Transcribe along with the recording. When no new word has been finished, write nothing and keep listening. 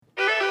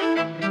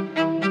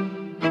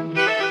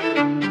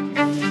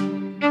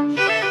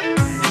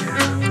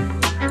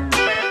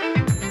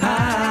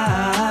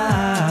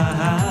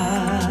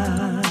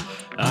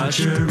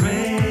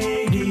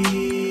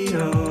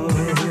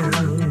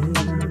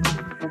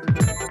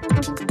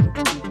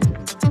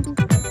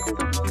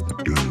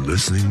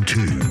listening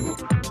to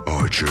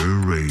Archer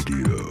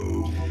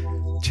Radio.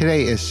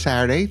 Today is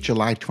Saturday,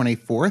 July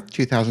 24th,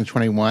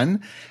 2021,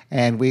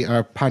 and we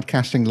are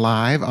podcasting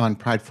live on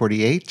Pride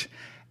 48,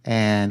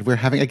 and we're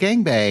having a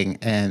gangbang.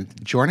 And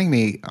joining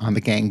me on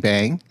the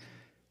gangbang,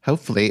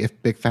 hopefully,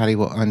 if Big Fatty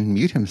will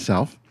unmute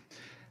himself,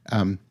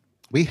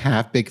 we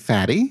have Big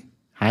Fatty.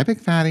 Hi, Big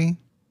Fatty.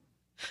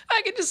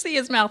 I can just see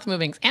his mouth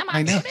moving. Am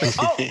I know.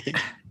 muted?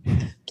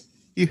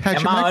 You had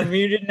Am your I mic-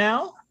 unmuted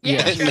now?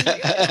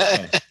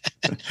 Yeah.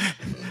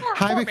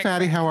 Hi, Big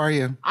Fatty. How are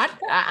you?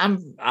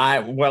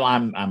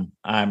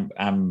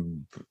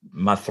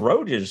 My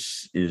throat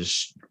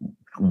is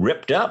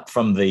ripped up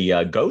from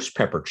the ghost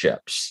pepper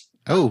chips.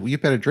 Oh, you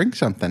better drink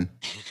something.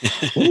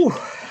 Ooh.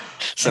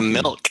 Some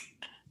milk.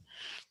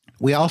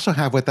 We also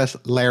have with us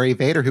Larry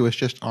Vader, who was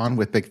just on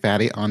with Big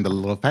Fatty on the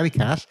Little Fatty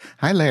Cast.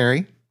 Hi,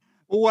 Larry.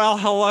 Well,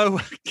 hello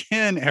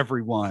again,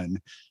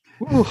 everyone.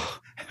 Whew.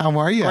 How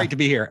are you? Great to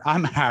be here.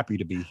 I'm happy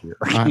to be here.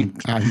 I'm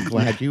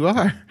glad you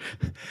are.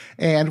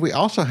 And we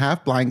also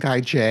have Blind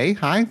Guy Jay.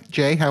 Hi,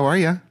 Jay. How are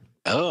you?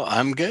 Oh,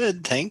 I'm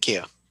good. Thank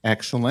you.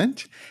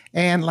 Excellent.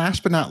 And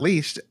last but not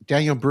least,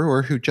 Daniel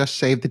Brewer, who just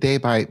saved the day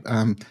by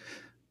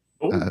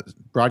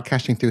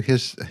broadcasting through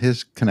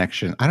his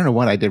connection. I don't know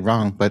what I did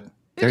wrong, but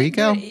there you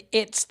go.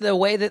 It's the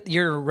way that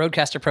your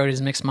Rodecaster Pro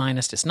is mixed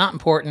minus. It's not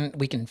important.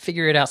 We can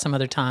figure it out some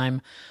other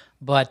time.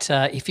 But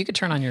if you could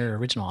turn on your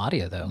original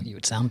audio, though, you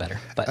would sound better.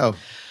 But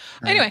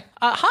anyway,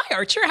 hi,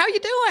 Archer. How you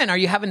doing? Are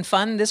you having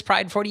fun this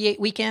Pride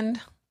 48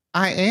 weekend?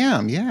 I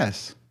am,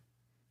 yes.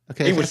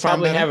 Okay. He was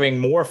probably having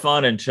more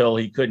fun until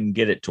he couldn't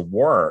get it to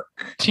work.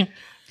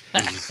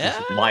 Here's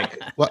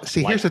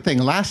the thing.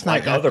 Last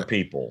night, other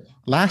people.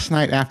 Last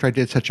night, after I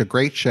did such a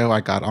great show,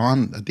 I got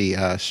on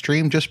the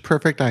stream just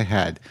perfect. I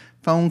had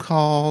phone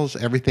calls.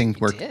 Everything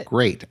worked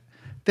great.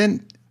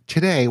 Then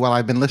today, while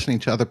I've been listening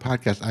to other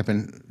podcasts, I've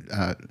been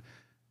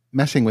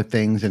messing with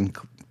things and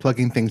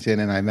plugging things in,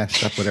 and I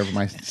messed up whatever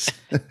my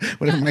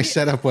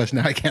setup was.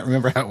 Now I can't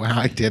remember how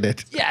I did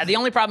it. Yeah, the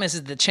only problem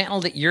is the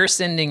channel that you're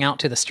sending out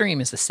to the stream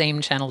is the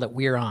same channel that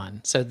we're on,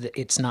 so that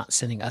it's not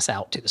sending us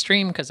out to the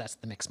stream because that's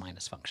the mix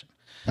minus function.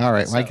 All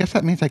right. Well, I guess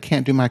that means I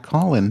can't do my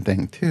call-in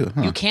thing too,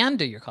 huh? You can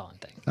do your call-in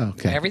thing.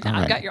 Okay. Everything.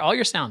 All right. I've got all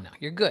your sound now.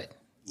 You're good.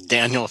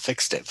 Daniel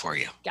fixed it for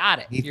you. Got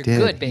it. He You're did.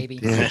 good, baby.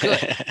 He You're did.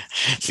 good.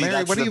 See, Larry,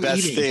 that's what are the you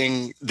best eating?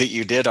 thing that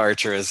you did,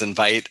 Archer, is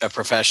invite a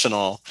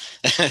professional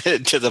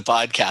to the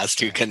podcast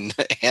who can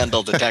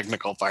handle the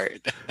technical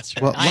part. That's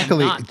right. Well,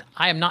 luckily-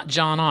 I am not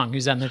John Ong,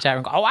 who's on the chat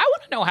room. Oh, I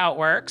want to know how it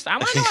works. I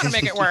want to know how to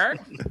make it work.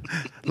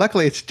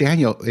 Luckily, it's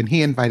Daniel, and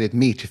he invited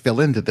me to fill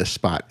into this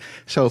spot.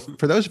 So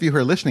for those of you who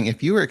are listening,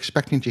 if you were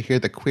expecting to hear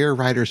the Queer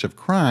Writers of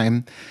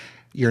Crime,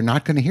 you're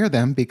not going to hear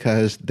them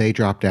because they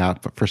dropped out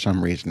for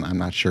some reason. I'm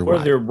not sure Or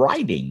why. they're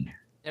writing.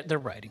 They're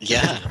writing.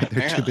 Yeah,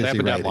 They're too They busy have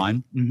a writing.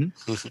 deadline.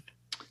 Mm-hmm.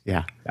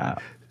 Yeah.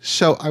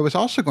 So I was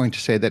also going to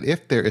say that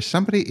if there is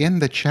somebody in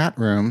the chat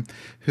room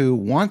who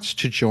wants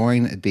to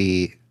join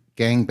the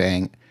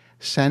gangbang,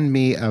 send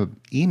me an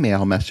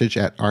email message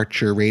at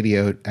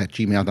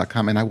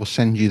archerradio@gmail.com, and I will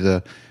send you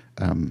the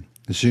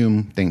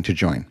Zoom thing to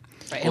join.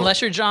 Right.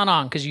 Unless you're John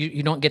Ong, because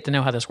you don't get to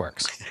know how this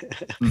works.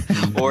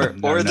 or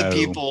the No.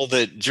 people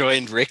that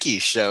joined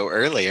Ricky's show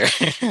earlier.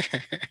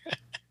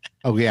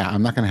 Oh yeah,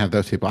 I'm not going to have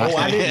those people.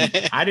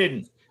 I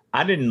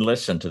didn't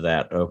listen to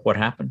that. What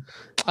happened?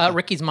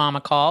 Ricky's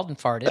mama called and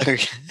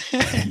farted.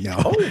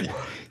 No.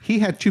 He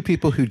had two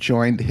people who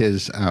joined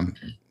his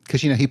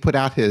because he put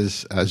out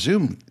his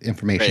Zoom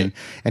information, Right.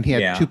 and he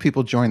had Yeah. two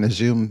people join the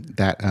Zoom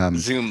that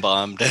Zoom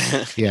bombed.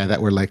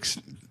 that were like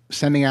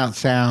sending out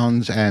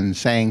sounds and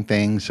saying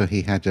things, so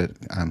he had to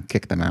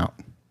kick them out.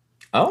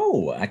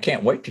 Oh, I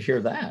can't wait to hear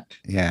that.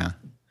 Yeah.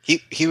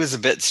 He was a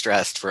bit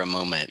stressed for a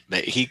moment,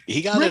 but he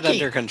got it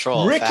under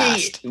control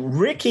fast.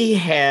 Ricky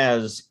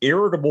has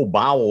irritable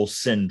bowel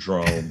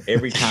syndrome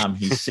every time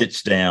he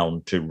sits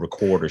down to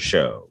record a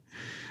show.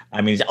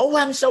 I mean,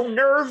 I'm so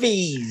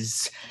nervy.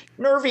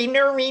 Now,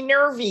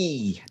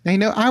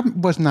 I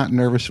was not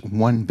nervous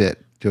one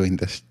bit doing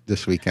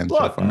this weekend.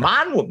 Look, so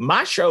far.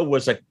 my show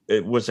was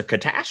a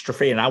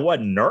catastrophe, and I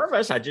wasn't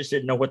nervous. I just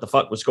didn't know what the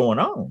fuck was going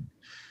on.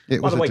 It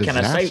By was the a way,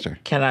 disaster.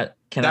 can I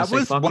That say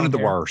was fuck one on of the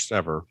here? worst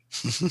ever.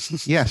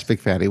 Yes, Big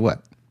Fatty.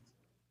 What?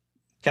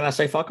 Can I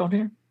say fuck on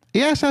here?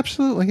 Yes,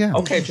 absolutely. Yeah.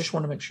 Okay, just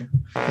want to make sure.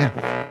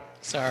 Yeah.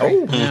 Sorry.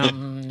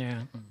 Oh.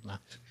 Yeah.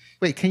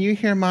 Wait, can you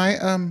hear my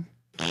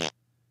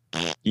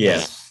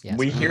Yes, Yes.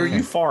 we hear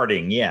you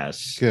farting.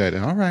 Yes. Good.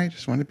 All right.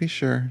 Just want to be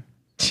sure.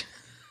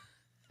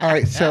 All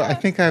right. So I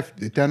think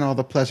I've done all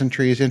the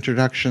pleasantries,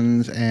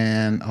 introductions,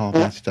 and all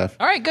that stuff.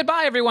 All right.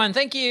 Goodbye, everyone.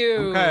 Thank you.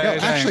 Okay.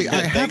 No, actually, I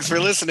have Thanks for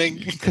listening.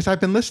 because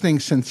I've been listening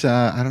since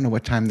I don't know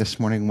what time this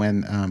morning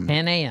when.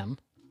 10 a.m.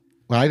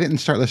 Well, I didn't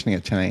start listening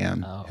at 10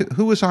 a.m. Oh.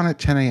 Who was on at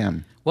 10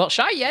 a.m.? Well,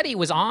 Shy Yeti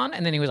was on,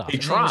 and then he was off. He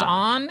And then he was tried.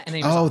 on, and then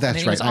he was Oh, off. that's and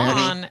then he was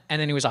right. on,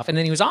 and then he was off. And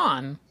then he was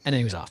on, and then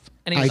he was off.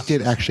 And he I was off.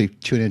 did actually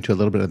tune into a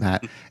little bit of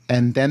that,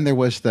 and then there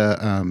was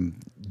the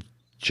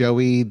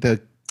Joey the.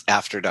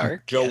 After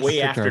Dark. Joey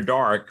Yes. After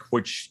Dark,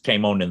 which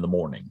came on in the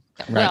morning.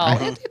 Well,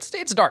 I-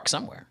 it's dark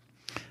somewhere.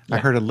 I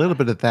heard a little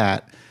bit of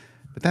that,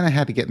 but then I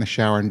had to get in the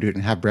shower and do it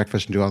and have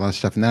breakfast and do all that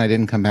stuff. And then I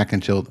didn't come back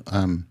until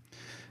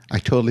I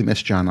totally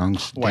missed John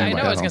Ong's. I know.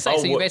 I was going to say,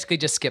 so you basically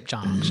just skipped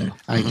John Ong's show.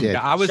 I did.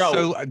 Yeah, I was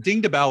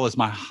Ding DeBell is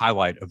my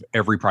highlight of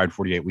every Pride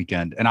 48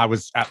 weekend, and I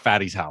was at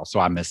Fatty's house,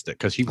 so I missed it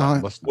because he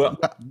wasn't listening. Well,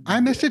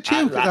 I missed it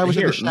too because I was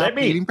in the shop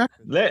eating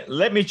breakfast.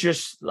 Let me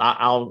just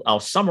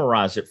I'll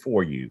summarize it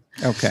for you.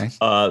 Okay.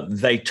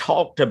 They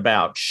talked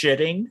about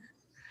shitting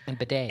and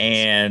bidets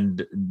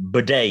and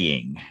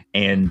bideting,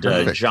 and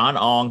John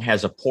Ong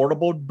has a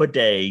portable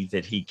bidet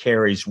that he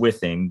carries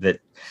with him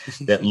that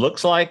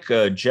looks like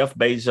Jeff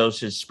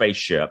Bezos'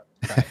 spaceship.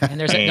 Right. And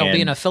there'll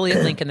be an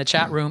affiliate link in the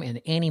chat room in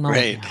any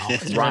moment now.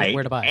 Right.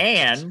 Where to buy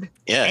it.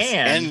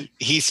 And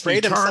he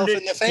sprayed himself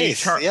in the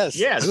face. Yes,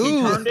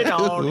 he turned it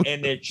on,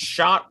 and it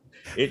shot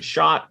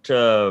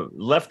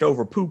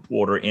leftover poop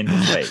water in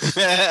his face.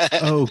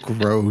 Oh,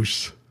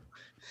 gross.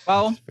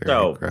 Well,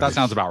 so that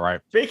sounds about right.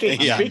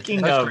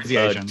 Speaking of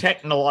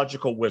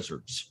technological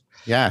wizards.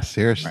 Yeah,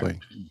 seriously.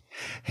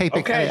 Hey,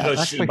 by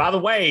the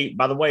way,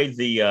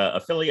 the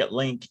affiliate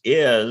link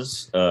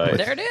is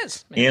there it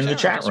is in the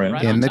chat room.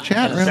 Right in the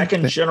chat room.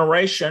 Second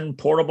generation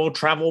portable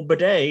travel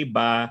bidet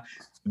by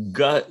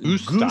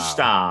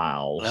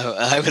Gustyle. Oh,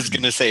 I was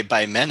going to say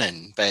by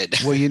Menon,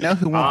 but well, you know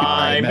who won't be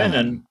buying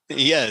that?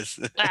 Yes.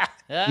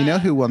 You know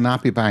who will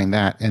not be buying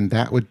that, and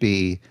that would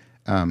be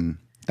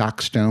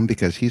Doc Stone,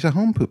 because he's a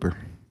home pooper.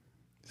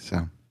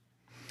 So,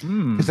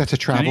 because that's a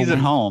travel. And he's at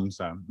home,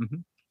 so.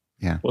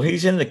 Yeah. Well,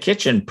 he's in the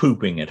kitchen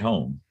pooping at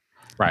home.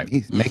 Right.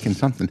 He's making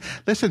something.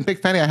 Listen,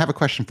 Big Fatty, I have a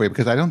question for you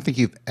because I don't think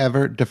you've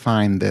ever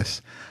defined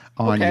this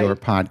on your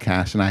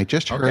podcast, and I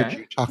just heard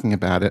you talking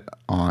about it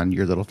on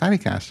your little Fatty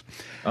Cast.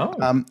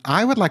 Oh.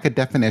 I would like a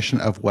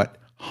definition of what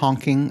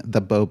honking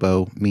the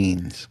bobo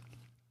means.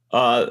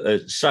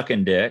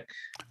 Sucking dick.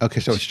 Okay,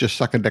 so it's just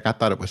sucking dick. I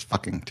thought it was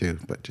fucking too,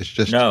 but it's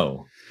just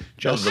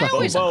just the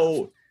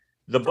bobo.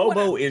 The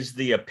bobo is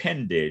the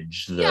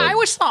appendage. I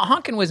always thought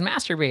honking was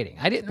masturbating.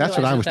 I didn't. That's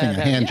what I was thinking.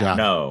 Hand job.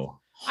 No.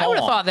 I would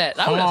have thought that.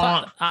 I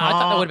thought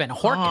that would have been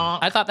horking.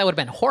 I thought that would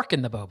have been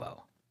horking the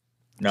bobo.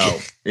 No,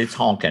 it's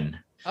honking.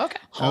 Okay.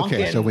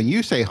 Honking. Okay. So when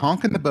you say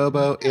honking the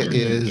bobo,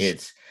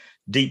 it's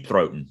deep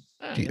throating.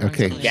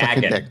 Okay.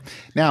 Sucking dick.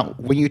 Now,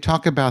 when you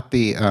talk about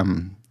the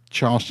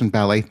Charleston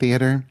Ballet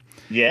Theater,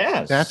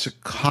 yes, that's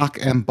cock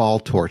and ball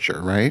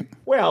torture, right?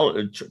 Well,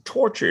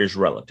 torture is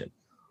relative.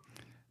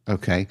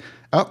 Okay.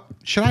 Oh,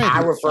 should I?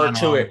 I refer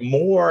to it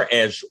more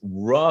as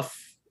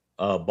rough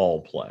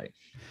ball play.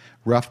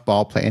 Rough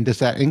ball play, and does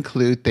that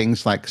include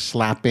things like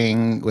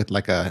slapping with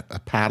like a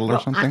paddle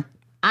or something?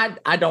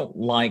 I don't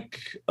like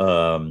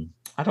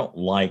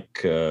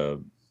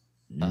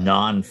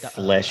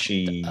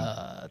non-fleshy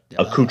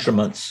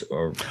accoutrements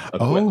or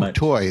equipment.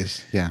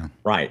 Toys. Yeah.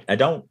 Right. I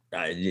don't.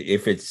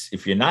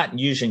 If you're not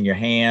using your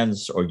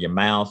hands or your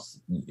mouth,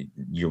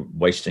 you're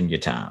wasting your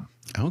time.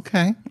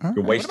 Okay. Right.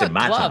 You're wasting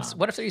my gloves? time.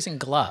 What if they're using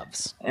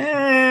gloves?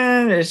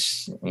 Why would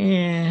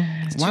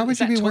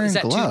you be wearing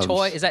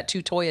gloves? Is that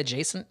too toy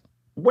adjacent?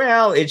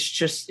 Well, it's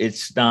just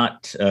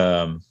not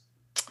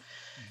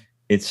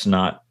it's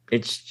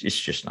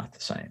just not the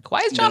same. Why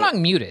is John Ong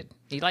muted?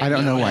 I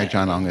don't know why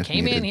John Ong is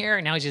came muted. in here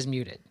and now he's just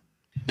muted.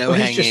 No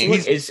hanging.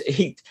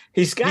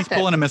 He's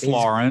pulling a Miss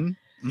Lauren.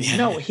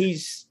 No,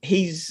 he's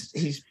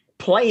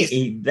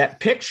playing. That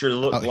picture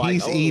looked like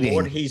he's eating.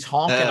 Lord, he's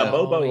honking a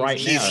bobo right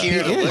now. He's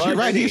here. He is. You're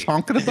right. He's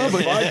honking a bobo.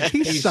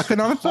 He's sucking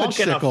on a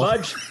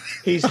fudgesicle.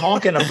 He's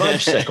honking a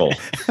fudgesicle.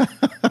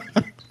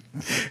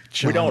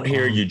 We don't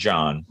hear you,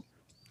 John.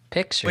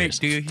 Pictures. Wait,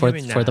 do you hear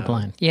me now? For the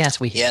blind? Yes,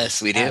 we hear.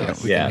 Yes, we do.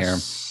 We can hear him.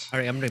 All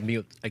right, I'm going to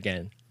mute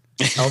again.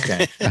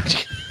 Okay.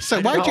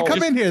 So why'd you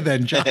come in here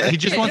then, John? He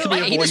just wants to be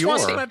a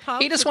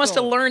voyeur. He just wants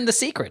to learn the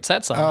secrets.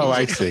 That's all. Oh,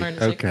 I see.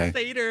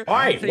 Okay. All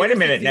right. Wait a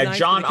minute. Now,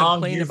 John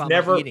Ong,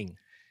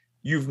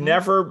 you've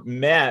never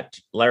met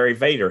Larry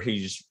Vader.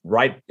 He's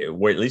right,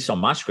 well, at least on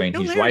my screen,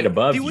 he's right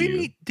above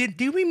you.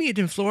 Did we meet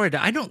in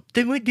Florida?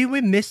 Did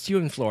we miss you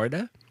in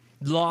Florida?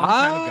 Long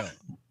time ago.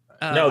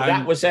 No,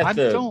 that was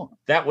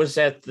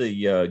at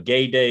the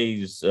Gay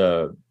Days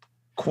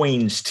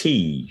Queen's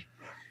Tea.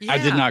 Yeah. I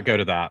did not go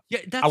to that. Yeah,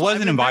 I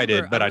wasn't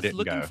invited, but I didn't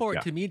go. Looking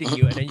forward to meeting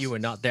you, and then you were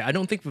not there. I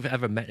don't think we've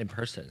ever met in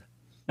person.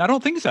 I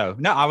don't think so.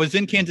 No, I was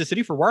in Kansas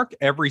City for work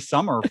every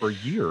summer for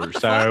years,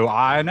 so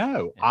I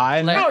know.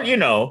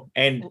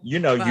 And you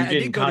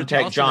didn't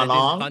contact John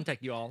Ong.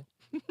 Contact you all.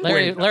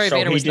 Larry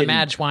Vader was the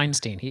Madge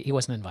Weinstein. He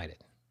wasn't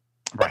invited.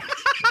 Right.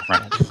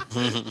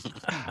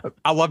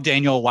 I love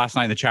Daniel last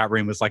night in the chat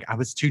room was like, I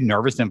was too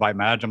nervous to invite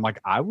Madge. I'm like,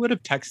 I would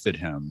have texted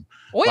him.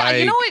 Well,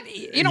 you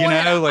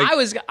know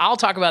what? I'll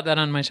talk about that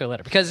on my show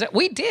later because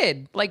we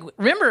did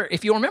remember,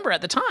 if you remember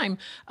at the time,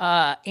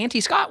 Auntie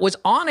Scott was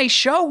on a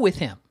show with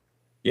him.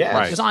 Yeah,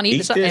 Right. It was on either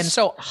Eat side. And this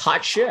so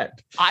hot shit.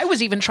 I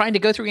was even trying to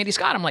go through Andy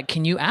Scott. I'm like,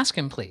 can you ask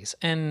him, please?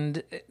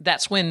 And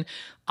that's when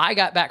I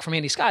got back from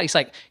Andy Scott. He's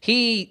like,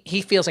 he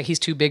feels like he's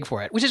too big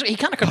for it, which is he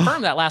kind of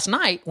confirmed that last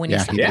night when Yeah,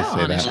 he sat he did down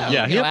say on his that. show.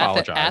 Yeah, he at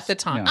apologized. the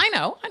time. Yeah. I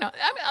know. I mean,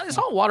 it's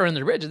all water under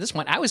the bridge at this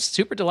point. I was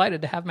super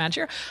delighted to have Madge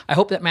here. I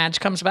hope that Madge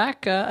comes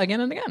back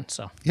again and again.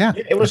 So Yeah.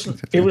 It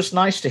was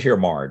nice to hear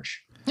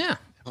Marge. yeah.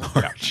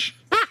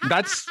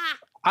 That's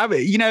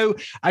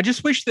I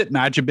just wish that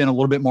Madge had been a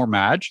little bit more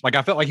Madge. Like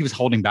I felt like he was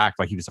holding back,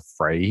 like he was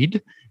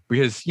afraid,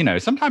 because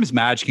sometimes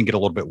Madge can get a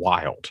little bit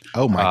wild.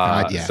 Oh my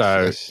God, yes.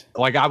 So yes.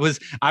 like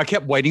I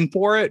kept waiting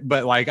for it,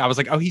 but like I was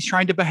like, oh, he's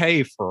trying to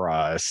behave for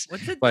us.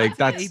 What's it Like,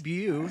 that's that's-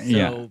 debut? So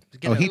yeah.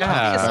 Oh, he talks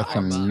Yeah. about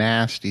some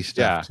nasty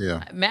stuff too.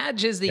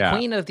 Madge is the Yeah.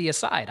 queen of the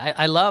aside.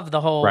 I love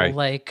the whole Right.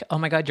 like, oh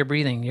my God, you're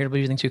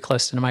breathing too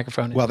close to the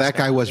microphone. Well, that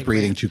guy was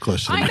breathing too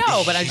close to the I mic.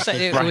 know, but I just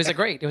said it was a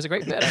great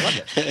bit. I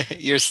loved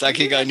it. You're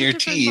sucking on your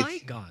teeth.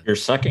 You're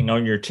sucking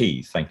on your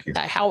teeth. Thank you.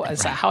 How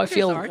I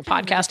feel Archer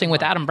podcasting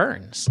with Adam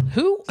Burns.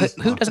 Who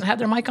doesn't have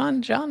their mic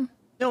on, John?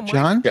 No, Mike,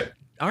 John,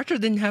 Archer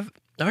didn't have.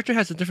 Archer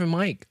has a different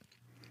mic.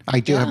 I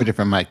do have a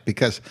different mic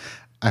because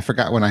I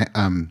forgot when I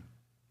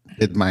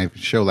did my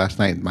show last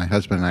night. My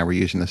husband and I were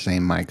using the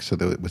same mic so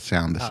that it would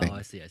sound the Oh, same.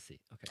 I see. Okay.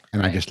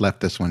 And I just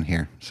left this one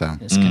here. So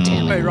It's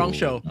contaminated. Wait, wrong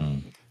show.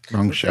 wrong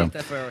We'll show. take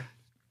that for-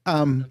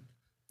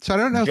 So I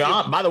don't know.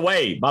 John, by the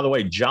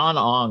way, John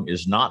Ong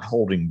is not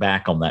holding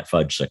back on that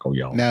fudgesicle,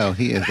 y'all. No,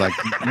 he is like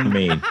I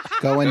mean,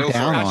 going Go for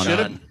down it. on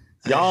Should've-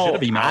 it. y'all,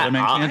 Should've emailed him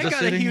in I- Kansas I got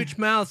City. a huge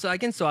mouth, so I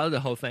can swallow the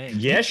whole thing.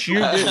 yes, you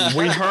did.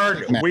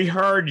 We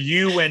heard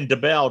you and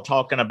DeBelle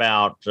talking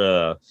about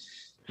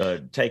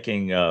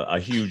taking a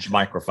huge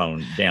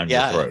microphone down your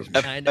Yeah. throat.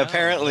 I know.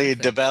 Apparently,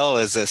 DeBelle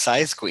is a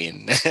size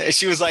queen.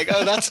 She was like,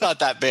 "Oh, that's not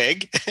that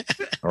big."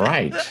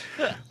 Right.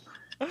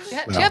 Do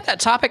you have that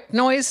topic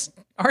noise,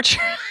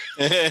 Archer?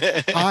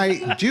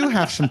 I do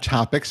have some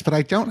topics, but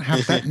I don't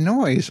have that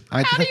noise.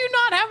 I How do you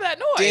not have that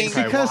noise? Ding.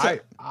 Okay, Because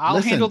I'll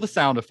listen. handle the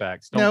sound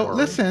effects. Don't no, worry.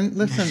 listen.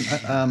 Where's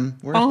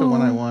the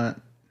one I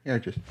want? Here,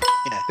 just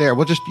there.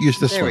 We'll just use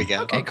this There one. we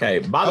go. Okay.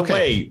 By the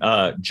way,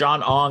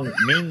 John Ong,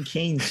 Mean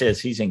Keen says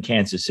he's in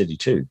Kansas City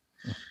too.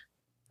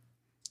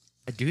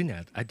 I do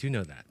know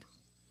that.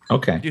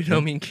 Okay. Do you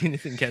know me and Keenan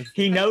in Kansas?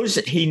 He knows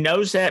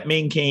that,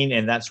 Mean Keen,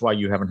 and that's why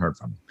you haven't heard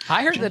from him.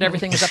 I heard that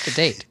everything is up to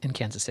date in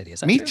Kansas City.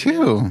 Is that Me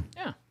true? too.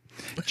 Yeah.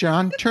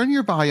 John, turn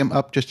your volume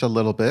up just a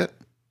little bit.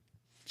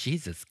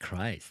 Jesus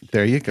Christ.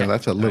 There you go.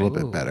 That's a little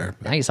bit Ooh, better.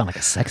 Now you sound like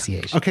a sexy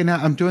Asian. Okay, now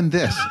I'm doing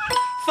this.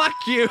 Fuck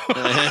you.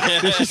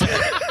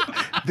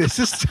 This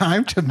is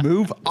time to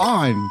move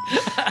on.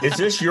 Is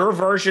this your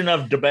version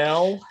of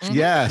DeBelle?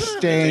 Yes,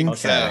 Sting.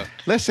 Okay.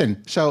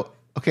 Listen, so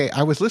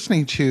I was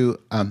listening to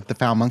the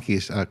Foul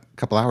Monkeys a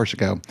couple hours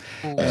ago.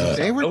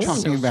 They were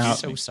talking about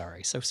So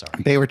sorry.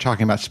 they were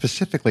talking about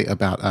specifically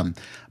about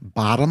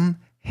bottom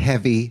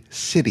heavy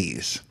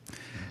cities.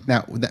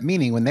 Now, that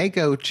meaning when they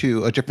go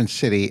to a different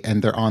city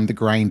and they're on the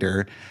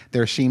grinder,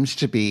 there seems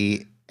to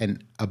be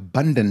an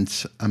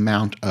abundance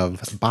amount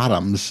of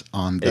bottoms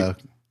on the.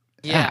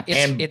 Yeah,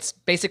 And it's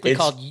basically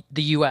it's- called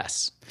the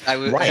U.S.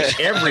 Right,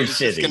 every I was just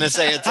city. gonna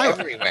say it's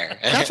everywhere.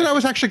 That's what I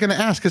was actually going to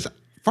ask, because as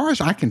far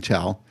as I can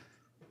tell,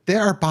 there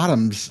are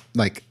bottoms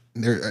like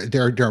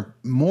there are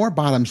more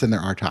bottoms than there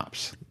are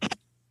tops.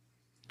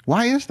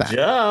 Why is that?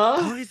 Duh.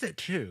 Oh, is it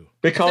true?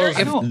 Because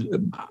There-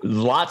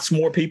 lots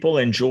more people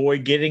enjoy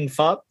getting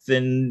fucked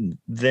than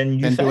you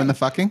And think. doing the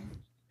fucking?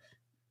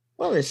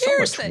 Well, it's so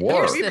Here's much the, work.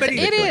 here's the thing.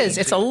 It is.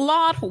 It's a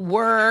lot of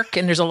work,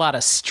 and there's a lot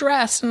of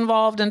stress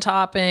involved in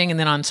topping. And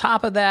then on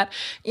top of that,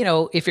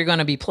 if you're going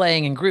to be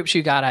playing in groups,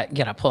 you gotta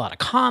pull out a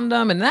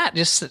condom, and that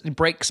just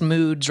breaks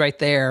moods right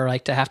there.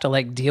 Like to have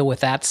to deal with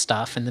that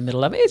stuff in the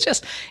middle of it.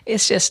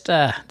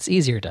 It's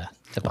easier to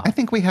pop. I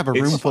think we have a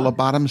room full of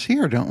bottoms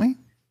here, don't we?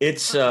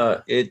 It's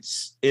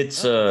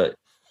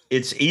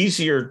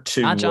easier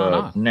to Not John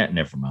Ong.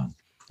 never mind.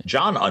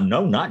 John,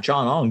 no, not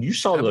John Ong. You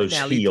saw I'm those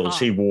Nally heels Pop.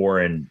 he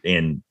wore in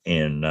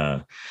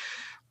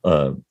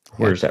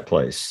where's that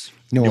place?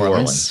 New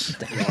Orleans.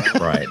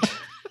 Right.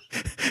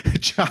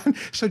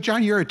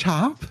 John, you're a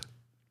top?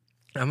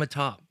 I'm a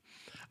top.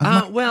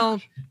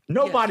 Well,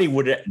 Nobody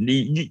would,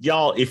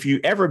 y'all, if you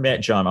ever met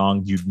John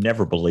Ong, you'd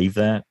never believe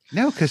that.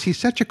 No, because he's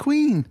such a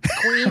queen.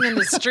 Queen in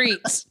the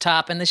streets,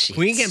 top in the sheets.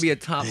 Queen can be a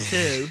top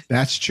too.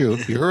 That's true.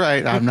 You're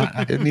right.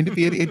 I didn't mean to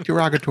be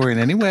derogatory in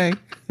any way.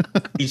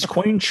 He's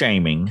queen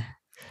shaming.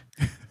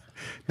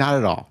 Not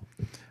at all.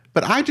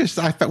 But I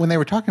felt when they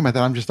were talking about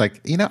that, I'm just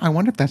like, I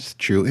wonder if that's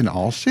true in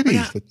all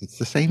cities. That it's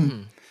the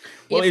same.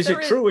 Well, If is it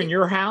there true in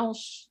your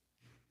house?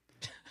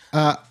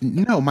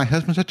 No, my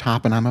husband's a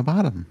top and I'm a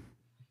bottom.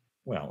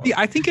 Well,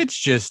 I think it's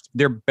just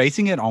they're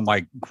basing it on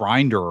like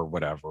Grindr or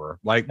whatever,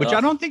 which I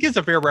don't think is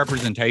a fair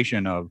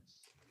representation of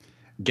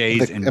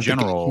gays in Of the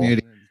general.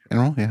 community in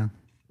general, yeah.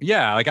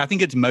 Yeah, I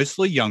think it's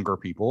mostly younger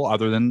people,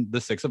 other than the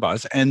six of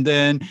us, and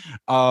then,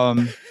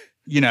 I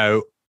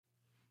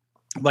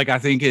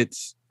think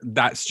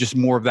that's just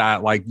more of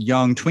that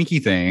young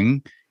Twinkie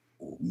thing,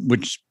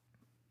 which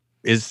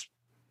is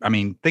I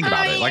mean, think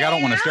about it. Like, I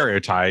don't want to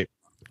stereotype.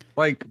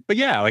 Like, but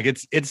yeah, like it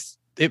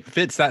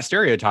fits that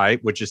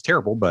stereotype, which is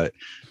terrible. But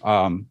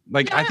I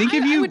think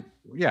if you,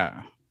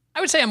 I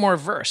would say I'm more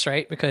averse,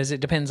 right? Because it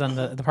depends on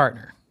the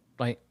partner.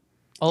 Like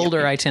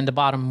older, I tend to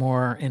bottom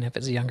more, and if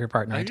it's a younger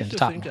partner, I tend to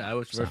top more. I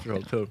was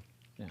versatile too.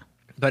 Yeah,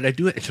 but I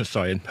do it. So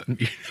sorry.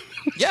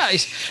 Yeah,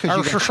 He's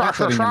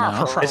sucking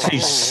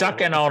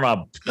on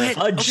a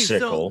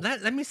fudgesicle.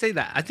 Let me say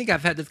that. I think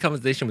I've had this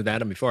conversation with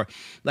Adam before.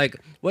 Like,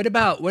 what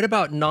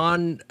about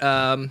non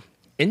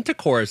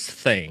intercourse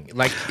thing?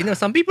 Like,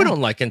 some people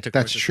don't like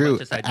intercourse. That's true.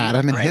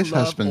 Adam and his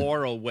husband. I love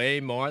oral way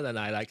more than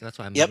I like. That's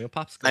why I'm having a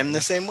popsicle. I'm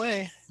the same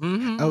way.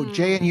 Mm-hmm. Oh,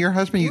 Jay and your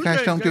husband, you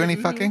guys don't do any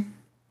fucking?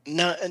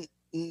 No,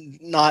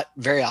 not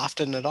very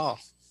often at all.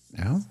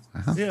 No.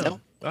 Yeah.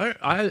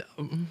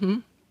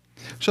 No.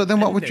 So then,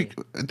 what would you?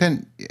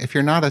 Then, if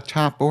you're not a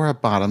top or a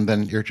bottom,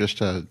 then you're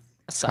just a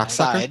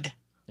side.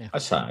 Yeah. A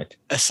side.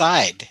 A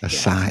side.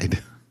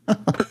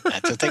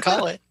 That's what they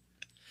call it.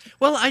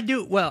 Well, I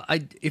do. Well,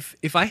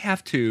 if I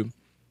have to,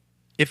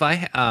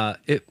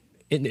 in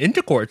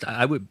intercourse,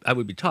 I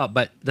would be top.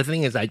 But the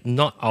thing is, I'm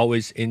not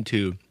always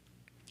into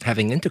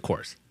having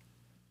intercourse.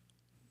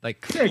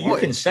 Like, yeah, you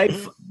can say,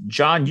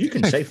 John. You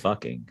can say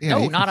fucking. Yeah,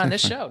 no, not on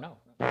this show. No,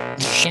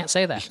 you can't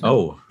say that.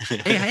 Oh,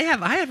 hey,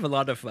 I have a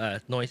lot of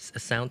noise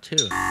sound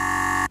too.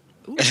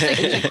 Ooh,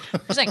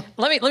 saying,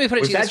 let me put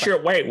it to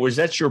you. Was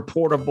that your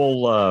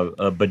portable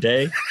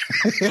bidet?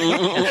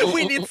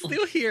 Wait, it's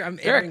still here.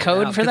 Is there a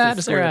code for that?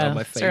 Is there a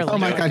oh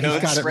my God,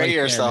 he's got it spray right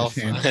yourself.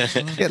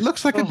 It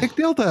looks like a big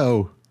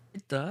dildo.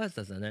 It does,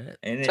 doesn't it?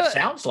 And it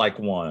sounds like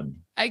one.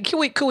 Can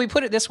we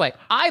put it this way?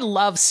 I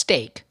love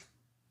steak,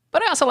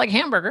 but I also like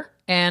hamburger.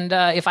 And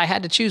if I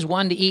had to choose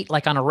one to eat,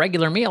 like on a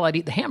regular meal, I'd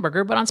eat the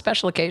hamburger. But on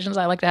special occasions,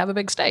 I like to have a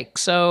big steak.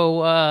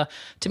 So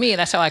to me,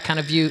 that's how I kind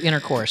of view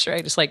intercourse,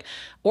 right? It's like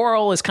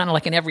oral is kind of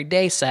like an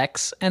everyday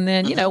sex, and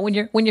then when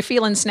you're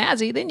feeling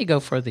snazzy, then you go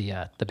for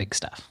the big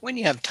stuff. When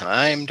you have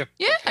time to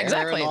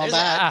exactly and all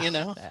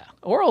There's that,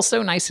 Oral's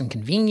so nice and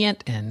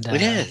convenient, and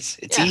it is.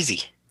 It's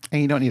easy.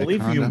 And you don't need I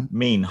believe a condom. you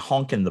mean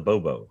honking the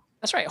bobo.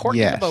 That's right,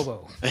 horking the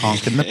bobo.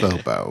 Honking the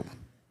bobo.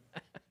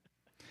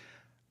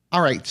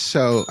 All right,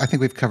 so I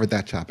think we've covered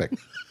that topic.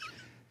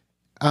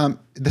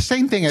 The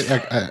same thing,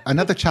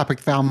 another topic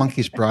Foul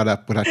Monkeys brought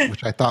up,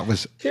 which I thought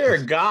was...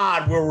 Dear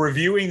God, we're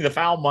reviewing the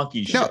Foul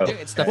Monkeys show. No,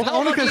 it's the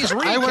Foul Monkeys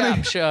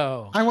recap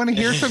show. I want to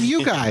hear from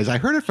you guys. I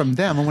heard it from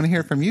them. I want to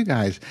hear from you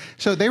guys.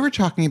 So they were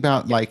talking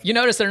about like... You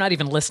notice they're not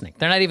even listening.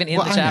 They're not even in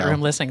the chat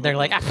room listening. They're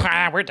like,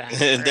 we're done.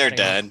 They're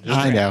done.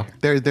 I know.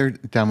 They're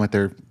done with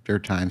their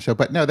time. So,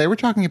 but no, they were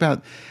talking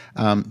about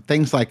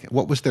things like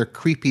what was their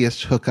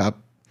creepiest hookup,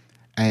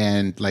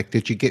 and like,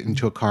 did you get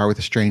into a car with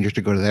a stranger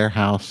to go to their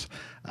house?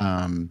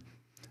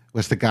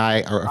 Was the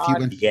guy, or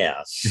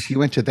if you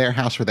went to their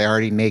house, were they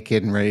already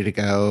naked and ready to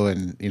go?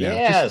 And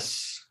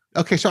yes.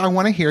 Okay, so I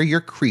want to hear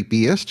your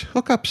creepiest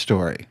hookup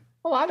story.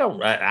 Well,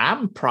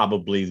 I'm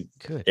probably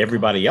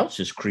everybody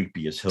else's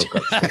creepiest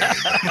hookup story.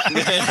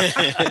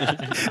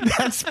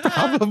 That's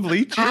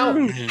probably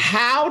true.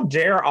 How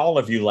dare all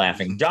of you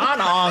laughing?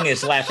 Don Ong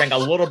is laughing a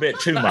little bit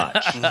too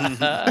much.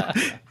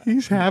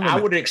 He's having I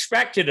would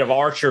expect it of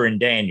Archer and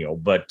Daniel,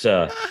 but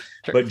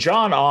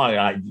John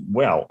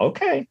Ong,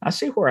 okay, I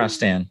see where I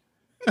stand.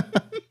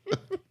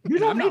 You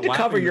don't need to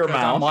cover your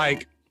mouth. I'm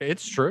like,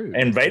 it's true.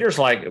 And Vader's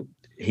like,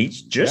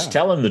 he's just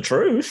telling the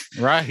truth.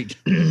 Right.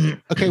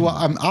 Okay,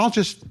 well, I'll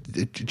just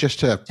to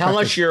tell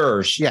us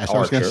yours. Yes, Archer.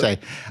 I was going to say,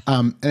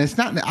 and it's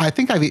not. I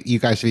think you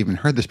guys have even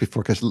heard this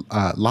before because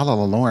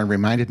Lala Lauren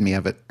reminded me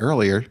of it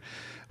earlier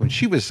when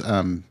she was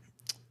in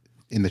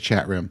the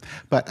chat room.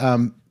 But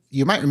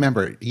you might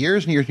remember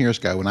years and years and years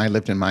ago when I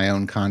lived in my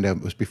own condo.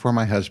 It was before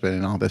my husband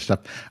and all this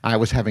stuff. I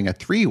was having a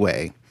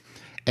three-way,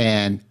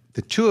 and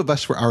the two of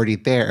us were already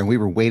there, and we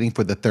were waiting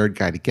for the third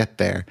guy to get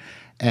there.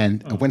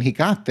 And when he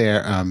got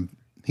there,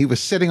 he was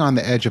sitting on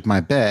the edge of my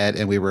bed,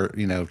 and we were,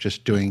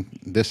 just doing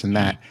this and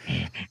that.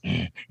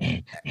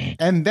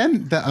 And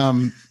then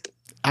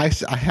I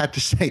had to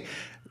say,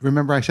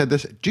 remember I said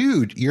this,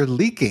 dude, you're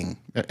leaking.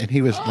 And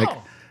he was like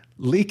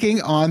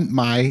leaking on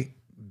my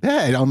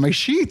bed, on my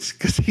sheets,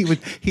 because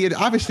he had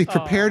obviously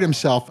prepared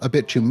himself a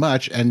bit too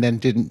much and then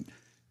didn't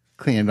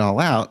clean it all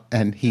out.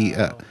 And he,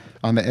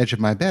 on the edge of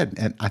my bed.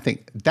 And I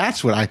think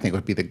that's what I think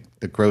would be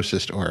the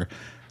grossest or,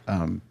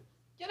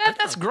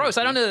 that's gross.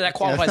 I don't know that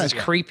qualifies as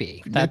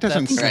creepy. That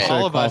doesn't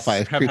qualify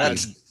as creepy.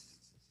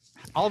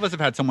 All of us have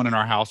had someone in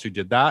our house who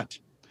did that.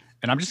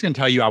 And I'm just going to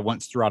tell you, I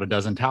once threw out a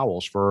dozen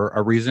towels for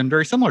a reason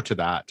very similar to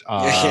that.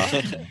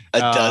 A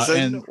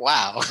dozen?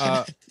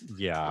 Wow.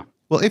 Yeah.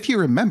 Well, if you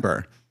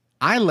remember,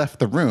 I left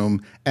the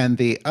room and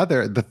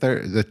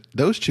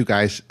those two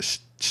guys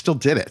still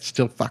did it,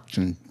 still fucked.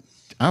 And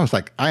I was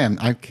like,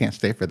 I can't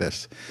stay for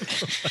this.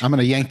 I'm going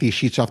to yank these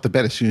sheets off the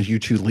bed as soon as you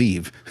two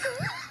leave.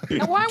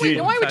 Now, why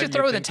would you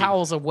throw the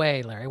towels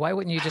away, Larry? Why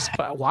wouldn't you just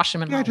wash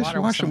them in hot water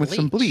wash them with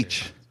some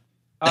bleach?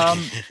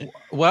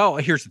 Well,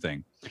 here's the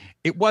thing.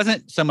 It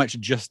wasn't so much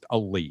just a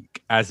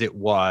leak as it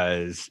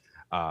was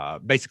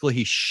Basically,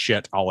 he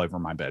shit all over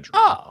my bedroom.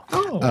 Oh.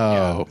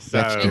 Oh,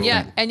 that's So-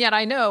 And yet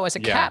I know as a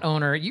cat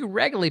owner, you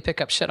regularly pick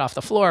up shit off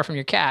the floor from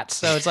your cats.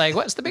 So it's like,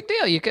 what's the big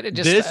deal? You could have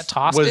just This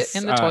tossed was, it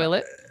in the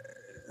toilet.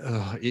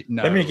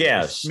 No, Let me it was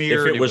guess.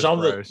 smeared, If it was on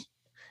gross.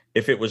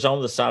 If it was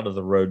on the side of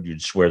the road,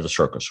 you'd swear the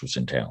circus was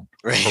in town.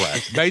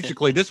 Correct.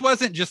 Basically, this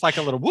wasn't just like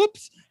a little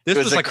whoops. This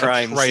was was a like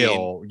crime a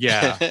trail.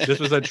 Yeah, this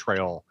was a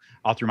trail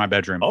all through my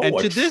bedroom. Oh, and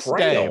a to this day,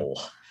 trail.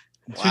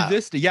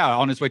 Wow.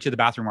 on his way to the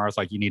bathroom, where I was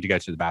like, "You need to go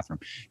to the bathroom."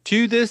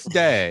 To this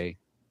day,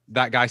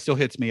 that guy still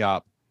hits me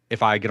up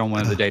if I get on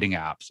one of the dating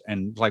apps,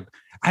 and like,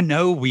 I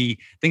know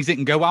things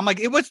didn't go well. I'm like,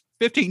 it was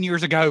 15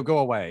 years ago. Go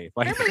away.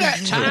 Like, Remember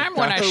that time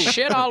when I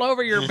shit all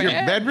over your bed?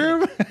 your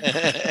bedroom.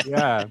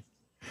 yeah.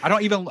 I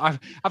don't even.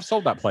 I've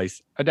sold that place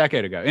a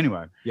decade ago.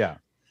 Anyway, yeah.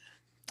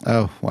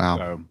 Oh wow.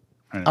 So, I don't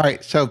know. All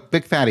right, so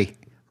Big Fatty,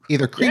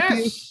 either creepy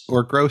Yes.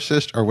 or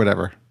grossest or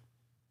whatever.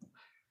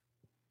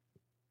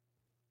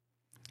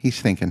 He's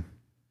thinking.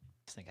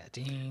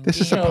 This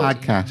is a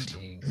podcast.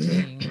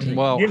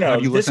 Well, You know,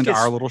 have you this listened to gets-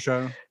 our little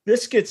show?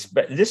 This gets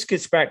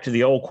back to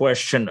the old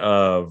question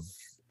of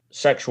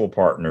sexual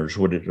partners.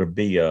 Would it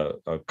be a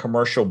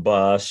commercial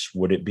bus?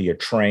 Would it be a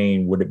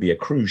train? Would it be a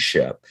cruise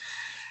ship?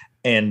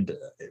 And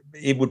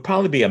it would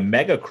probably be a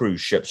mega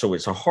cruise ship. So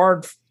it's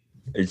hard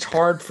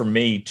for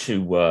me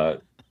to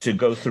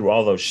go through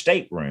all those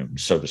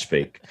staterooms, so to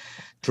speak,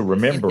 to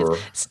remember.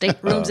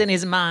 Staterooms in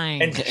his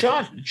mind. And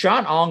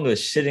John Ong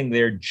is sitting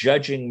there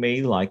judging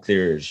me like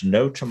there's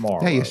no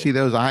tomorrow. Yeah, you see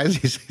those eyes?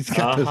 He's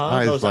got those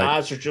eyes. Those Like,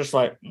 eyes are just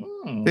like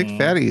Big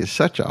Fatty is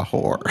such a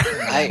whore.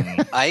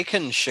 I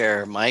can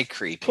share my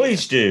creepy.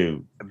 Please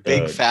do.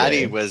 Big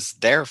Fatty Dave. was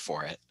there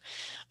for it.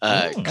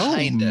 Oh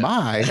Kind of.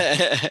 my!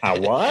 I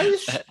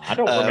was. I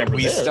don't remember.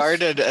 We this.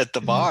 started at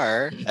the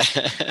bar.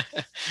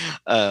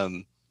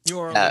 New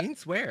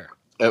Orleans, where?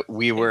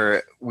 We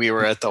were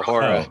at the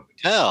Horror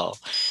Hotel,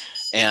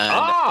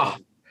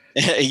 and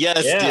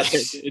yes,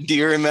 Yes. do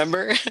you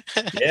remember?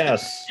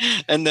 Yes.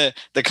 And the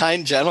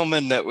kind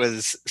gentleman that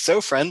was so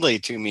friendly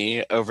to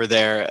me over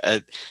there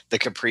at the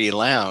Capri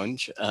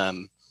Lounge,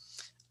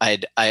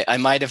 I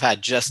might have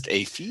had just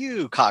a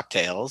few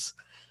cocktails.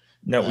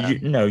 No,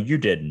 you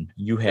didn't.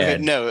 You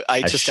had. No, I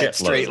a just had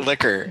straight shitload.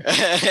 liquor.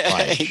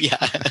 Right. Yeah.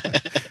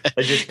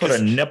 I just put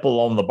a nipple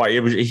on the bar.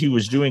 He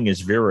was doing his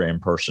Vera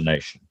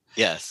impersonation.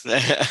 Yes,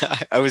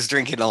 I was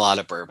drinking a lot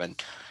of bourbon,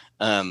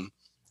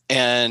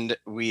 and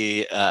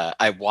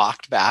I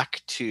walked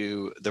back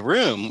to the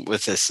room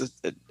with this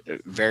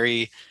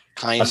very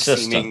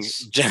kind-seeming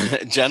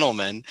Assistants.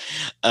 gentleman,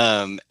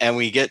 and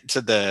we get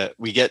to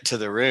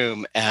the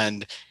room,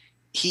 and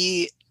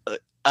he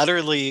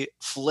utterly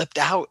flipped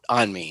out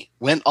on me,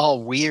 went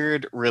all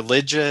weird,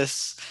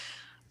 religious,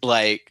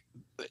 like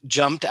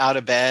jumped out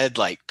of bed,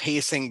 like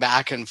pacing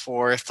back and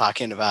forth,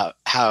 talking about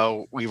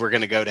how we were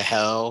going to go to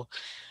hell.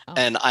 Oh.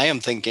 And I am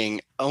thinking,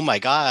 oh my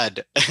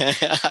God,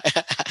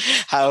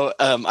 how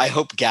I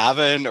hope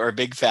Gavin or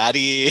Big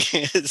Fatty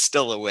is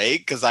still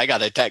awake, because I got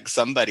to text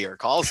somebody or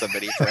call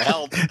somebody for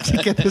help To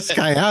get this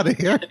guy out of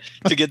here.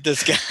 to get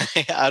this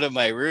guy out of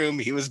my room.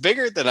 He was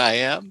bigger than I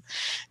am,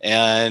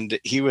 and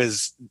he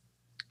was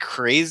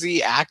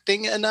crazy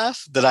acting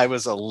enough that I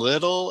was a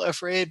little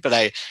afraid, but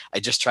I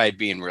just tried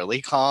being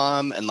really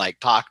calm and like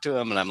talk to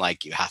him, and I'm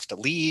like, you have to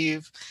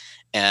leave.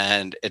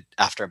 And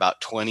after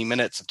about 20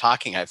 minutes of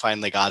talking, I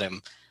finally got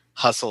him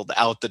hustled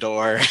out the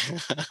door.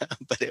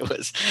 But it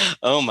was,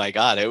 oh my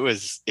God, it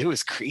was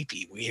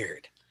creepy,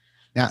 weird.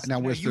 Now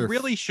was You there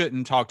really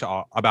shouldn't talk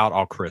about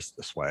all Chris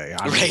this way.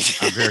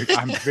 Right.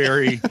 I'm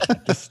very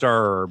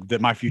disturbed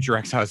that my future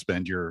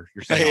ex-husband, you're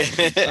saying. all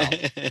this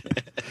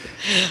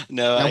stuff.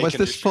 No, now I was can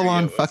this assure full you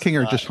on it was fucking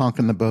or not. just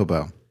honking the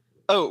bobo?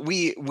 Oh,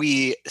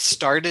 we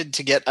started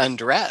to get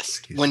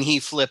undressed when he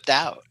flipped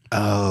out.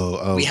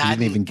 Oh, we you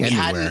didn't even get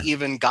anywhere. hadn't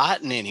even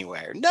gotten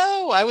anywhere.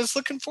 No, I was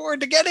looking forward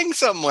to getting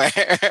somewhere.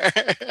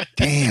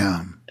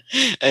 Damn.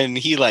 And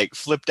he like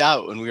flipped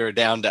out when we were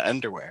down to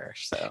underwear.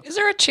 So Is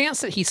there a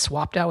chance that he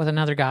swapped out with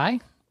another guy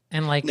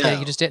and like No.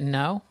 you just didn't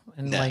know?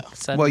 And No. like Well,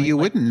 suddenly, you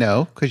like, wouldn't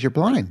know because you're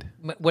blind.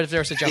 What if there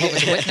was a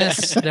Jehovah's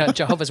Witness? The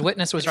Jehovah's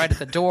Witness was right at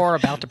the door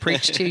about to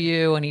preach to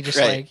you, and he just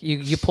Right. like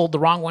you pulled the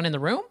wrong one in the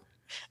room.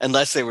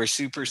 unless they were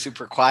super,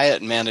 super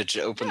quiet and managed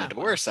to open the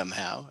door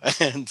somehow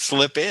and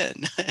slip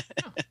in.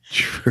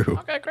 True.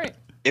 Okay, great.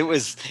 It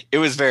was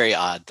very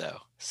odd though.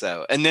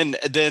 So, and then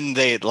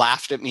they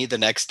laughed at me the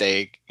next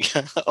day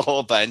a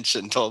whole bunch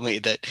and told me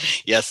that,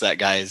 yes, that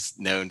guy's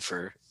known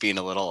for being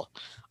a little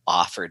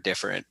off or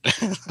different.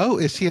 Oh,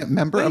 is he a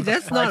member Wait, of the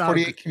that's not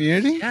 548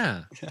 community?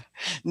 Yeah.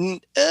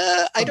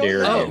 I don't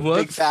dear. know. Oh,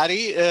 whoops. Big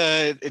Fatty.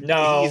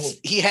 No.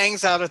 He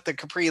hangs out at the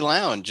Capri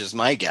Lounge is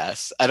my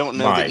guess. I don't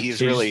know that Right.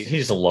 he's really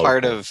he's a local.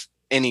 part of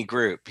any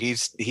group.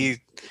 He's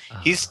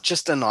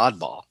just an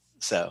oddball.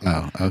 So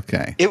Oh,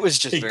 okay. it was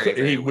just He, very, could,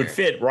 very he would weird.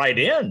 fit right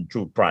in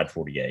to Pride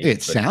 48. It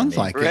but, sounds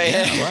like Right.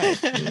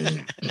 it. Yeah,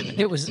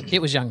 right.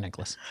 It was young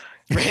Nicholas.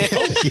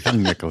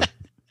 Young Nicholas.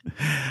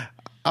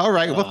 All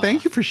right. Well,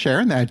 thank you for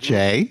sharing that,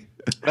 Jay.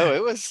 Oh,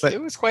 it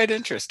was quite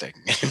interesting.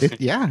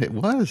 Yeah, it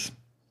was.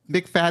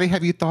 Big Fatty,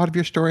 have you thought of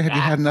your story? Have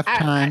you had enough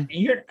time?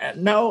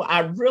 No, I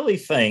really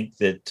think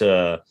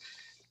that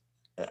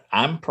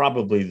I'm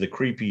probably the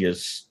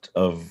creepiest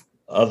of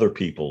other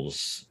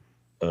people's.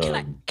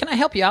 Can I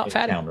help you out,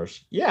 Fatty?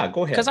 Encounters. Yeah,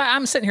 go ahead. Because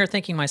I'm sitting here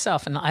thinking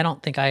myself, and I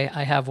don't think I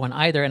have one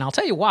either. And I'll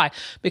tell you why.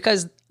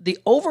 Because the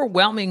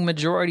overwhelming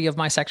majority of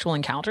my sexual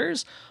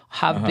encounters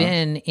have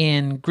been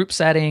in group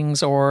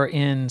settings or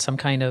in some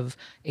kind of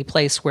a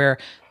place where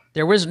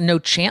there was no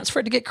chance for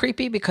it to get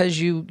creepy, because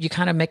you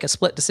kind of make a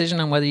split decision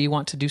on whether you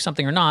want to do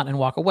something or not and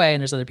walk away,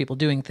 and there's other people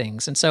doing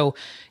things. And so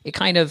it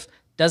kind of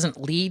doesn't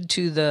lead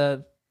to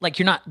the, like,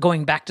 you're not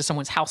going back to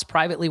someone's house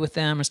privately with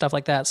them or stuff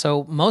like that.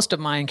 So most of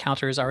my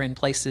encounters are in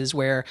places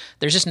where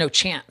there's just no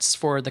chance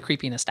for the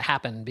creepiness to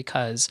happen,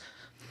 because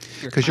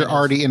you're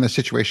already in a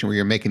situation where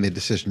you're making the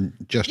decision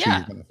just who you're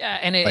gonna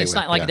and it's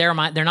not like they're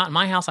not in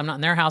my house, I'm not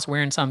in their house.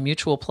 We're in some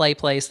mutual play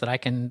place that I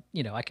can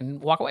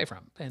walk away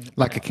from. And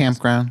like a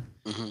campground.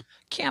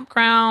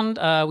 Campground.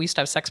 We used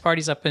to have sex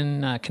parties up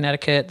in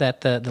Connecticut.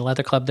 That the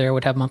Leather Club there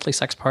would have monthly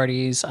sex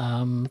parties.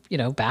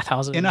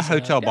 Bathhouses in a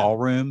hotel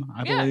ballroom,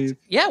 I believe.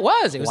 Yeah, it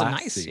was. It was a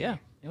nice. Yeah,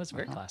 it was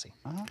very classy.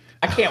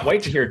 I can't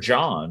wait to hear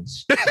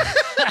John's.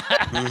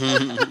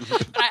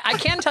 I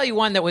can tell you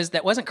one that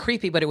wasn't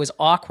creepy, but it was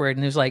awkward.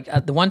 And it was like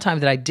the one time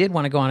that I did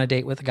want to go on a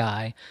date with a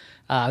guy.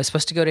 I was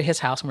supposed to go to his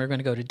house and we were going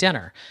to go to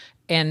dinner.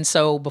 And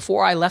so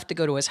before I left to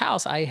go to his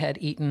house, I had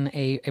eaten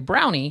a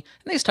brownie,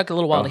 and they just took a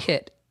little while to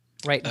hit.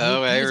 Right.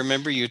 I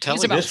remember you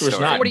telling me this was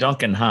not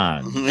Duncan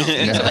Hine.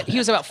 He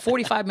was about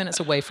 45 minutes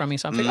away from me.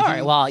 So I'm thinking, all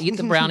right, well, I'll eat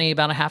the brownie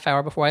about a half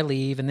hour before I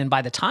leave. And then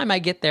by the time I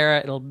get there,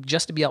 it'll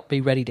just be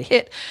ready to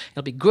hit.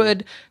 It'll be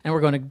good. And we're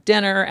going to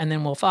dinner, and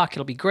then we'll fuck.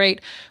 It'll be great.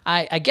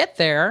 I get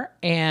there,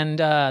 and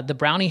the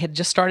brownie had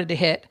just started to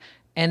hit.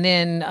 And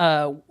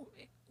then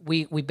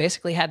we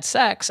basically had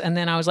sex. And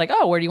then I was like,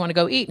 oh, where do you want to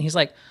go eat? And he's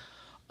like,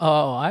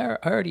 oh, I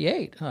already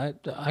ate.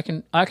 I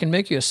can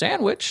make you a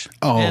sandwich.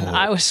 Oh. And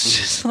I was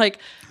just like,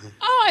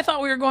 oh, I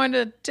thought we were going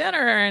to dinner.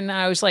 And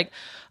I was like,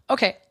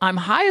 okay, I'm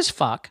high as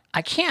fuck.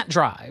 I can't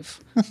drive,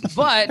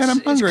 but and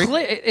I'm hungry.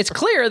 It's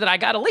clear that I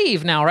got to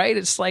leave now, right?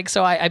 It's like,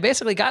 so I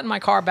basically got in my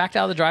car, backed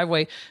out of the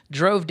driveway,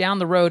 drove down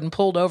the road, and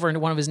pulled over into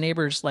one of his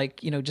neighbors,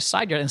 just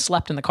side yard, and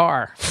slept in the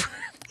car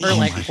for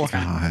like 4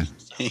 hours.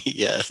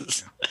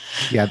 Yes.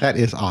 Yeah, that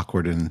is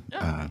awkward and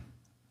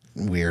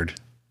weird.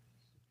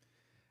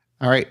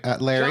 All right,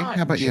 Larry,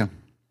 how about you?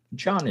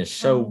 John is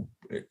so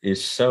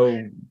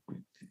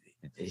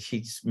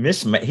he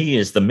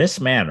is the Miss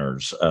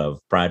Manners of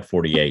Pride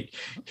 48.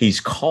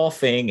 He's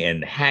coughing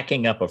and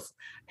hacking up a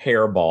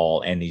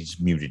hairball, and he's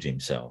muted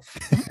himself,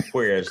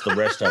 whereas the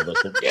rest of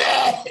us.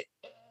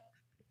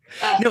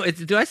 No,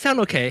 do I sound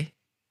okay?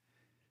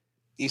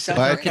 You sound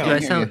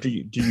okay. Do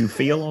you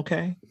feel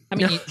okay? I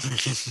mean, you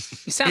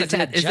sound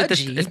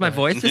judgy. Is my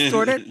voice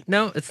distorted?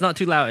 No, it's not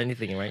too loud.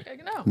 Anything, right?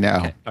 No.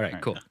 Okay. All right,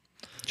 cool.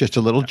 Just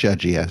a little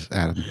judgy, as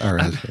Adam, or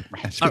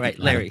as all right,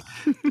 Larry.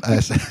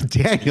 As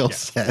Daniel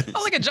says.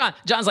 Oh, look at John.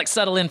 John's like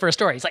settle in for a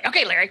story. He's like,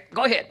 okay, Larry,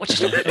 go ahead. What's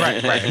your story?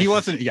 Right. He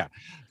wasn't. Yeah.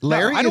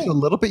 Larry is a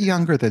little bit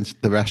younger than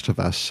the rest of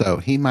us, so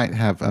he might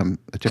have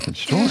different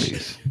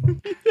stories.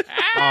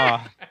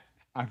 I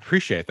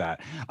appreciate that.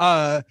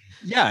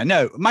 Yeah,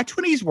 no, my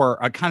 20s were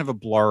a kind of a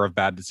blur of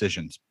bad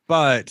decisions,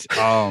 but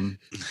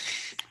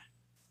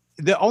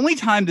the only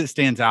time that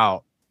stands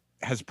out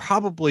has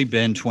probably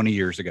been 20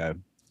 years ago.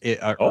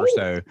 Or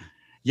so.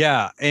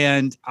 Yeah.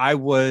 And I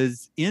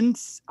was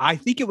I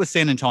think it was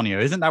San Antonio.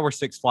 Isn't that where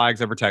Six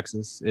Flags Over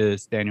Texas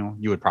is, Daniel?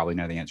 You would probably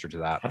know the answer to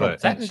that. But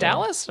is that in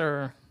Dallas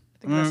or?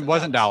 It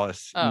wasn't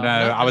Dallas. Oh, no,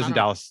 I was in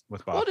Dallas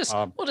with Bob.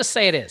 We'll just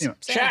say it is.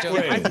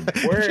 Chaplain,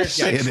 where is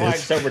Six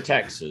Flags Over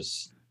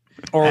Texas?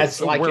 Or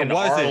that's like in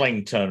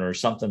Arlington or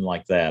something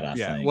like that, I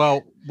think.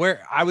 Well,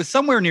 where I was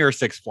somewhere near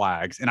Six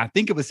Flags, and I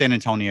think it was San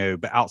Antonio,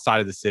 but outside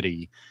of the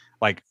city,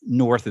 like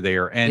north of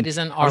there. And it is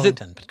in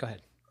Arlington, but go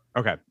ahead.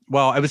 Okay.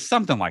 Well, it was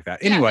something like that.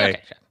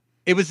 Anyway,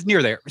 It was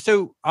near there.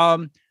 So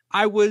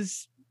I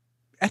was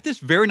at this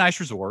very nice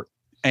resort,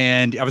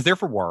 and I was there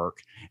for work.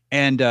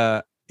 And,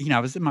 I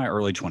was in my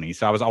early 20s,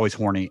 so I was always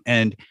horny.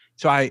 And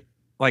so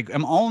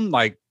I'm on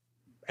like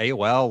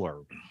AOL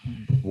or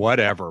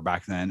whatever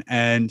back then.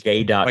 And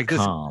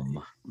gay.com.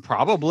 Like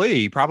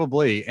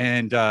probably.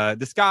 And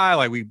this guy,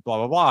 like we blah,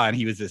 blah, blah. And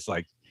he was just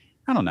like,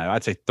 I don't know,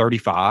 I'd say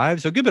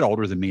 35. So a good bit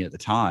older than me at the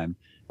time.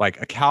 Like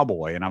a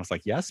cowboy. And I was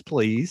like, yes,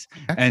 please.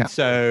 And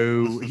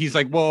so he's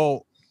like,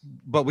 well,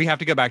 but we have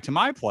to go back to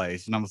my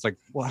place. And I was like,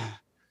 well,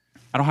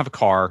 I don't have a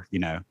car,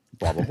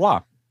 blah, blah,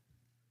 blah.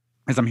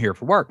 Because I'm here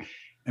for work.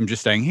 I'm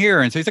just staying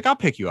here. And so he's like, I'll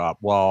pick you up.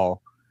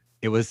 Well,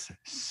 it was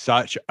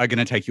such a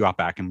gonna take you out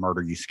back and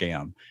murder you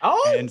scam.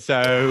 Oh. And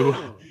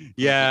so,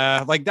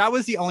 yeah, like that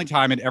was the only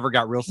time it ever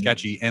got real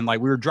sketchy. And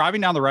like we were driving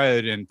down the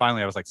road, and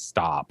finally I was like,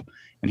 stop.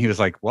 And he was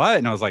like, what?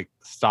 And I was like,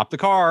 stop the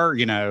car,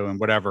 and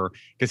whatever.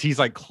 Because he's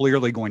like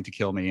clearly going to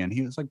kill me. And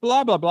he was like,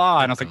 blah, blah,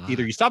 blah. And I was like,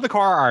 either you stop the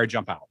car or I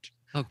jump out.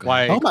 Oh, God.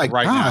 Like, oh my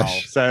right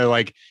gosh. now. So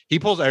like he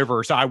pulls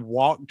over. So I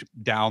walked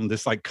down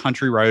this like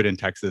country road in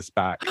Texas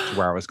back to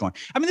where I was going.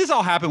 I mean, this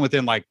all happened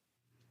within like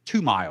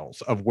 2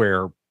 miles of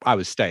where I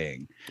was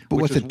staying. But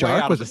which was it way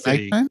dark? out of Was the it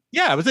city. nighttime?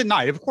 Yeah, it was at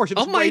night. Of course, it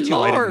was Oh, my way too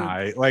late at Lord.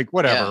 night. Like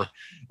whatever. Yeah.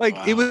 Like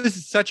it Wow.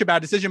 was such a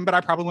bad decision, but I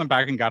probably went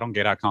back and got on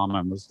Gay.com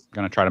and was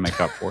going to try to make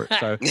up for it.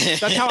 So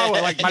that's how I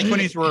like. My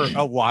 20s were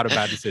a lot of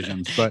bad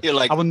decisions, but You're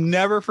like- I will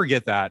never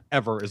forget that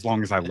ever as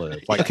long as I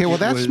live. Like, Okay, well, it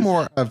that's was-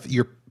 more of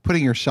you're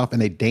putting yourself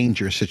in a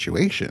dangerous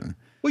situation.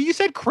 Well, you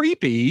said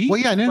creepy. Well,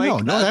 yeah, no,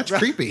 Like, that's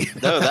creepy.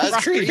 No, that's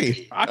That's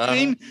creepy. I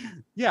mean,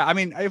 yeah, I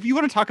mean, if you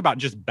want to talk about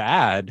just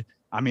bad,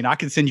 I mean, I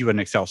can send you an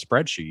Excel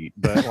spreadsheet,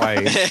 but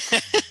like,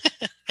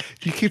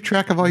 Do you keep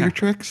track of all your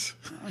tricks?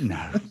 no.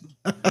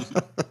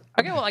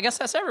 Okay, well, I guess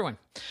that's everyone.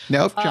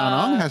 Nope,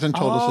 John Ong hasn't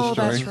told us a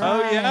story. That's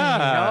right. Oh,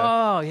 yeah.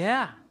 Oh,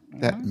 yeah.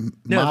 That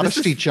No,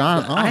 modesty,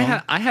 John Ong.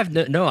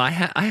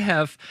 I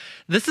have.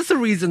 This is the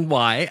reason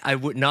why I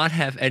would not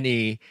have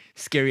any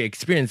scary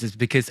experiences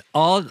because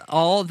I've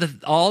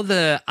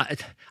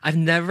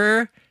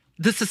never.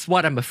 This is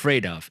what I'm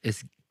afraid of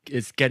is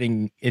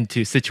getting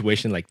into a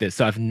situation like this.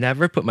 So I've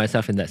never put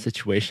myself in that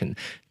situation,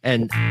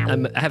 and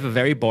I have a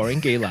very boring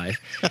gay life.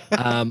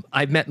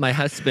 I met my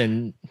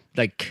husband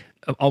like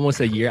almost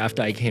a year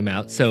after I came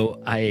out,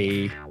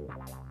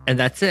 and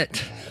that's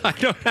it. I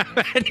don't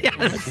have any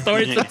other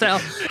stories to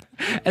tell.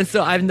 And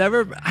so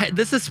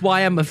this is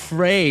why I'm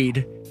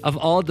afraid of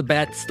all the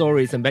bad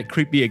stories and bad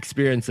creepy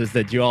experiences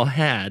that you all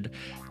had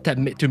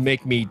to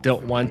make me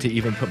don't want to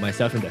even put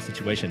myself in that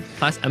situation.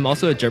 Plus, I'm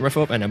also a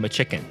germaphobe and I'm a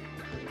chicken.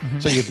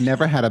 So you've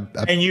never had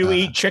And you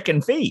eat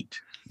chicken feet.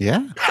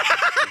 Yeah.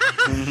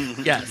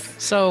 Yes.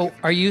 So,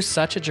 are you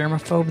such a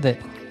germaphobe that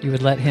you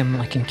would let him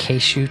like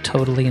encase you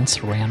totally in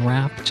saran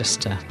wrap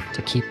just to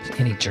keep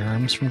any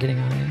germs from getting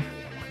on you?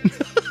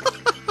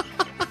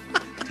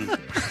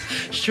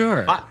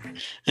 Sure.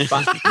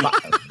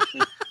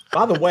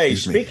 By the way,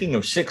 Excuse me. speaking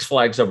of Six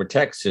Flags Over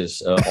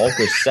Texas,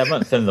 August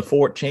 7th and the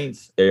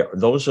 14th,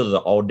 those are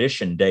the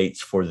audition dates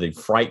for the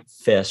Fright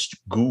Fest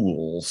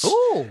Ghouls.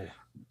 Ooh.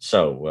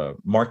 So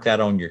mark that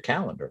on your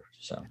calendar.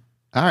 So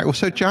All right. Well,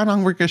 so John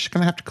Ong, we're just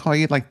gonna have to call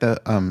you like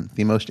the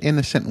most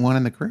innocent one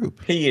in the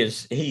group. he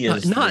is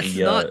Not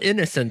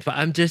innocent, but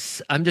I'm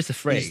just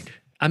afraid.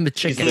 I'm a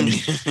chicken.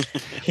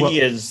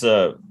 he is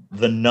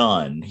the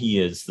nun.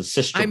 He is the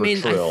sister. I mean,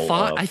 betrayal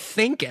I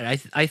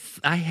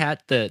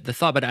had the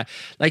thought, but I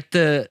like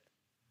the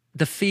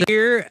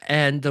fear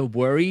and the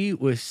worry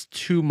was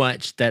too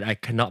much that I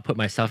cannot put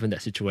myself in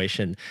that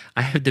situation.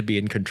 I have to be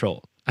in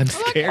control. I'm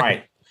scared.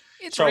 Right.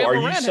 It's So are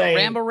Ramble you Redhead. saying-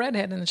 Ramble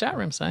Redhead in the chat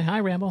room. Say hi,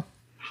 Ramble.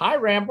 Hi,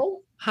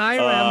 Ramble. Hi,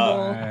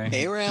 Ramble.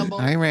 Hey, Ramble.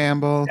 I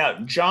ramble. Now,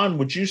 John,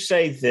 would you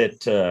say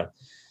that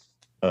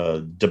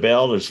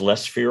DeBelle is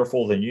less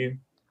fearful than you?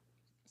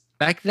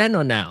 Back then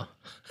or now?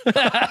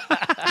 Well,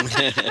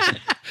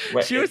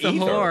 She was a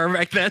either. whore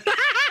back then.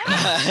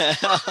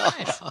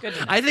 Nice. Good to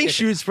know. I think Good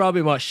she was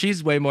probably more.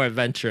 She's way more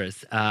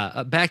adventurous.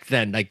 Back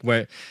then, like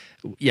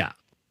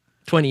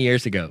 20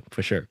 years ago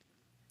for sure.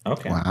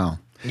 Okay. Wow.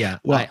 Yeah,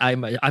 Well-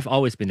 I've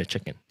always been a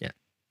chicken. Yeah.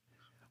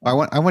 I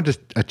want to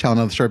tell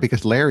another story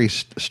because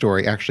Larry's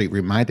story actually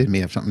reminded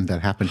me of something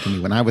that happened to me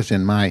when I was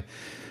in my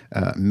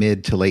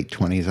mid to late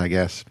 20s, I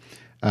guess.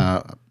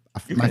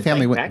 You My can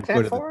family think went back go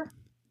that to far?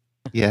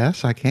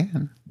 Yes, I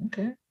can.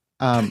 Okay.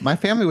 My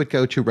family would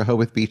go to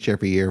Rehoboth Beach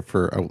every year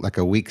for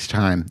a week's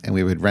time, and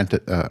we would rent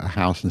a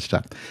house and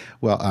stuff.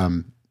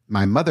 Well,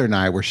 my mother and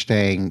I were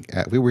staying.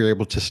 We were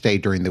able to stay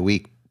during the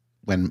week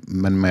when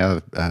my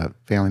other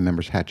family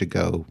members had to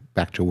go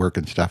back to work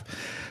and stuff.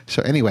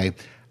 So anyway,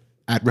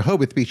 at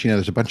Rehoboth Beach,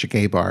 there's a bunch of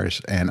gay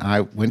bars, and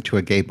I went to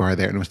a gay bar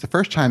there, and it was the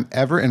first time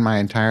ever in my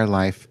entire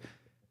life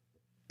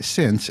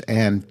since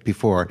and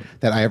before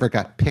that I ever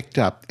got picked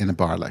up in a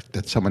bar, like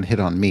that someone hit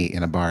on me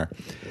in a bar.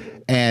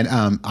 And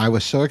I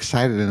was so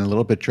excited and a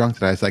little bit drunk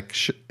that I was like,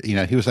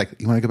 he was like,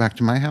 "You want to go back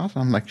to my house?"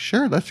 I'm like,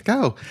 "Sure, let's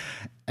go."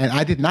 And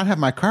I did not have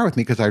my car with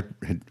me because I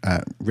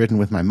had ridden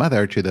with my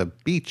mother to the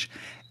beach.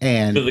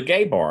 And To the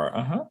gay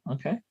bar.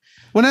 Okay.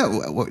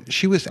 well,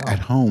 she was at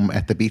home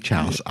at the beach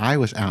house. I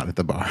was out at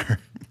the bar.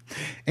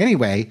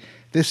 Anyway,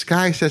 this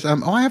guy says,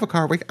 "Oh, I have a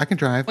car. I can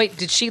drive." Wait,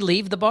 did she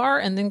leave the bar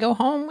and then go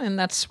home? And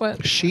that's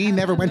what She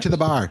never went to the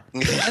bar. I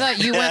thought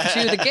you went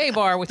to the gay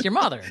bar with your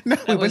mother. No,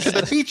 we went to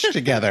the beach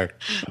together.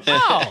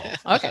 Oh,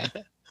 okay.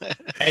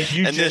 And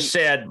you And just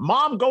said,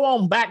 "Mom, go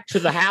on back to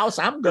the house.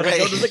 I'm going to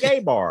go Right. to the gay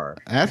bar."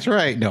 That's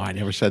right. No, I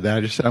never said that.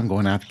 I just said I'm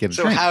going out to get a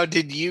So drink. how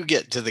did you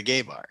get to the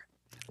gay bar?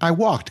 I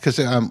walked because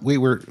we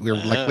were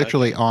like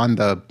literally on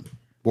the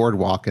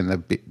boardwalk, and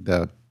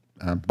the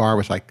bar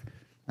was like,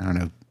 I don't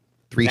know,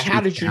 3 Now, streets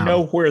how did you down.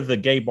 know where the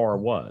gay bar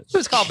was? It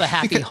was called the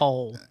Happy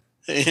Hole.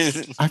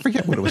 I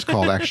forget what it was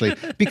called actually,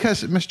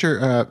 because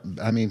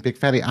Big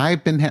Fatty,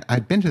 I'd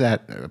been to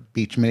that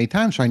beach many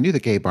times, so I knew the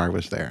gay bar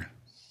was there.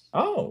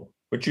 Oh,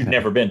 but you'd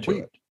never been to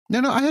it.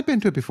 No, I had been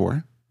to it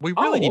before. We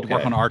really need to work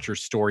okay. on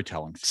Archer's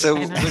storytelling. So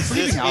I know. was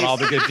Leaving this, out all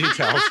the good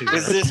details here.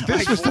 was this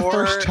This was the before-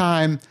 first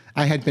time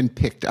I had been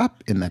picked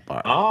up in that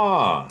bar.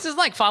 Ah. This is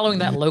like following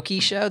that Loki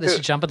show. This is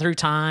jumping through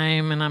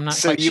time, and I'm not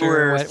So quite you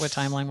sure were what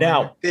timeline we're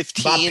Now,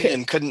 15 Bob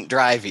and couldn't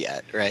drive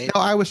yet, right? No,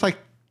 I was like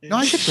No,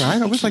 I could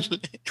drive. I was like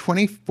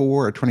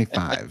 24 or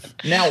 25.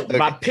 Now,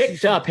 by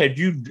picked up, had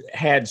you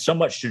had so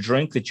much to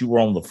drink that you were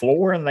on the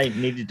floor and they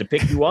needed to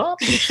pick you up?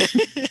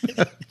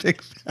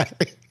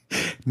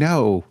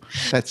 No,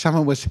 that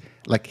someone was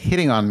like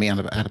hitting on me at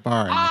a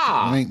bar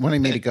and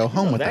wanting me to go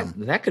home with them.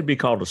 That could be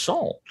called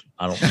assault.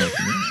 I don't know.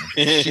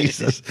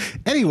 Jesus.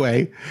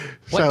 Anyway,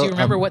 do you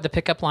remember what the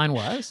pickup line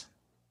was?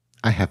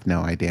 I have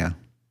no idea.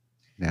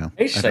 No.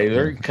 Hey,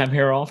 sailor, you come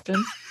here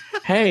often?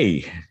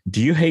 Hey,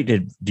 do you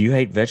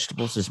hate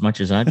vegetables as much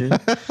as I do?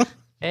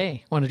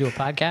 Hey, want to do a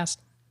podcast?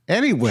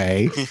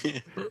 Anyway,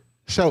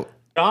 so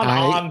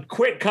John,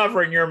 quit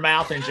covering your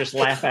mouth and just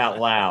laugh out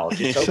loud.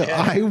 It's okay. So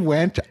I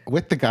went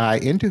with the guy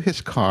into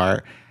his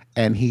car,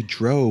 and he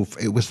drove.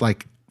 It was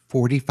like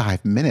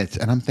 45 minutes,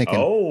 and I'm thinking,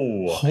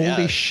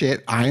 holy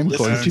shit, I am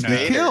going to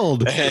be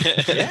killed.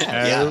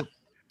 Yeah.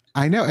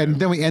 I know. And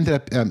then we ended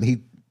up.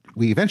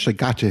 We eventually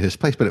got to his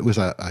place, but it was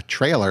a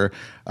trailer.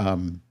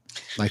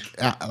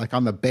 Like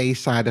on the bay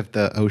side of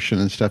the ocean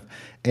and stuff.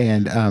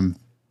 And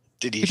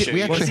did he show we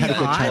you actually had a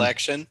good time.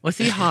 collection? Was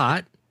he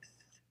hot?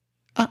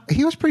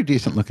 He was pretty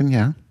decent looking,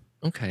 yeah.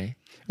 Okay.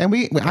 And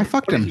I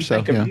fucked him.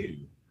 So yeah.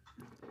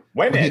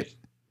 Wait a minute,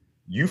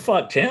 you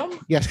fucked him?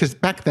 Yes, because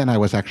back then I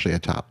was actually a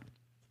top.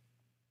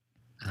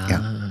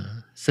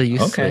 So you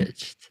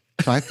switched.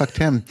 So I fucked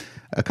him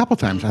a couple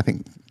times. I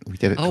think we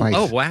did it twice.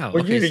 Oh wow.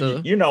 Well, Okay,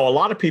 a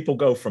lot of people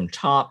go from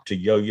top to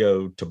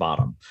yo-yo to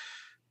bottom.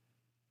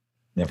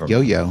 Never mind.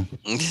 Yo-yo.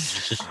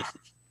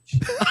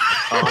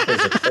 Top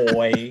is a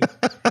toy.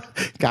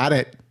 Got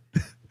it.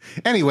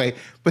 Anyway,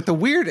 but the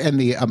weird and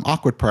the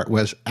awkward part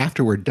was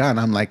after we're done,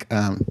 I'm like,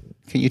 can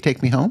you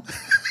take me home?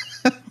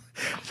 So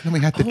then we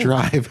had to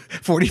drive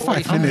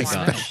 45 minutes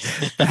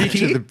back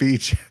to the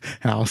beach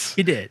house.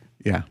 He did.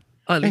 Yeah.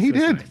 Oh, And he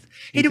did. Nice.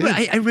 He did.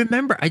 I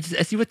remember.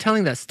 As you were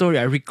telling that story,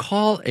 I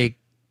recall a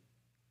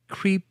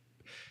creep.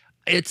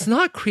 It's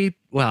not creep.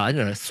 Well, I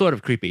don't know. Sort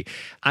of creepy.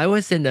 I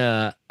was in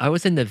the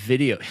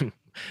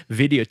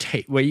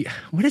videotape.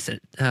 What is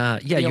it?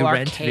 You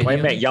rent video. Wait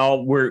a minute,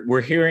 y'all.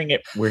 We're hearing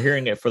it. We're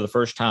hearing it for the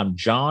first time.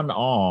 John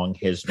Ong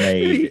has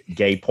made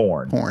gay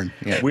porn.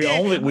 Yeah.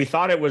 We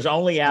thought it was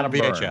only Adam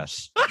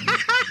VHS.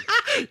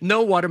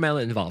 No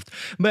watermelon involved.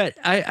 But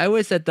I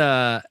was at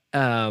the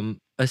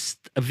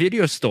a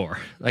video store,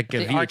 like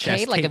a VHS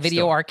arcade, like a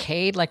video store.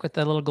 arcade, like with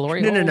the little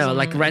glory. No,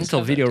 like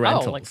rental video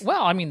rentals.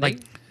 They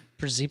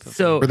presumably.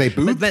 So were they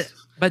booths?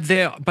 But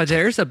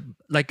there's a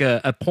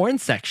porn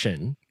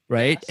section,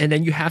 right? Yes. And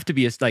then you have to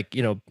be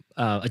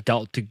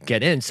adult to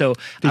get in. So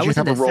I was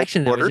in the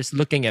section that was just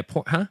looking at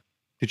porn. Huh?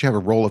 Did you have a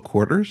roll of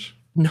quarters?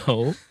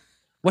 No.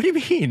 What do you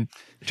mean?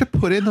 To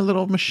put in the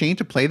little machine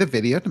to play the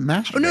video to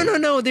masturbate. Oh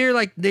no! They're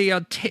like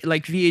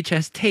like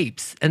VHS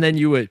tapes, and then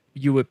you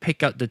would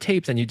pick out the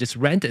tapes and you just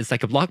rent it. It's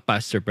like a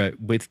Blockbuster, but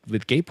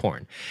with gay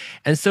porn.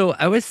 And so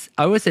I was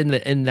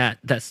in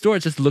that store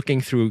just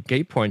looking through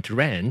gay porn to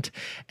rent,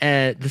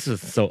 and this was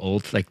so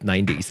old, like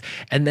 90s.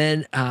 And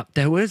then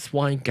there was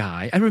one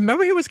guy. I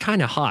remember he was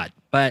kind of hot,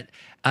 but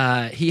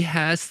he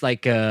has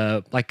like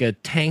a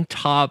tank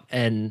top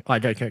and I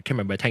can't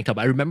remember a tank top.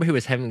 I remember he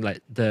was having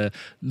like the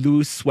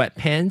loose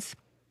sweatpants.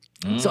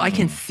 So I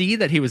can see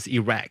that he was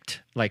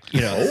erect,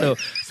 so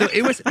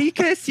it was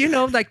because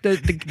like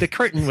the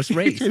curtain was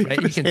raised,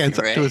 right? You can hands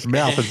up to his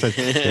mouth and says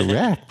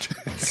erect.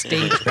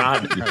 Stage.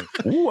 I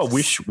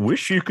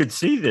wish you could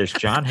see this.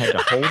 John had to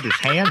hold his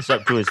hands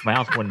up to his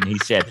mouth when he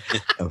said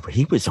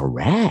he was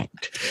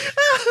erect.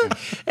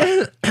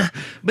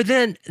 But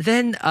then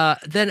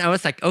I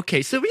was like,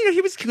 okay, so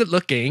he was good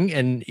looking,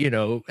 and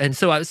and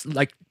so I was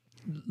like,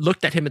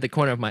 looked at him at the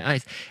corner of my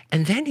eyes,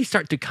 and then he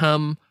started to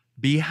come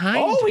behind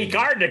me. He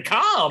started to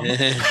come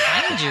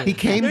behind you. He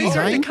came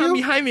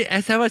behind me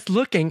as I was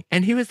looking,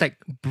 and he was like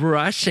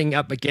brushing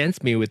up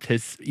against me with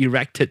his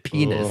erected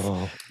penis.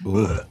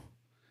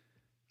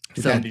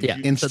 So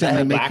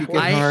instantly make you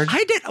get hard.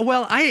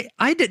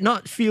 I did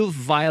not feel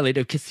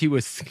violated because he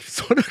was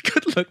sort of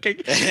good looking,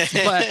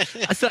 but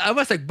so I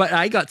was like,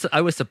 I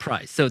was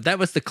surprised. So that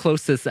was the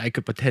closest I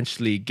could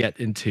potentially get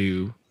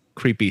into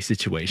creepy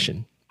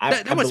situation.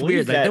 That was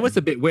weird. That was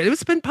a bit weird. It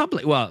was in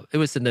public. Well, it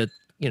was in the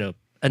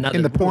another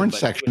in the porn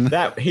section.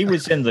 That he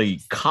was in the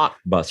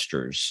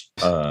Cockbusters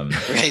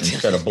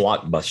instead of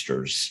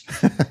Blockbusters.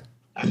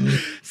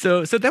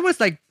 So that was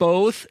like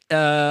both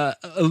a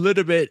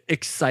little bit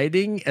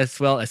exciting as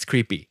well as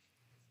creepy.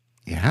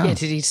 Yeah. Yeah.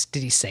 Did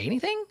he say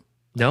anything?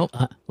 No.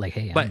 Like,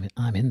 hey,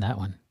 I'm in that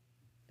one.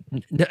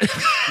 No,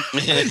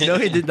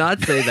 he did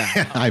not say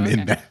that. I'm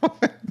in that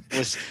one.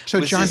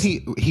 So John,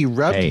 he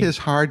rubbed his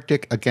hard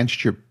dick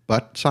against your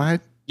butt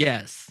side?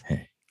 Yes.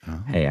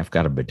 Hey, I've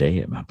got a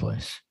bidet at my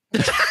place.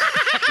 Wait.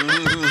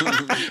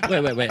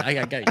 I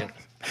got it.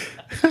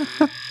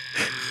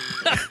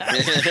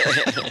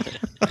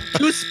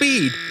 Two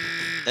speed.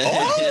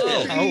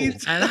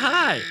 And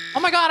high. Oh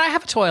my God, I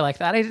have a toy like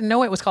that. I didn't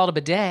know it was called a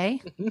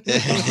bidet.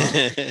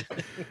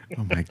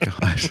 Oh my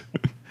gosh.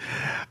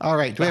 All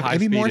right. Do we have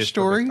any more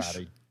stories?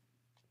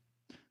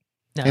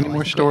 No, Any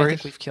more stories? I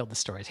think we've killed the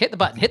stories. Hit the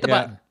button. Hit the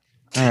button.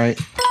 All right.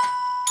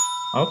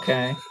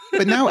 Okay.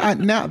 But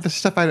now the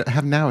stuff I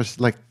have now is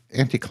like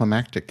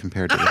anticlimactic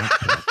compared to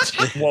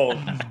that.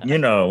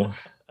 Well,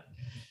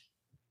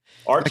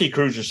 RT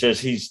Cruiser says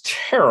he's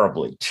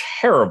terribly,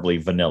 terribly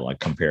vanilla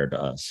compared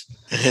to us.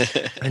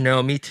 I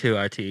know, me too,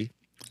 RT.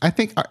 I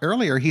think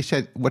earlier he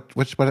said, "What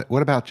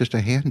about just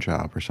a hand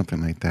job or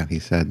something like that?" He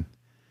said,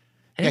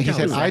 Hand he job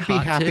said, is "I'd be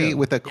hot happy too.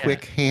 with a Yeah.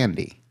 quick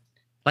handy."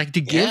 Like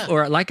to give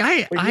or like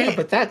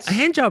but that's a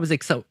hand job is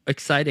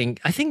exciting.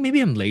 I think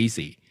maybe I'm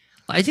lazy.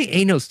 I think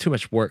anal's too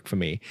much work for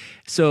me.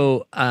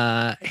 So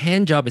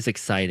hand job is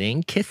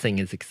exciting. Kissing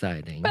is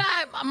exciting. But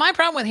my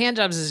problem with hand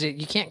jobs is that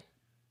you can't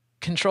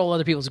control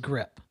other people's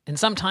grip, and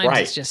sometimes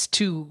it's just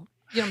too.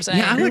 You know what I'm saying?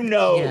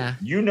 Yeah,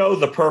 you know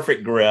the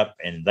perfect grip,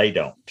 and they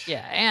don't.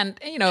 Yeah, and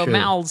True.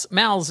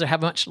 mouths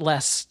have much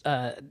less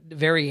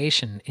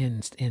variation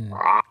in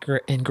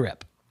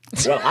grip.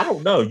 Well, I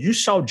don't know. You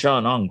saw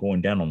John On going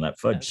down on that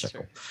fudge That's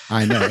sickle. true.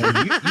 I know.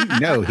 And you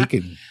know he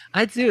can.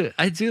 I do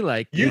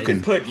like You it.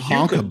 could put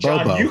honk a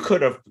John, bobo.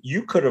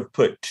 you could have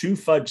put 2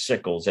 fudge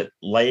sickles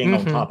laying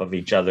on top of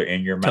each other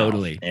in your mouth.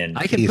 Totally. And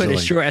I can put a Easily.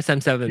 Shure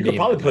SM7B. you could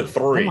probably put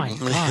 3. Oh my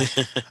god!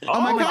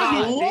 Oh my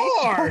God.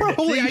 Lord!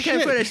 Holy See, I can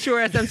shit. put a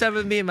Shure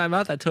SM7B in my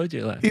mouth. I told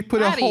you. He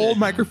put a Maddie. whole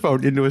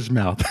microphone into his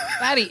mouth.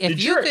 Maddie,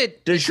 if you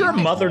could, Does your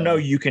mother know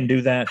you can do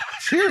that?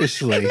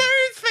 Seriously.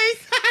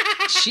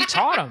 she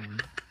taught him.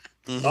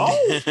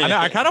 Oh, I know.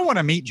 I kind of want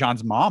to meet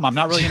John's mom. I'm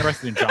not really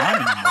interested in John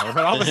anymore,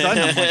 but all of a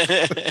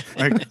sudden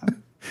I'm like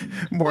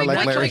More like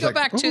Can we Larry's go like,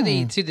 back to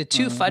the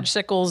two fudge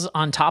sickles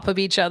on top of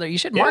each other? You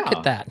should market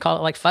Yeah. that. Call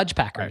it like fudge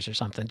packers or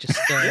something. Just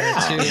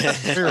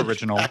very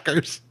original.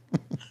 Packers.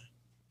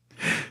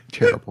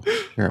 Terrible.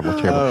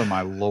 Oh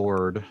my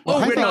lord. Oh,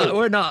 I we're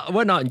thought- not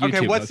on YouTube.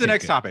 Okay, what's the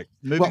next good. topic?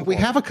 Well, Moving we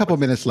forward. have a couple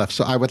minutes left,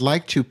 so I would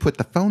like to put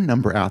the phone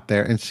number out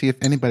there and see if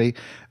anybody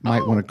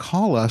might want to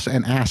call us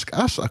and ask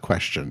us a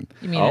question.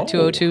 You mean at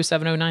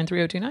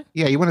 202-709-3029?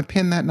 Yeah, you want to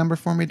pin that number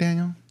for me,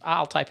 Daniel?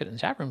 I'll type it in the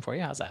chat room for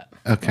you. How's that?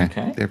 Okay.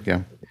 Okay. There we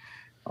go.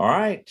 all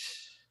right.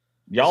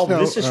 Y'all, So,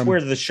 this is where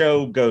the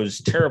show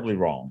goes terribly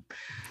wrong.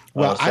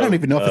 Well, I don't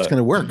even know if it's going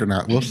to work or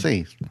not. We'll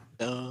see.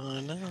 Oh,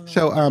 no.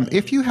 So,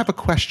 if you have a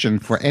question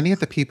for any of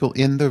the people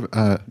in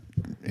the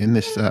in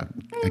this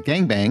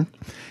gangbang,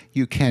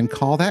 you can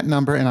call that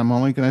number, and I'm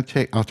only going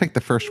to I'll take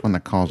the first one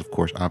that calls, of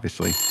course,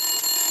 obviously.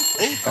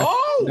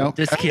 Oh, No,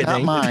 Just that's not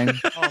kidding. mine.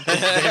 David,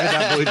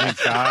 that blue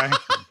jeans guy.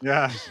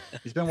 Yeah,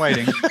 he's been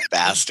waiting.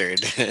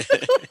 Bastard.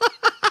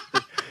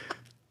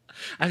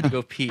 I have to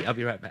go pee. I'll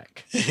be right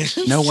back.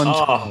 No one's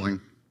Oh.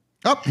 calling.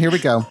 Oh, here we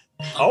go.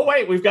 oh,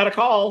 wait, we've got a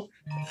call.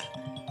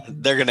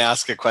 They're going to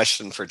ask a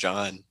question for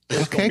John.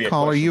 This is gonna Okay, be a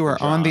caller, question you for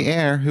are on the John.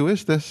 air. Who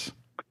is this?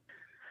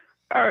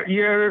 Yeah,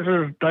 this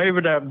is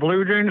David, that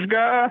Blue Jeans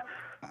guy,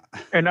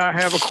 and I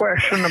have a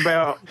question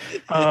about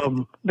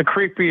the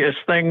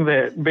creepiest thing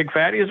that Big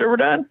Fatty has ever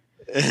done.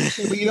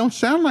 Well, you don't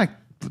sound like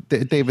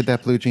David,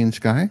 that blue jeans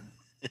guy.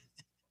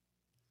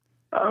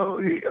 Oh,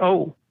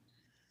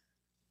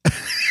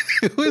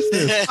 Who is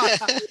this?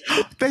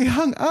 They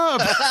hung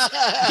up.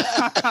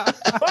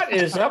 What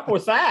is up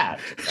with that?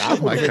 I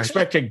my was gosh.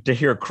 expecting to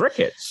hear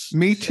crickets.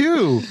 Me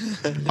too.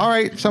 All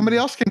right, somebody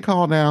else can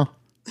call now.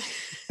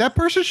 That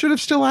person should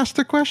have still asked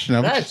their question. I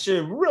was That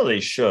you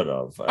really should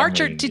have. I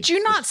Archer, mean, did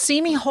you not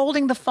see me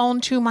holding the phone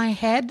to my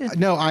head?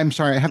 No, I'm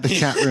sorry. I have the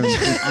chat room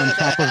on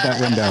top of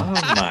that window.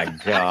 Oh my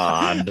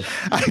God.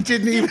 I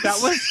didn't even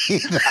see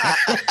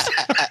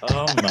that.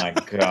 Oh my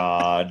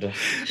God.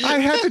 I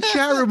had the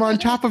chat room on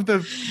top of the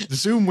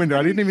Zoom window.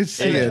 I didn't even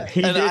see it.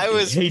 He And did, I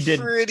was he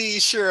did. pretty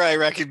sure I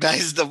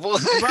recognized the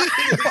voice.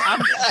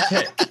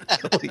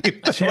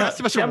 Tim, rest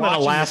of us are Tim in watching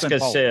this Alaska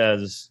unfold.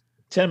 says.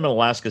 Tim in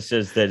Alaska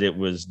says that it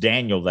was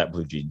Daniel, that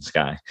blue jeans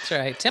guy. That's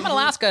right. Tim in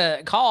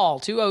Alaska, call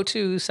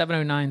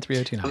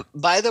 202-709-3029.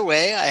 By the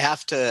way, I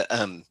have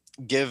to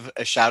give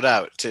a shout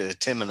out to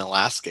Tim in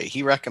Alaska.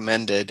 He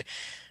recommended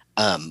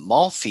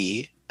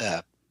Malfi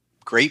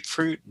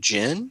grapefruit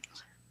gin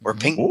or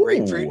pink Ooh.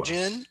 grapefruit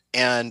gin.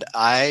 And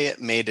I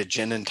made a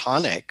gin and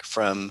tonic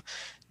from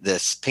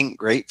this pink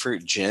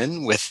grapefruit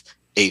gin with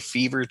a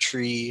fever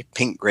tree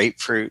pink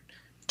grapefruit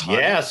tonic.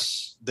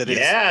 Yes. That is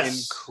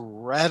Yes.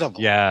 incredible.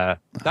 Yeah,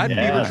 that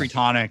Yeah. Beaver Tree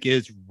tonic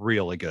is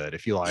really good.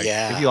 If you like,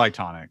 Yeah. if you like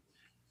tonic.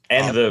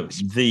 And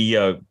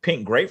the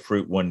pink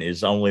grapefruit one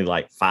is only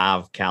like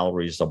 5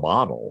 calories a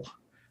bottle.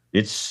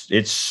 It's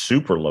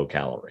super low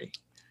calorie.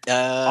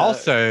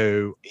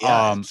 Also,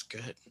 yeah, it's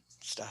good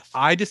stuff.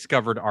 I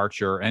discovered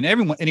Archer and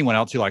anyone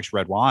else who likes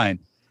red wine,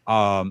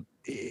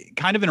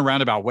 kind of in a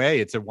roundabout way.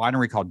 It's a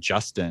winery called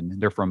Justin.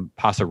 They're from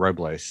Paso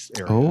Robles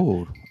area.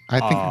 Oh, I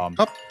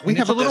think we and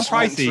have it's a little Just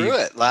went pricey. through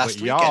it last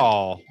but weekend.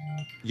 y'all,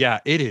 yeah,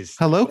 it is.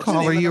 Hello, What's the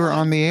name caller. of You the are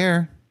on the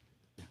air.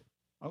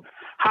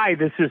 hi,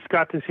 this is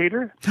Scott the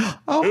Cedar.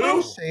 Oh,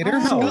 hi, Sater.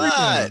 How are you?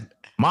 God.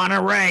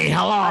 Monterey,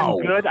 hello.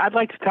 I'm good. I'd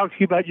like to talk to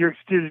you about your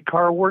extended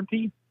car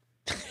warranty.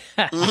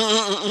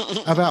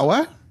 About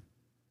what?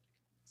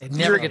 It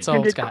never gets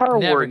old, Extended Scott. car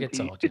Never warranty. gets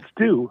old. It's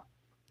due.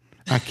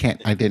 I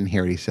didn't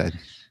hear what he said.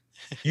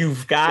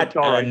 You've got It's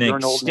all right, an you're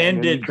an old man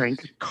and you extended drink.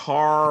 Oh,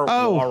 car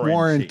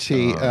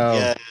warranty. Oh.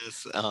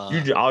 Yes.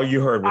 All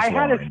you heard was I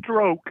had a warranty.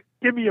 stroke.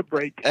 Give me a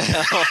break.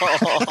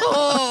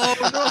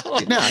 Oh,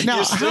 Now, You're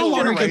how still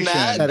long doing ago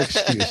that? that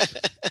excuse?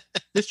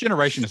 This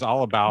generation is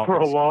all about For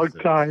a long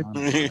excuses. time.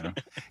 I don't know.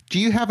 Do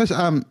you have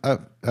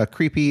a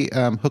creepy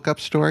hookup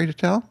story to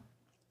tell?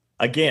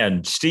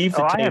 Again, Steve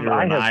the Oh, Tater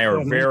I and have I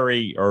are so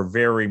many.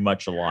 very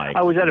much alike.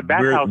 I was at a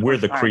bathhouse We're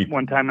the creep.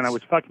 one time, and I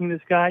was fucking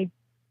this guy,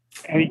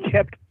 and he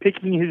kept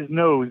picking his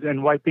nose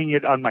and wiping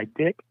it on my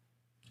dick.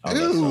 Oh,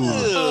 that's Ooh.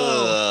 awesome.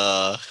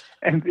 Ugh.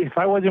 And if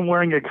I wasn't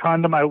wearing a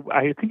condom,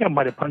 I think I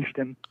might have punched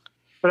him,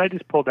 but I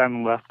just pulled down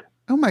and left.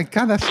 Oh my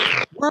God, that's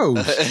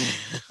gross.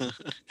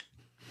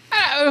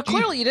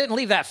 Clearly, you didn't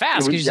leave that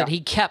fast because you said he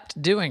kept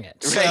doing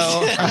it. So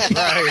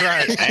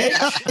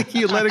right.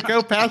 You let it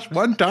go past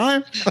one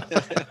time?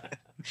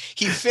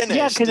 He finished.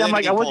 Yeah, because I'm then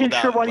like, he I wasn't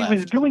pulled sure out what he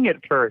was left. doing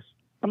at first.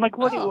 I'm like,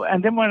 what? Oh.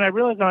 And then when I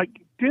realized, I'm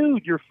like,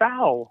 dude, you're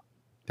foul.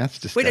 That's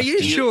disgusting. Wait, are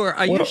you sure?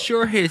 Are you Well-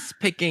 sure he's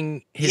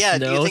picking his Yeah,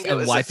 do you nose think it and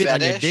was a wipe it on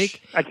your fetish?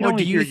 dick? I can Or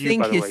only do you hear you,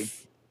 think by the way.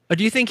 he's or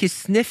do you think he's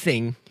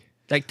sniffing,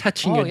 like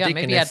touching oh your yeah, dick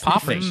maybe and he had then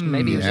sniffing? poppers.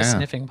 Maybe he was just Yeah.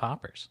 sniffing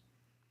poppers.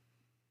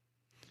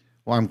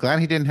 Well, I'm glad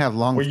he didn't have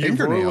long Well,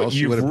 fingernails.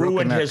 You would you've have broken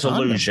ruined that his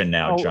condom. illusion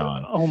now,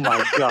 John. Oh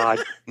my God.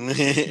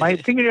 My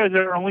fingernails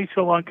are only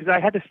so long because I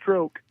had a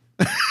stroke.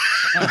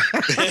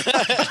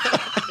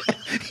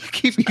 You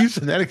keep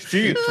using that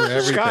excuse for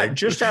everything. Scott,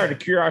 just out of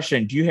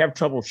curiosity, do you have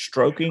trouble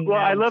stroking? Well,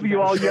 now I that love you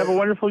got all. a You have a stroke?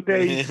 wonderful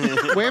day.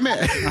 Wait a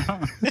minute.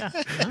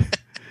 Yes.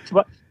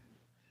 What?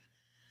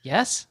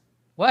 Yes.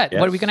 What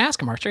are we going to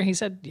ask him, Archer? He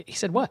said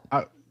what?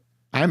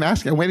 I'm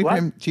asking. I'm waiting for What?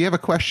 him. Do you have a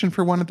question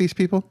for one of these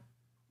people?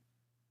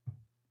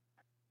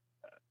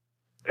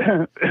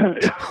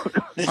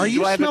 Are you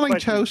Do I have a smelling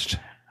question? toast?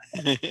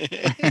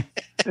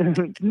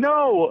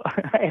 No,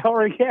 I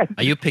already had.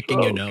 Are you picking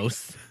Oh. your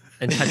nose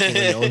and touching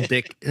on your own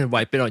dick and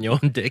wipe it on your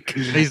own dick?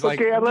 He's like,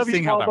 Okay, I I'm love just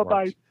seeing you how all. that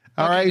Bye works.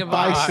 bye. All right,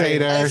 goodbye. bye,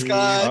 Seder. Bye,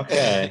 Scott.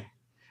 Okay.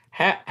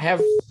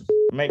 Have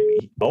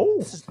maybe. Oh,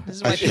 This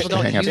is I why should people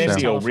don't hang up use there.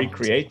 Cindy will telephones.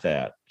 recreate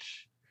that.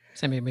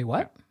 Cindy,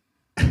 what?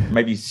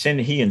 Maybe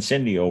he and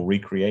Cindy will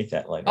recreate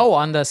that later. Oh,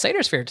 on the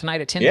Seder Sphere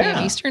tonight at 10 p.m.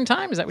 Yeah. Eastern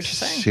Time. Is that what you're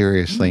saying?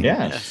 Seriously.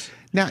 yes.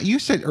 Now, you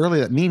said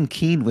earlier that Mean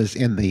Keen was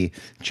in the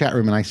chat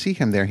room, and I see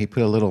him there. He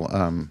put a little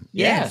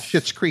Yes.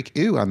 Schitt's Creek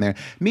ooh on there.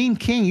 Mean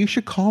King, you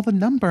should call the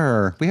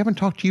number. We haven't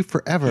talked to you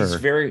forever.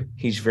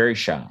 He's very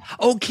shy.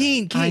 Oh,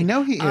 Keen. I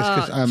know he is,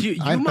 'cause, you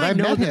but I might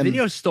know met the him.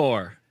 video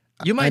store.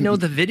 You might know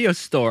the video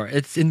store.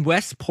 It's in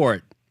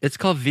Westport. It's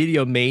called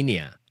Video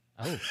Mania.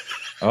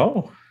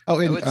 Oh. Oh,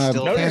 in it's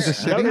still there. Kansas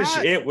City? Notice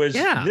it was.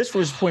 Yeah. This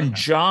was when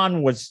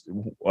John was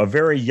a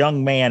very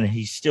young man. And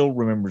he still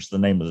remembers the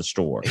name of the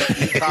store.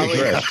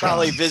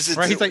 Probably visits.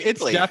 Right? He's it like, it's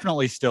weekly.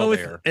 definitely still Oh,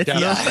 there. it's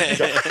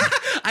Definitely. Yeah.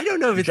 I don't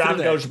know if it's John still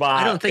there. goes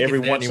by I don't think every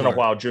it's there once in a anymore.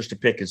 while just to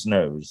pick his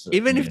nose.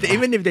 Even You if know.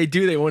 even if they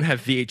do, they won't have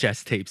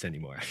VHS tapes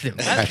anymore.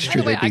 That's By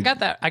true. the way, They'd be-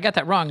 I got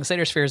that wrong.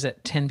 Seder Sphere is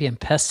at 10 p.m.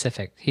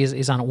 Pacific.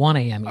 He's on at 1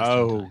 a.m. Eastern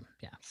Oh. Time.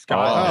 Yeah.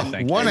 Scott, Oh,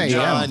 thank 1 you. a.m.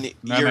 John,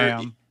 No,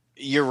 ma'am.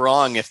 you're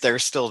wrong. If they're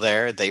still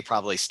there, they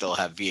probably still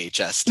have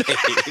VHS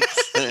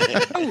tapes.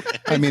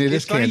 I mean, it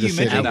It's is funny you Kansas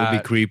City. mentioned That would be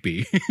that.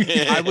 creepy.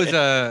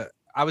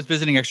 I was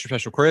visiting Extra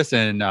Special Chris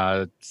in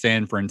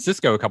San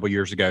Francisco a couple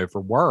years ago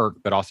for work,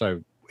 but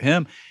also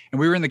him. And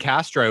we were in the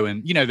Castro,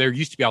 and there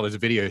used to be all those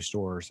video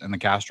stores in the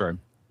Castro,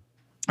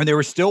 and there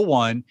was still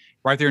one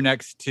right there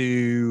next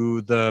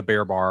to the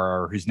Bear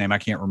Bar, whose name I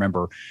can't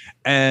remember.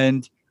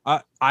 And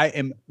I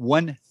am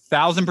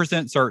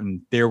 1,000%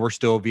 certain there were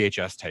still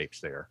VHS tapes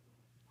there.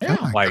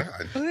 Oh my Like-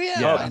 God.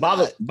 Yeah.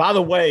 By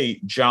the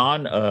way,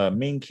 John,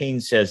 Mean King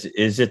says,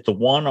 is it the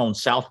one on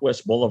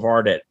Southwest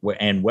Boulevard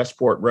and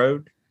Westport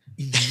Road?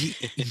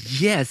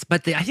 Yes,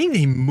 but I think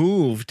they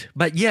moved.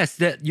 But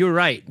yes, you're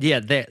right. Yeah,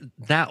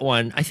 that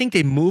one. I think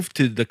they moved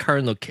to the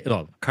current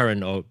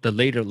or the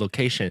later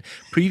location.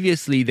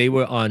 Previously, they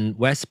were on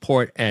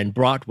Westport and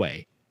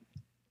Broadway.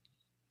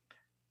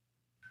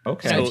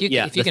 Okay. So if you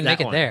yeah, can that's make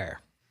that it one.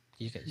 there,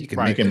 you can. You can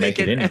Right. make You it. can make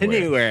it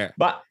anywhere.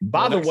 But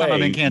by the Next time I'm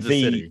way, in Kansas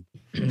City.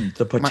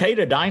 the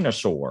potato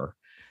dinosaur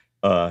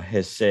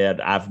has said,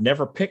 I've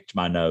never picked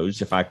my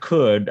nose. If I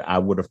could, I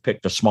would have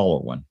picked a smaller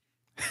one.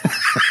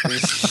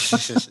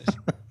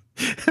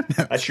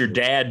 That's your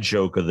dad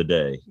joke of the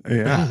day.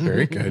 Yeah,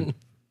 very good.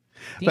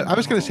 But I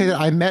was going to say that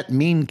I met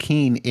Mean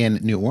Keen in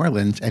New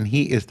Orleans, and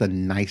he is the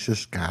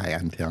nicest guy,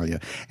 I'm telling you,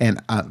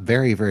 and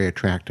very, very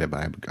attractive.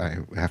 I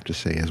have to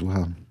say as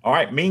well. All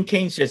right. Mean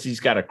King says he's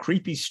got a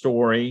creepy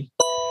story.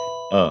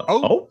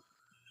 So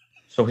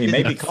he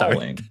may be Sorry.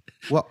 calling.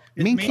 Well,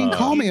 Mean Mean Keen, Keen.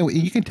 call me. and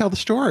You can tell the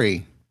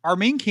story. Are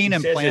Mean Keen He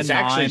and says Plan it's 9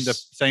 actually the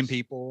same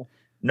people? I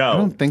No.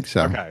 don't think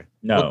so. Okay.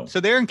 No. Well, so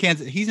they're in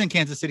Kansas. He's in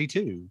Kansas City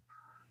too.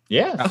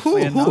 Yeah. Who?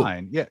 Plan Who?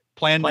 9. Yeah.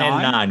 Plan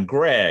Plan 9. 9.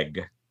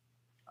 Greg.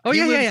 Oh He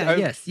yeah, lives yeah,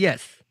 over-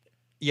 yes.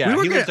 Yeah. We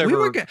were he lives gonna- we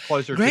over were gonna-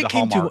 closer Greg to the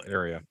came to- Hallmark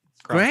area.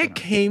 Greg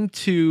came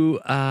to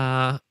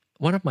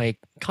one of my.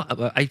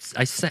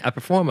 I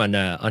performed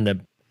on a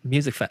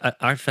music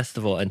art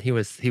festival, and he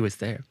was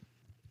there.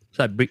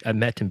 So I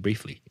met him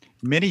briefly.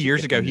 Many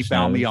years ago, he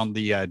found me on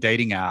the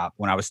dating app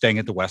when I was staying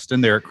at the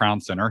Westin there at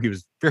Crown Center. He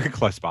was very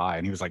close by,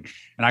 and he was like,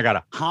 and I got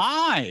a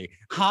hi.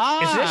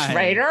 Is this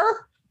Raider?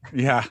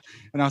 Yeah,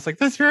 and I was like,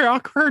 that's very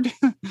awkward.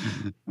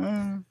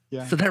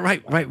 Yeah. So that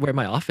right where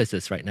my office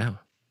is right now.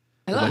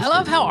 I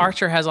love how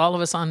Archer has all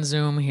of us on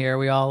Zoom here.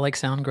 We all like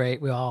sound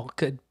great. We all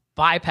could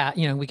bypass,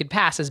 we could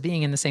pass as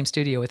being in the same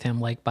studio with him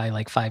like by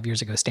like 5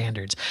 years ago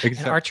standards. And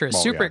Archer is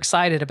super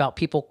excited about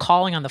people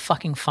calling on the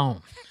fucking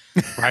phone.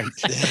 Right.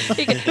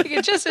 he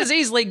could just as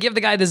easily give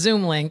the guy the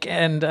Zoom link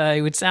and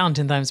it would sound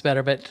 10 times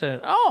better. But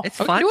it's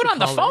fun do it on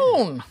the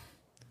phone.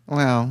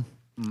 Well,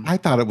 I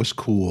thought it was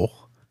cool.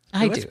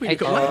 I do.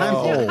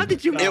 How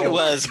did you know? It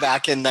was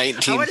back in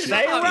 1950.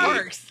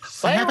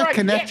 I have it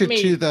connected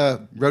to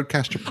the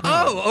Rodecaster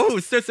Pro.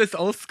 So it's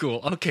old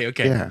school. Okay.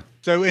 Yeah.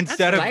 So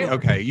instead of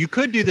you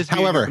could do this.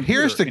 However,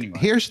 here's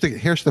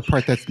the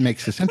part that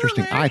makes this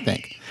interesting. I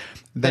think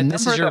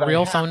this is your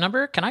real phone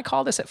number. Can I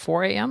call this at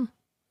 4 a.m.?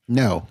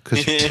 No,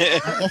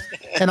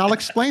 and I'll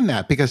explain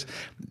that because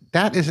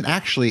that isn't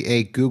actually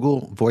a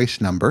Google Voice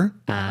number.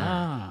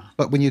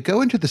 But when you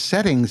go into the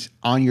settings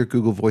on your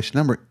Google Voice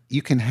number,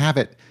 you can have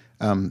it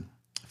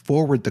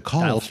forward the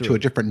calls to a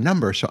different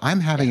number. So I'm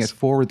having it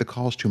forward the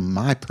calls to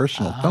my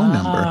personal phone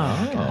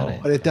number,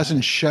 but it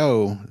doesn't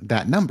show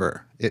that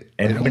number.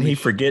 When he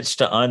forgets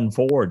to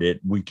unforward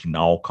it, we can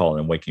all call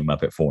and wake him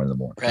up at 4 a.m.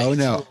 Right. Oh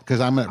no, because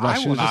I'm at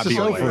rush. This is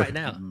over right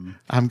now.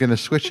 I'm going to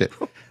switch it.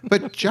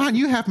 But John,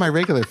 you have my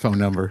regular phone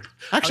number.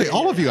 Actually,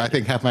 all of you, I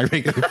think, have my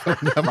regular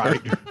phone number.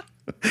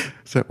 Right.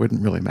 So it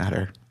wouldn't really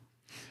matter.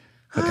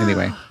 But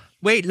anyway.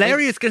 Wait,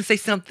 Larry is going to say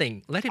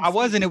something. Let him. I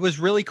wasn't. It was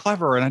really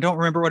clever, and I don't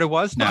remember what it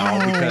was now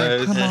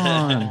because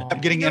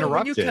I'm getting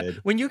interrupted.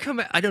 When you come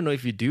back, I don't know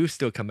if you do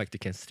still come back to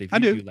Kansas City. If I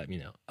do. Let me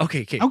know.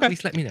 Okay.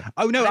 Please let me know.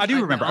 Oh no, I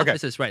do remember. Okay,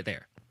 this is right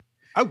there.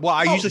 Oh well,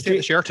 I usually stay at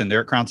the Sheraton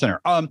there at Crown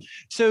Center.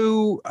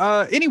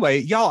 Anyway,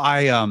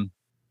 y'all,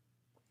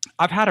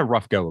 I've had a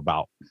rough go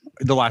about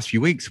the last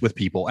few weeks with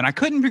people, and I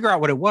couldn't figure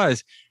out what it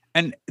was.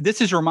 And this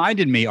has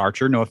reminded me,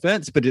 Archer, no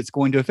offense, but it's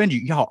going to offend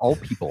you. Y'all,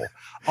 old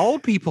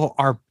people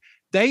are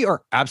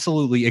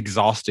absolutely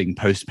exhausting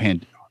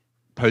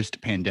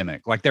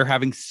post-pandemic. Like they're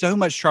having so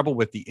much trouble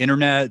with the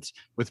internet,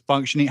 with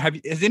functioning.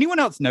 Has anyone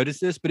else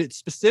noticed this? But it's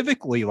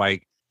specifically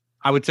like,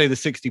 I would say the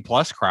 60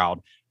 plus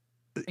crowd.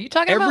 Are you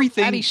talking about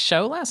Fatty's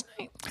show last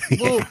night?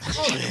 Well,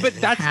 but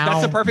that's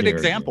a perfect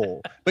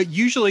example. But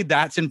usually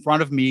that's in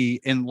front of me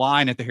in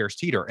line at the Harris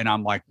Teeter. And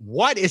I'm like,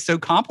 what is so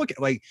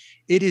complicated? Like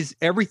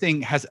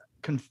everything has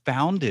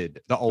confounded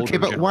the older Okay,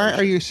 but generation. Why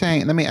are you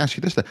saying, let me ask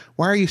you this,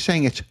 why are you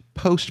saying it's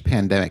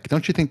post-pandemic?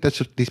 Don't you think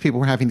these people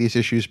were having these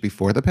issues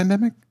before the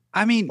pandemic?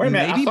 I mean, wait a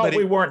minute, maybe, I thought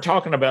we weren't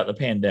talking about the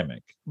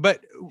pandemic.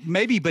 But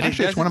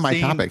actually, it's one of my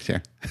topics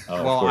here.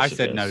 Well, I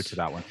said no to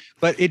that one.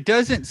 But it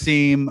doesn't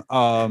seem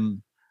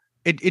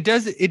it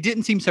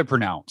didn't seem so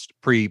pronounced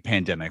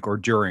pre-pandemic or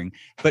during,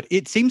 but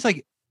it seems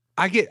like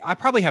I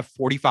probably have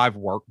 45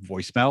 work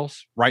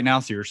voicemails right now,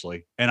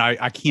 seriously. And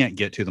I can't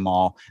get to them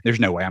all. There's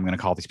no way I'm going to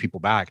call these people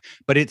back,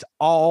 but it's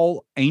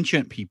all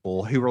ancient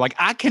people who were like,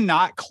 I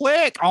cannot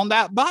click on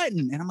that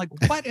button. And I'm like,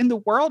 what in the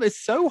world is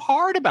so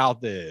hard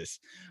about this?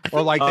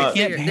 Or like they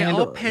can't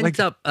handle all pent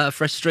up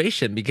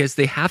frustration because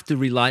they have to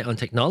rely on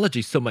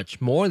technology so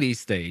much more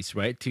these days,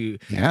 right? To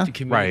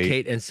communicate.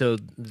 Right. And so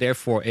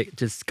therefore it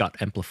just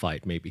got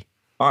amplified maybe.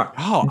 All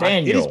right.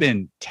 Daniel, it has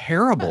been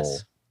terrible.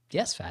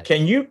 Yes, Fatty.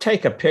 Can you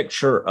take a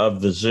picture of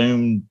the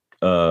Zoom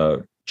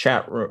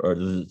chat room, or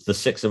the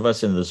six of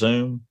us in the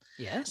Zoom?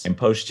 Yes. And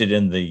post it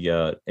in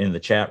the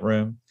chat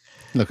room?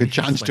 Look at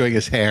John's doing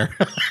his hair.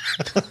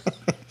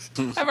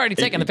 I've already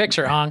taken the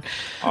picture, Ong.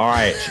 All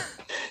right.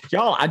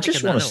 Y'all, I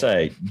just want to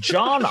say,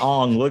 John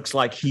Ong looks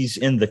like he's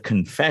in the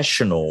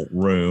confessional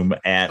room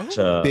at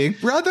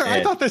Big Brother.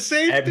 I thought the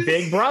same at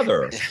Big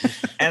Brother.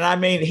 And I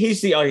mean,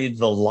 he's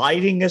the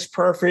lighting is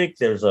perfect.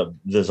 There's a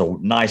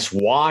nice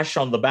wash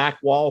on the back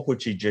wall,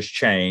 which he just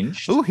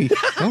changed. Oh,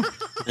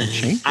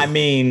 I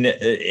mean,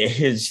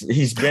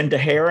 he's been to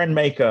hair and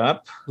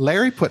makeup.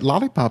 Larry put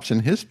lollipops in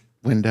his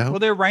window. Well,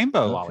 they're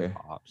rainbow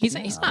lollipops. He's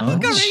not.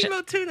 Look at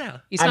rainbow too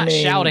now. He's not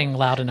shouting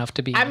loud enough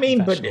to be. I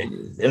mean, but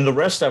and the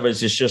rest of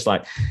us is just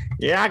like,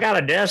 yeah, I got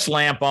a desk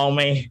lamp on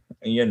me.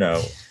 You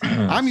know,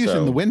 I'm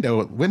using the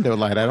window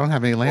light. I don't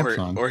have any lamps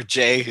on. Or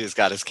Jay, who's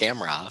got his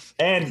camera off,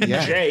 and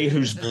Jay,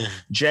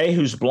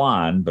 who's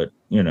blind, but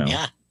you know.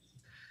 Yeah.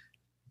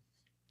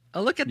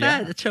 Oh, look at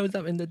that! It shows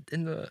up in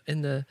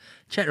the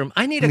chat room.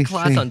 I need a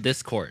class on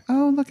Discord.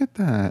 Oh, look at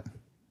that!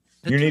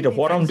 You need a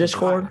what on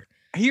Discord?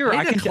 Here,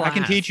 I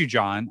can teach you,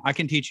 John. I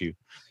can teach you.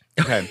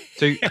 Okay.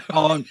 So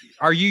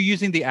are you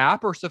using the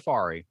app or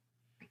Safari?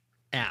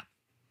 App.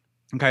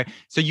 Okay.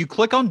 So you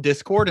click on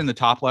Discord in the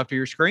top left of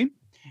your screen,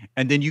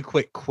 and then you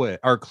click quit.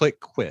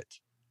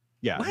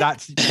 Yeah, what?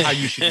 That's how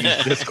you should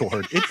use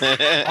Discord.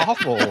 It's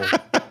awful.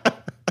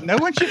 No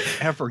one should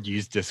ever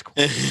use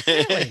Discord.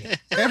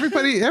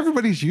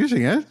 Everybody's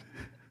using it.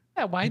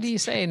 Yeah, why do you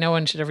say no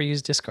one should ever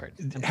use Discord?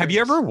 Have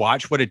you ever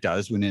watched what it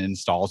does when it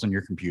installs on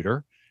your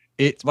computer?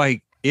 It's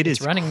like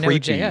It's running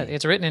Node.js.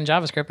 It's written in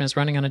JavaScript and it's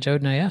running on a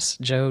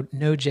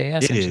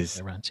Node.js. It is.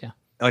 That runs, yeah.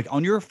 Like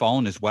on your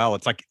phone as well.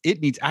 It's like it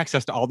needs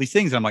access to all these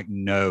things. And I'm like,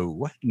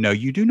 no,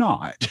 you do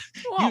not.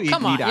 Well,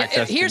 come on.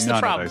 Here's the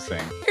problem.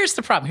 Here's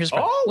the problem.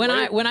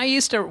 When I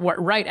used to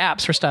write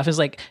apps for stuff, is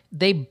like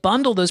they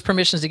bundle those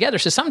permissions together.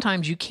 So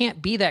sometimes you can't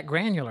be that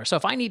granular. So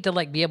if I need to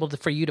like be able to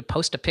for you to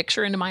post a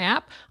picture into my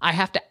app, I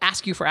have to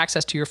ask you for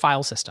access to your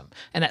file system.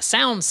 And that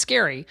sounds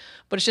scary,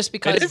 but it's just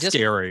because it is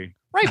scary.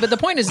 Right, but the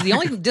point is the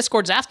only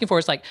Discord's asking for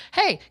is like,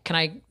 hey, can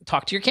I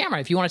talk to your camera?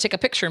 If you want to take a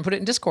picture and put it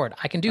in Discord,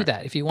 I can do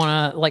that. If you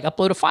want to like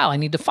upload a file, I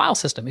need the file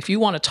system. If you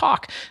want to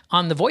talk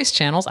on the voice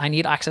channels, I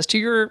need access to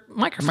your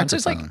microphone. So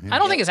it's like, I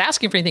don't think it's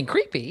asking for anything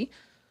creepy.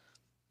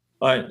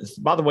 By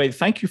the way,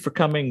 thank you for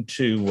coming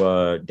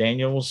to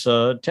Daniel's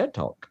TED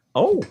Talk.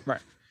 Oh,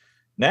 right.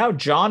 Now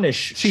John is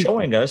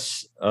showing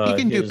us. He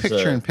can do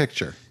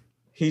picture-in-picture.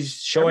 He's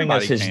showing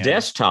us his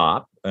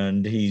desktop,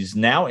 and he's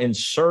now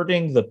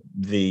inserting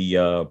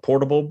the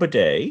portable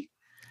bidet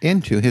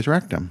into his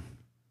rectum.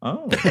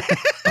 Oh.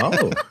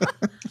 Well,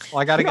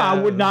 I gotta go. I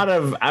would not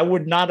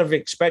have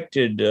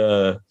expected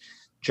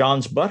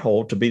John's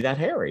butthole to be that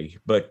hairy,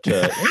 but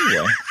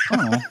anyway.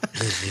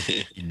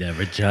 You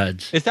never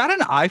judge. Is that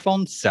an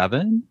iPhone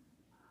 7?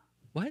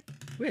 What?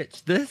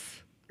 Which?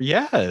 This?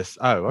 Yes.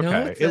 Oh,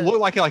 okay. No, it looked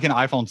like an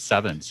iPhone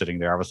 7 sitting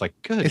there. I was like,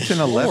 good. It's an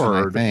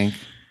 11, I think.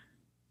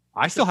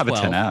 I still have a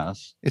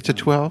 10S. It's a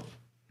 12?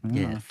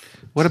 Yes.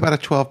 What about a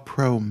 12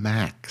 Pro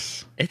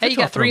Max? Hey, you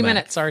got 3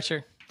 minutes,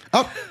 Archer.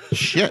 Oh,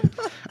 shit.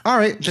 All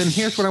right. Then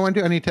here's what I want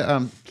to do. I need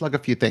to plug a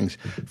few things.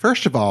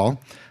 First of all,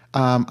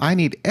 I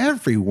need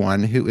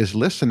everyone who is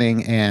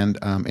listening and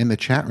in the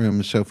chat room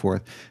and so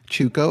forth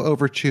to go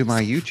over to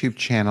my YouTube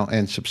channel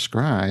and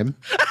subscribe.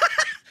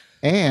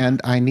 And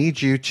I need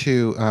you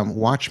to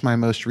watch my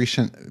most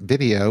recent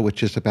video,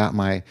 which is about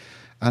my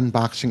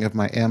unboxing of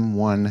my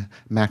M1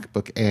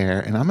 MacBook Air,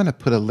 and I'm going to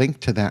put a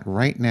link to that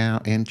right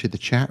now into the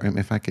chat room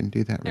if I can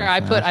do that. Here, I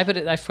put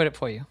it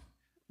for you.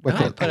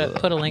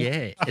 Put a link.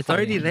 Yeah, it's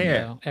already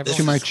there.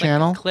 To my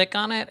channel. Click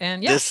on it,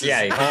 and yeah. This is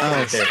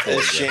shameless.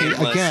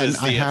 Again, is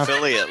the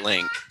affiliate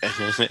link.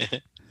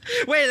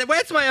 Wait,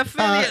 where's my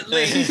affiliate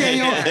link?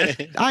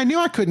 Daniel, I knew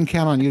I couldn't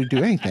count on you to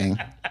do anything.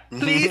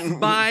 Please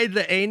buy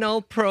the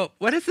anal probe.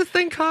 What is this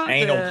thing called?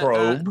 Anal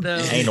probe.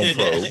 Anal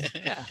probe.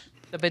 Yeah.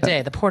 The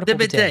bidet, the portable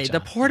bidet. The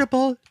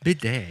portable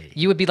bidet.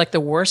 You would be like the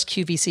worst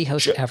QVC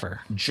host ever.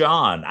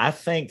 John, I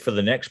think for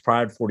the next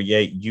Pride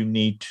 48, you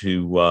need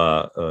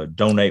to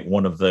donate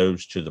one of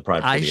those to the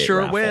Pride 48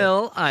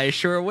 raffle. I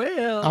sure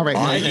will. All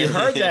right. You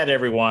heard that,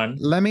 everyone.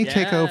 Let me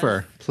take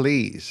over,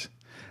 please.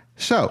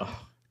 So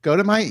go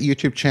to my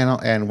YouTube channel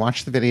and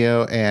watch the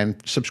video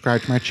and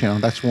subscribe to my channel.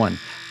 That's one.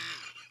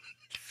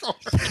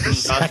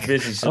 I'm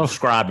busy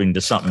subscribing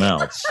to something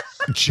else.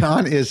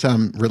 John is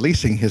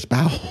releasing his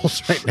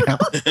bowels right now.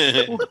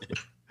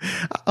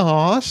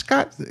 Oh,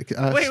 Scott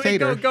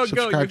Stater, go.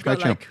 You've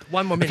got like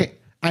 1 more minute. Okay,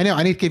 I know.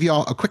 I need to give you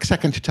all a quick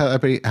second to tell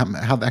everybody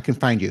how I can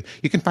find you.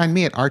 You can find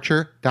me at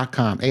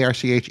archer.com,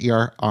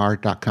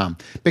 ARCHERR.com.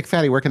 Big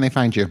Fatty, where can they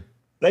find you?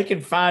 They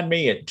can find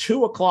me at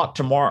 2:00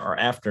 tomorrow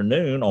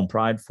afternoon on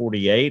Pride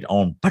 48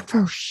 on But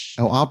First.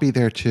 Oh, I'll be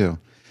there too.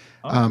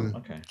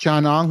 Okay.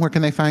 John Ong, where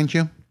can they find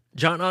you?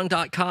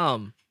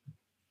 JohnOng.com.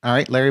 All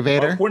right, Larry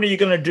Vader. When are you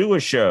going to do a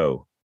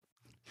show?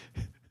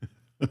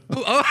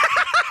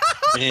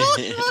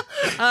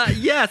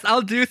 Yes,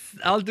 I'll do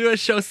a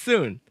show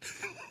soon.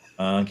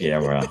 Okay,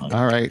 well.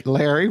 All right,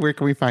 Larry, where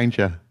can we find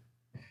you?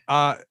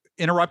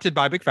 Interrupted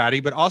by Big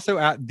Fatty, but also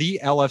at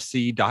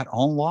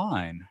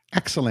thelfc.online.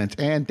 Excellent.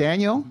 And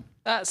Daniel?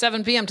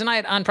 7 p.m.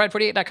 tonight on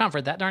Pride48.com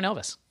for That Darn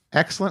Elvis.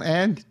 Excellent.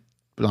 And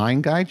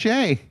Blind Guy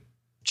Jay.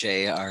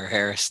 J.R.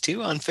 Harris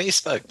 2 on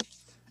Facebook.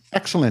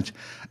 Excellent.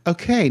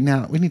 Okay,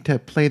 now we need to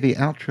play the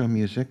outro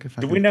music.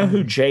 Do we know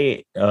who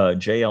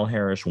J.L.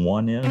 Harris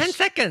 1 is? 10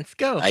 seconds,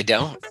 go. I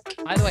don't.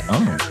 By the way,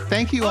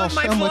 thank you all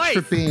so much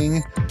for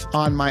being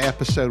on my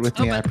episode with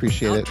me. I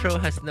appreciate it.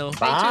 Outro has no.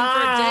 stay tuned for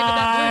David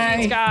That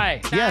Blue Jeans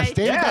Guy. Yes,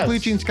 David That Blue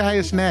Jeans Guy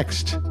is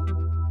next.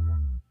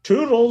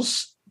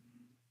 Toodles.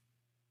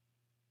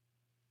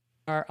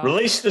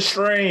 Release the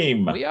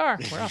stream. We're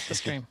off the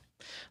stream.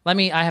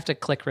 I have to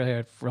click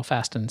real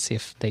fast and see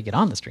if they get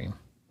on the stream.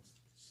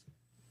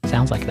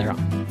 Sounds like they're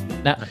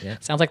on. No,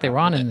 sounds like they were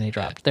on and they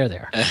dropped. They're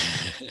there.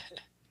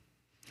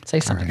 Say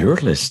something. You're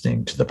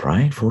listening to the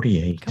Pride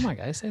 48. Come on,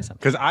 guys, say something.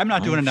 Because I'm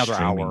not doing another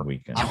hour.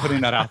 Weekend. I'm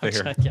putting that out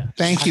there. Yeah.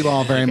 Thank you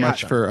all very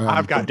much for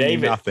I've got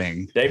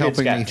nothing. David's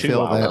helping got me 2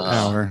 fill hours. that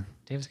hour.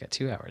 David's got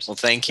 2 hours. Well,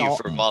 thank you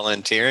for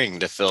volunteering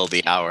to fill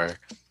the hour.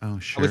 Oh, I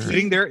sure. was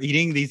sitting there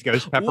eating these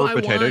ghost pepper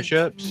potato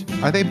chips.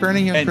 Are they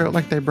burning your throat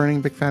like they're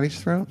burning Big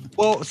Fatty's throat?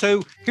 Well,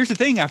 so here's the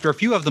thing. After a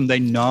few of them, they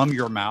numb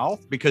your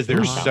mouth because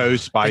they're so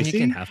spicy. Then you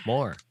can have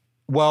more.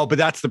 Well, but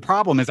that's the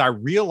problem is I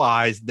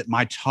realized that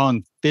my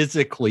tongue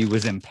physically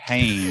was in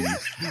pain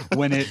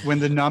when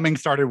the numbing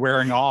started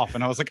wearing off.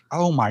 And I was like,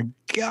 oh my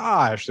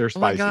gosh, they're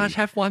spicy. Oh my gosh,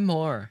 have one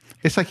more.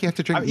 It's like you have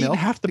to drink milk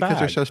half the because bag.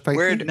 they're so spicy.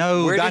 Where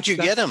did you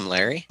get them,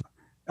 Larry?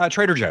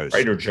 Trader Joe's.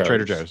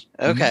 Trader Joe's.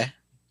 Okay.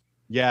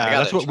 Yeah, gotta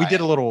that's what we try did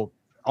it. a little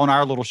on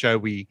our little show.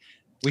 We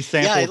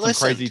sampled some listened.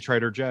 crazy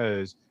Trader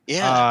Joe's.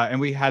 Yeah. And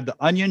we had the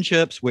onion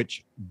chips,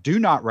 which do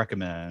not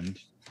recommend.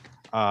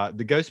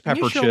 The ghost Can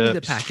pepper you show me the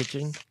chips.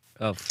 packaging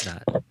of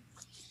that?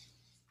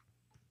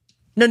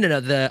 No,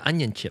 the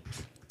onion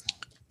chips.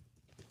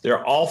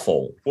 They're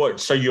awful. What?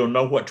 So you'll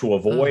know what to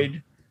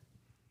avoid.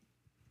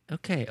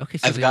 Okay, so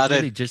I've they're got it.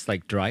 really just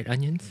like dried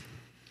onions.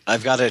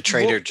 I've got a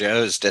Trader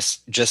Joe's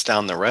just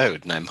down the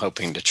road, and I'm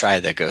hoping to try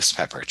the ghost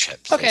pepper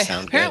chips. They Okay,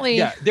 sound apparently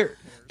Yeah, they're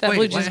that Wait,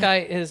 Blue Jeans what? guy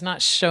is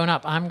not showing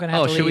up. I'm going to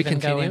have to should we leave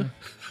and go continue? in.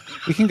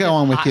 We can go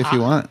on with you if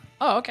you want.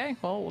 Oh, okay.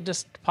 Well, we'll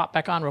just pop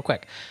back on real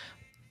quick.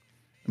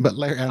 But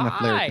Larry, I don't know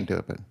if Larry Hi. can do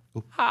it. But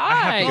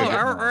Hi. to go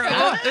get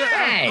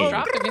Hi.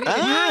 Drop the video.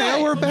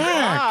 hi, we're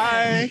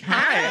back.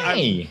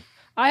 Hi.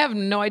 I have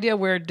no idea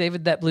where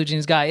David, that Blue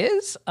Jeans guy,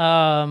 is.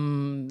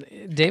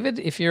 David,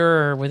 if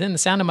you're within the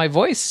sound of my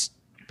voice,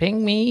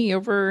 ping me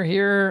over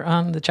here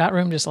on the chat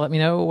room. Just let me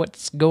know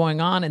what's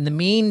going on. In the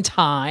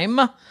meantime,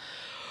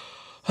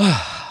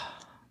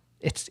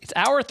 it's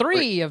hour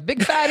 3 of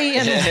Big Fatty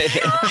and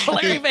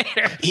Larry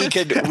Vader. we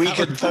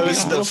could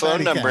post the Little phone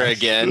fatty number cats.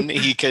 again.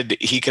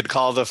 He could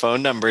call the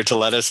phone number to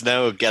let us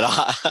know. Get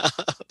off.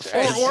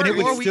 and it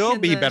would or we still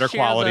can, be better share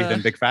quality the-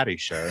 than Big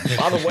Fatty's show.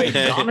 By the way,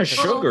 Donna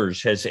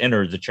Sugars has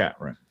entered the chat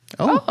room.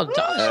 Oh, Oh, Donna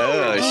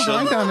Oh, hi,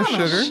 she'll, Donna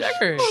Sugar.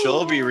 Sugar.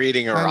 she'll be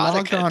reading I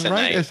logged erotica on right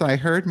tonight. as I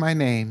heard my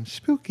name.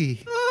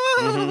 Spooky.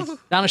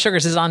 Donna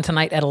Sugars is on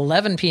tonight at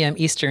 11 p.m.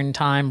 Eastern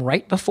time,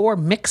 right before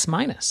Mix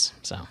Minus.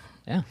 So,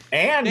 yeah.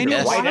 And Daniel,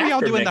 right why are y'all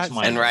after doing Mix that?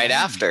 Minus. And right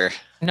after.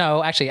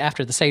 No, actually,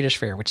 after the Sadish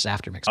Fair, which is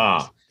after Mix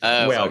Minus. Ah,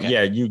 Oh, well, okay.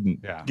 yeah, you can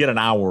Yeah. get an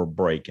hour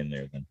break in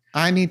there then.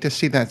 I need to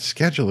see that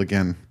schedule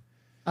again.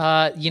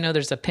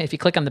 There's a pin. If you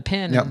click on the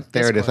pin. Yep, in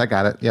there it is. I Discord-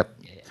 got it. Yep.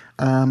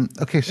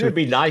 Okay, It so would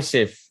be nice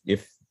if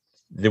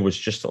there was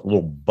just a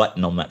little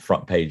button on that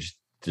front page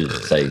to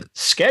say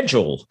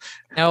schedule.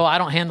 No, I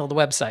don't handle the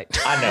website.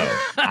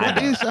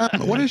 I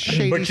know. what is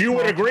Shady? But you would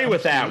Small agree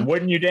with Town that, Tea?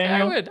 wouldn't you,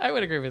 Daniel? I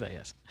would agree with that.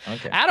 Yes.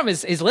 Okay. Adam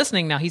is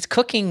listening now. He's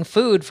cooking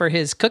food for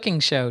his cooking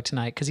show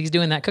tonight because he's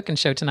doing that cooking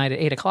show tonight at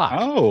 8:00.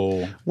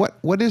 Oh,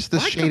 What is the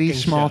My Shady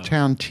cooking Small show.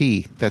 Town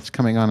Tea that's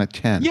coming on at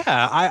 10?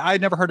 yeah. I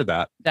never heard of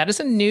that. That is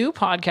a new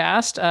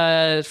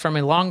podcast from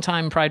a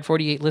longtime Pride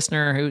 48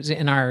 listener who's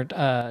in our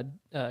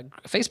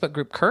Facebook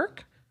group,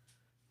 Kirk.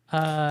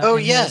 Oh,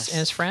 and yes. and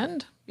his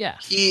friend. Yeah.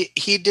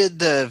 He did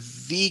the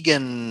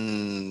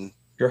vegan.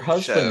 Your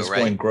husband's Show, right?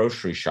 going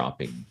grocery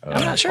shopping.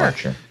 I'm not sure.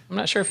 Archer. I'm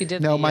not sure if he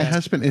did. No, the, my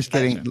husband is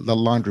getting the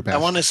laundry I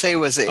basket. want to say,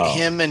 was it Oh.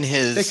 him and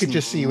his They could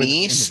just see you in the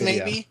niece,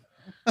 video. maybe?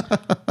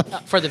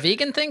 for the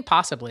vegan thing,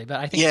 possibly, but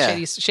I think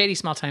Yeah. Shady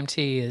Small Time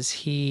Tea is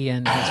he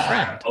and his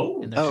friend.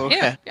 Oh. in the- Oh,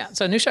 okay. Yeah.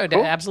 So new show.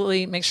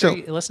 Absolutely, make sure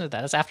you listen to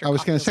that. That's after. I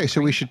was going to say, Cocktails so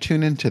and we Cream. should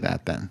tune into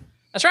that then.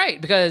 That's right,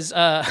 because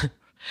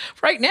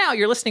right now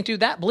you're listening to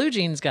that Blue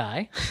Jeans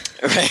guy.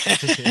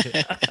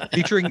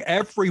 Featuring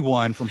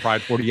everyone from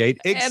Pride 48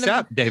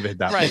 except David.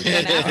 That Right. week.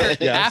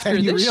 And after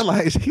And you this,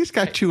 realize he's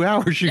got 2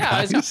 hours, you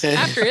guys.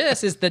 after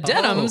this is the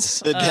Denims.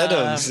 The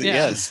Denims, yeah.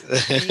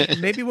 yes.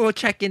 Maybe we'll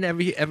check in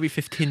every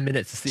 15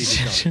 minutes to see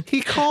if he's on.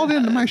 He called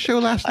into my show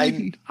last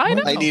night. I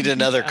know. I need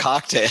another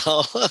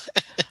cocktail. What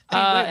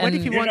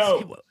if he and-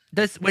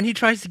 wants? When he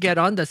tries to get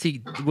on,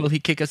 will he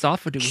kick us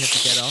off, or do we have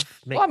to get off?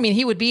 Well, I mean,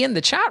 he would be in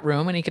the chat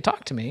room and he could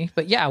talk to me.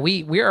 But yeah,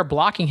 we are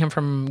blocking him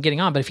from getting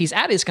on. But if he's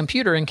at his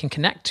computer and can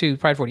connect to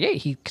Pride 48,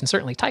 he can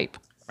certainly type,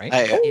 right?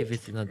 if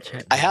it's not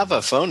chat. I have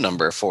a phone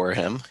number for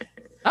him.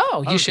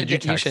 Oh, you should.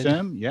 Did you text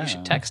him? Yeah. You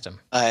should text him.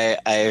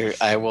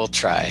 I will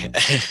try.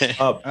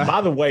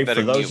 By the way, for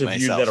Better those mute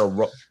of you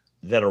myself.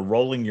 that are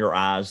rolling your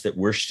eyes that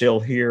we're still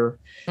here,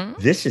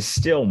 this is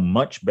still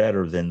much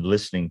better than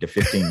listening to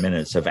 15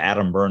 minutes of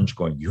Adam Burns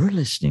going, "You're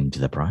listening to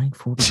the Pride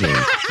 48."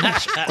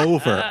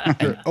 Over.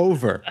 You're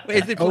over.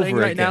 Wait, is it playing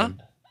Over right now?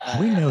 again.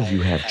 We know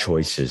you have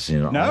choices.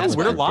 No,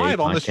 we're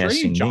live on the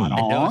stream, John. I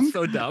know, Ong. it's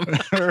so dumb.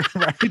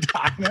 Right,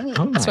 I know.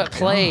 Oh That's my what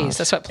plays. God.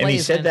 That's what plays. And he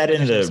said that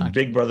in there's the no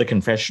Big Brother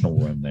confessional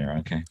room there.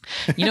 Okay.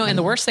 You know, and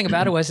the worst thing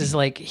about it was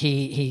like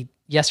he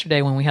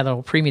yesterday when we had a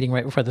little pre-meeting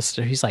right before this,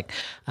 he's like,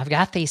 "I've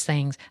got these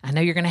things. I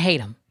know you're gonna hate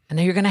them. I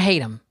know you're gonna hate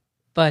them,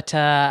 but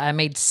I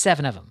made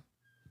 7 of them.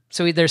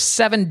 So there's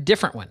 7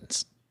 different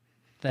ones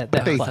that they-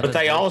 play. But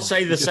they all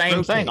say the Just same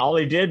rotate. thing. All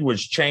he did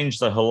was change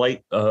the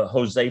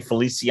Jose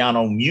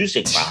Feliciano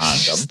music behind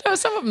them. No,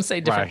 some of them say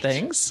different Right.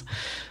 things.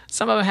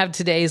 Some of them have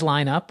today's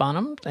lineup on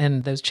them,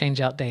 and those change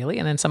out daily.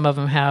 And then some of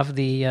them have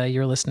the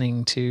you're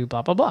listening to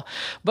blah blah blah.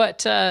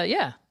 But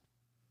yeah,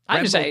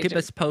 I just Rambo, say keep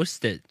us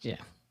posted. Yeah.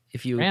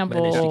 If you manage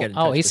to Ramble. get in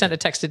Oh, touch he with sent him. a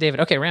text to David.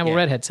 Okay, Ramble Yeah.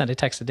 Redhead sent a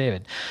text to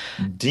David.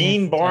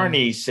 Dean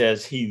Barney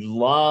says he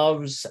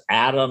loves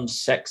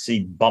Adam's sexy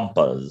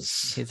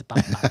bumpers. He's a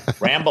bump.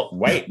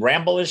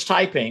 Ramble is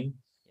typing.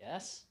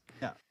 Yes.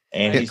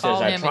 And he Call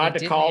says, I him and tried he to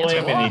didn't call answer.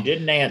 him and he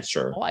didn't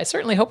answer. Well, I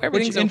certainly hope Which,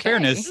 everything's in okay.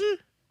 fairness,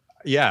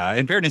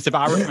 in fairness, if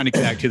I were trying to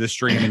connect to the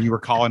stream and you were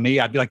calling me,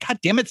 I'd be like, "God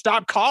damn it,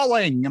 stop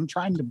calling! I'm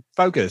trying to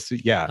focus."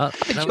 Yeah. That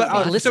You was would be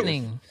awesome.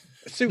 listening.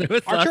 So There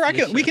was Archer,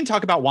 lots of we can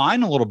talk about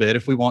wine a little bit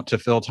if we want to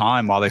fill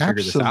time while they figure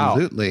this out.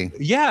 Absolutely.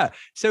 Yeah.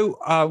 So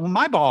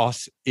my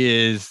boss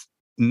is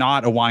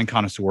not a wine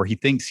connoisseur. He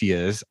thinks he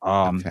is.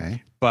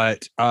 Okay.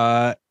 But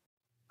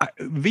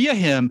via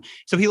him,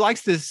 so he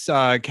likes this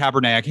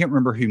Cabernet. I can't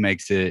remember who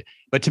makes it,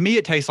 but to me,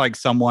 it tastes like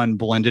someone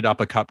blended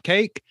up a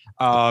cupcake.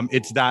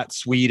 It's that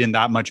sweet and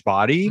that much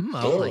body,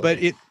 but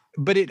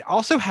it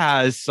also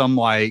has some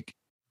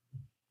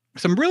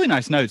really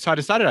nice notes. So I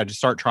decided I'd just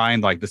start trying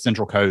like the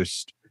Central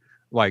Coast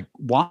like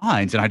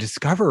wines, and I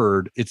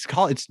discovered it's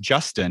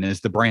Justin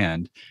is the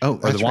brand. Oh, or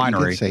the that's right. winery.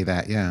 You did say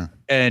that, yeah.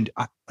 And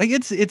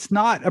it's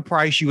not a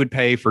price you would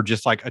pay for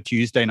just like a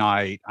Tuesday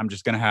night. I'm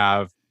just gonna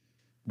have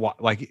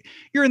like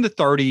you're in the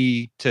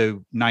 $30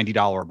 to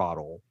 $90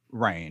 bottle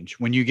range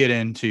when you get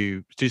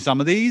into some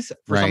of these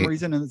for some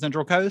reason in the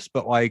Central Coast.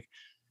 But like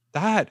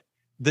that,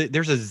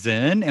 there's a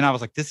Zen, and I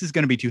was like, this is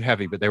going to be too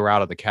heavy. But they were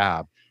out of the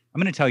cab.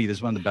 I'm going to tell you, this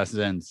is one of the best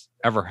Zens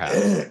ever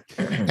had.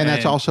 And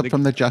that's also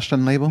from the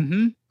Justin label?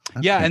 Mm-hmm.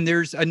 Okay. Yeah, and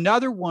there's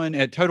another one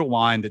at Total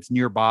Wine that's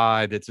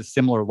nearby that's a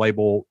similar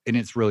label, and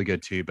it's really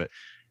good too.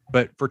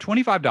 But for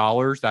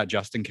 $25, that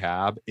Justin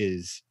Cab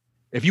is,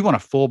 if you want a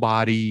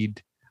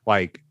full-bodied,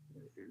 like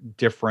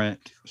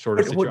different sort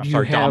of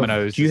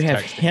Domino's. Do you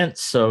have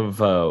hints of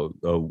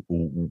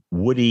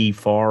woody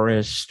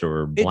forest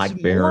or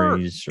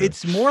blackberries?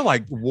 It's more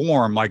like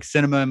warm, like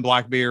cinnamon,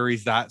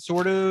 blackberries, that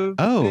sort of.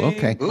 Oh, thing.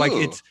 okay. Like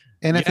it's.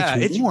 And if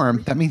it's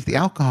warm, that means the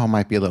alcohol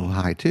might be a little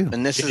high too.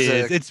 And this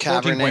it's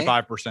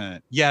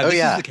 14.5%. Yeah, this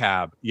is the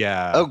Cab.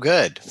 Yeah. Oh,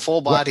 good.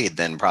 Full bodied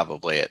then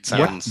probably. It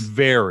sounds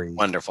very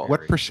wonderful.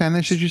 What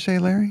percentage did you say,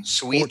 Larry?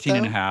 Sweet.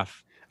 14.5.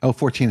 Oh,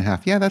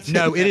 14.5. Yeah, that's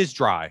no, it is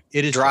dry.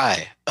 It is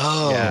dry.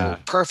 Oh, yeah.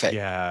 Perfect.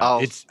 Yeah.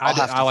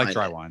 I like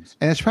dry wines.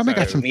 And it's probably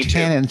got some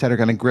tannins that are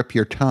going to grip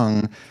your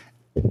tongue.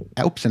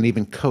 Oops, and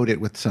even coat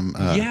it with some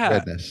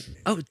redness.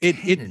 Oh,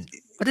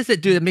 what does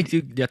it do that makes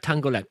your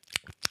tongue go like?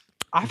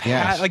 I've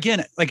had,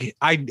 again, like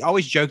I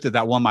always joke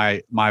that one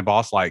my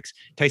boss likes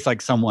tastes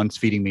like someone's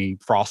feeding me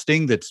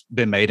frosting that's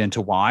been made into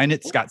wine.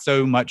 It's got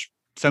so many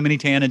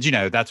tannins. You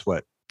know, that's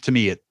what, to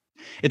me,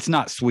 it's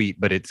not sweet,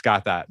 but it's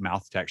got that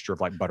mouth texture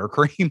of like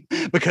buttercream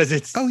because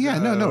it's. Oh yeah,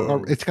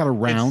 no, it's got a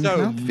round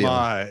mouthfeel.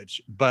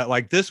 Much, but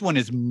like this one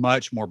is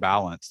much more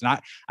balanced,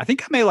 and I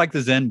think I may like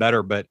the Zen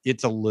better, but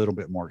it's a little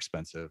bit more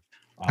expensive.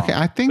 Okay,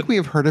 I think we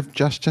have heard of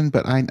Justin,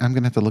 but I'm going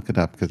to have to look it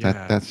up because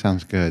that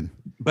sounds good.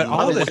 But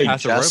all of this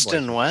Paso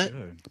Justin, Robles.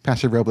 what?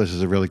 Paso Robles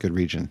is a really good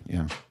region.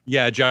 Yeah.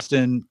 Yeah,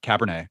 Justin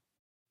Cabernet.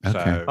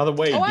 Okay. So, by the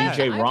way,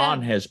 DJ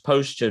Ron has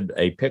posted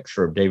a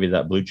picture of Davey,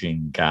 that blue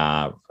jean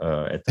guy,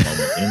 at the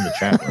moment in the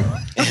chat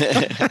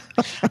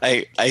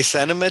room. I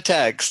sent him a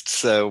text,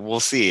 so we'll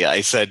see. I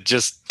said,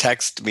 just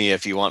text me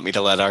if you want me to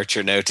let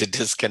Archer know to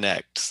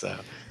disconnect. So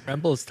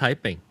Remble's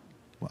typing.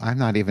 Well, I'm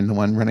not even the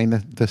one running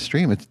the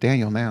stream. It's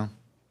Daniel now.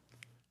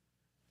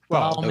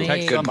 Well,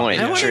 good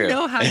point. I want to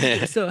know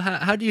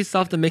how do you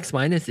solve the mixed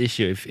minus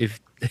issue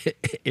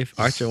if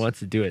Archer wants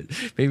to do it?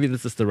 Maybe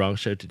this is the wrong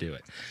show to do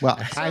it. Well,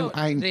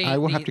 I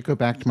will have to go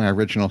back to my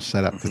original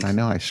setup because I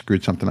know I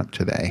screwed something up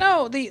today.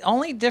 No, the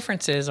only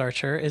difference is,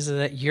 Archer, is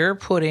that you're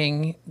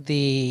putting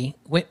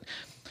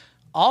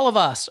all of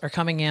us are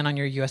coming in on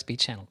your USB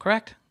channel,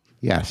 correct?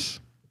 Yes.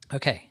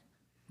 Okay,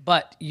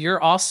 but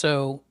you're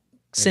also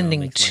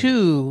sending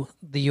to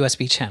the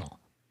USB channel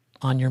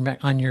on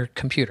your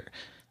computer.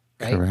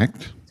 Right?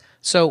 Correct.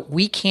 So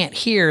we can't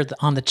hear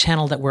on the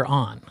channel that we're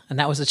on, and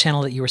that was the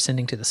channel that you were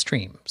sending to the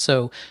stream.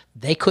 So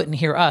they couldn't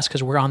hear us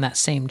because we're on that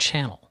same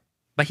channel.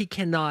 But he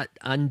cannot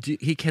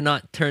He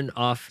cannot turn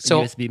off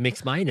USB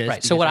mix minus.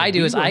 Right. So what I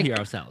do is I hear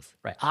ourselves.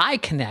 Right. I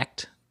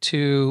connect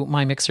to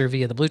my mixer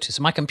via the Bluetooth.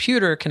 So my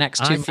computer connects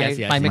to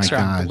my mixer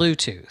on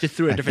Bluetooth. Just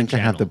through a different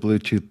channel. I have the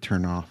Bluetooth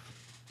turned off.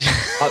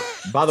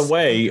 By the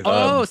way,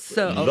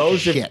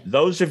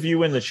 those of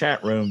you in the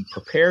chat room,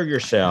 prepare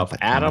yourself.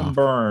 Adam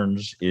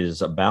Burns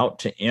is about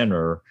to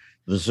enter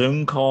the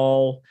Zoom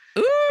call,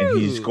 and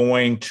he's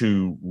going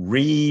to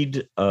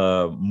read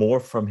more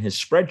from his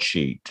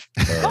spreadsheet.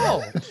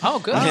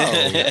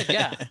 Good.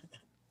 Yeah.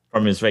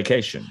 From his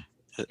vacation.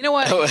 You know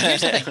what?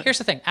 Here's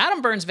the thing.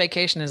 Adam Burns'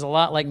 Vacation is a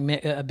lot like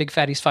a Big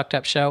Fatty's Fucked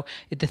Up Show.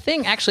 The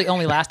thing actually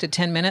only lasted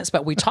 10 minutes,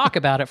 but we talk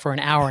about it for an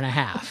hour and a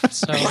half.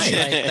 So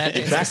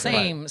it's the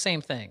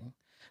same thing.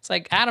 It's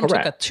like Adam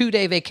took a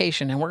 2-day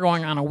vacation, and we're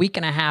going on a week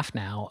and a half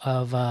now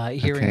of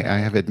hearing. Okay, I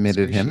have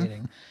admitted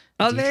him.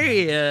 Oh, there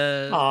he is.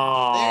 There he is.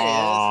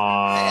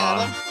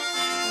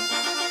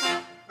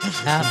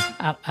 Hey,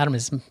 Adam. Adam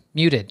is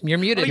muted. You're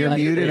muted. You're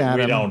muted,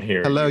 Adam. We don't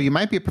hear Hello, you. You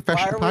might be a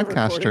professional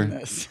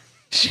podcaster.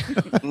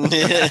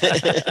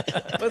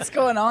 What's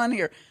going on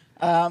here?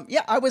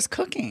 I was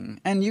cooking,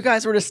 and you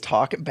guys were just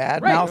talking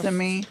bad mouthing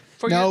me.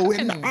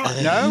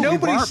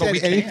 Nobody said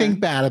anything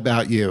bad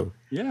about you.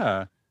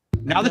 Yeah.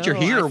 Now that you're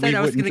here, we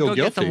wouldn't feel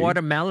guilty. Get some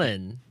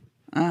watermelon,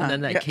 and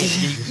then that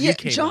came.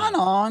 John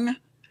Ong.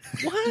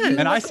 What?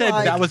 And I said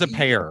like- that was a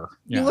pair.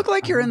 You look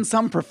like you're in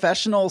some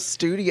professional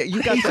studio.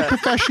 You got He's a the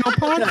professional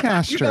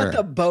podcaster. you got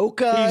the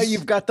bokeh. He's-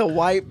 You've got the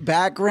white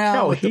background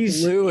No, with the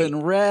he's- blue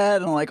and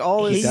red, and like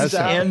all this He's does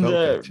stuff. have in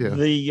bokeh, too.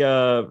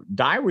 the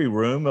diary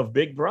room of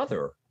Big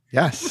Brother.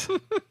 Yes.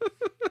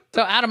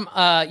 So, Adam,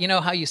 you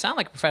know how you sound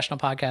like a professional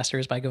podcaster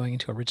is by going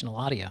into original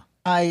audio.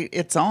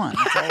 It's on.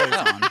 It's always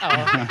on.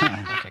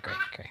 Okay,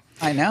 great.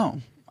 I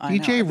know. I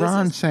DJ know. This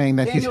Ron is- saying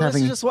that he's Daniel, this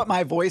having. is just what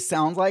my voice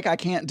sounds like. I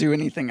can't do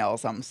anything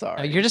else. I'm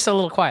sorry. You're just a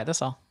little quiet.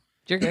 That's all.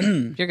 You're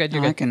good. You're good.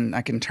 You're I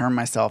good. can turn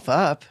myself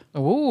up.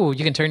 Ooh,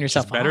 you can turn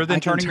yourself better on. than I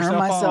can turning turn yourself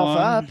myself on.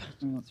 up.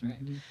 That's right.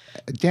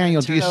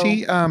 Daniel, do you So-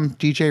 see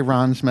DJ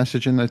Ron's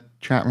message in the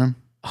chat room?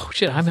 Oh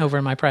shit, I'm over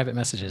in my private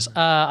messages.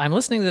 I'm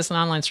listening to this in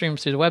online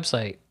streams through the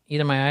website.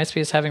 Either my ISP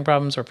is having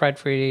problems or Pride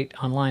 48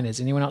 online. Is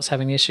anyone else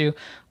having an issue?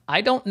 I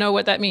don't know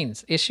what that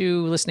means.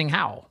 Issue listening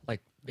how? Like,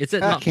 is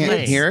it I not can't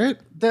playing? hear it.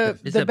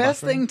 Is The it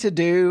best buffering? thing to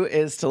do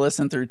is to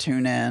listen through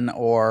TuneIn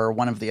or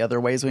one of the other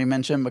ways we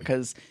mentioned,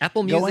 because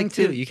Apple going Music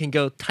too. to- You can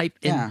go type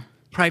in Yeah.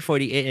 Pride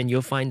 48 and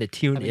you'll find the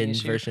tune-in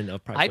issue. version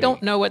of Pride 48. I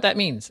don't know what that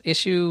means.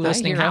 Issue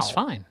listening hear how? us.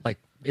 Fine. Like,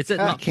 is it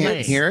I not Can't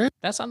playing? hear it.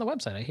 That's on the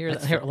website. I hear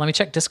that. Here, let me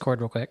check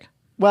Discord real quick.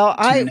 well,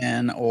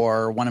 TuneIn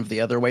or one of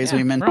the other ways we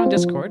Yeah, mentioned. we're on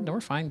Discord. No,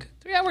 we're fine.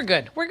 Yeah, we're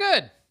good. We're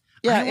good.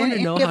 Yeah, I wanna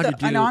and know get how the-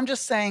 to I know. do- I'm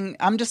just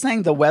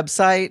saying the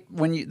website,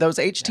 when you those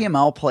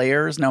HTML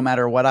players, no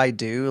matter what I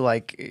do,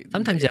 like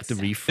Sometimes you have to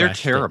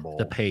refresh terrible.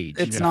 the page.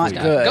 it's Yeah. not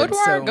Yeah. good. Go to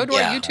our so- go to our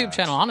Yeah. YouTube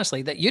channel.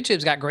 Honestly, that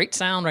YouTube's got great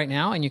sound right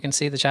now, and you can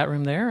see the chat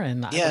room there.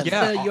 And Yeah.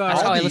 Yeah, you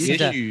that's are how I all listened the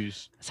to.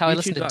 issues. That's how I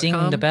listened to Ding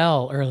YouTube.com. the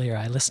Bell earlier.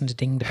 I listened to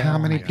Ding the Bell. How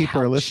on many my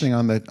people are couch. listening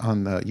on the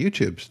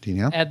YouTubes? Do you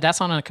know? That's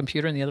on a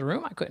computer in the other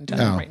room. I couldn't tell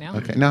you No. right now.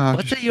 Okay. No. I'm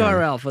What's the just curious.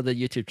 URL for the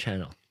YouTube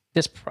channel?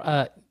 This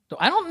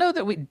I don't know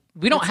that we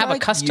don't It's have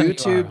like a custom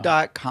URL.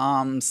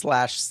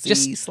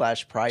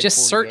 youtube.com/c/pride.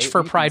 Just search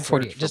for Pride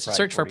 48. Just Just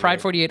search for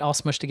Pride 48 all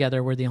smushed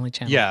together. We're the only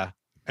channel. Yeah.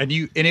 And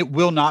it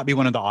will not be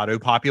one of the auto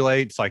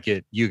populates. Like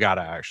you got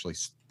to actually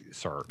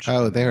search.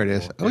 Oh, there it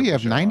is. Oh, you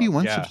have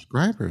 91 Yeah.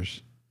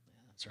 subscribers.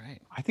 That's right.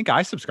 I think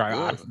I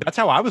subscribe. That's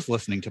how I was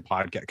listening to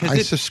podcast. I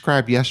Because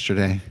subscribed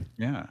yesterday.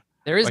 yeah.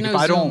 There is Like no if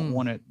I Zoom. don't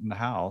want it in the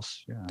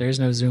house. Yeah. There's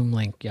no Zoom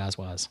link.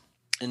 Yazwaz.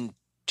 And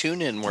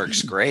TuneIn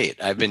works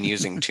great. I've been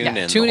using TuneIn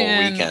the tune whole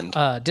in.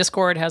 weekend.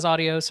 Discord has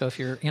audio, so if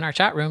you're in our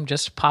chat room,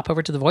 just pop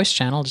over to the voice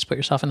channel. Just put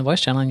yourself in the voice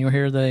channel, and you'll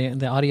hear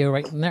the audio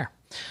right in there.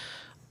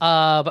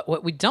 But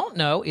what we don't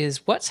know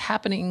is what's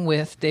happening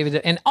with David.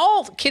 And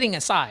all kidding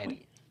aside,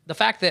 the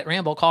fact that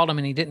Rambo called him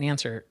and he didn't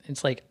answer,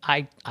 it's like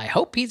I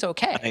hope he's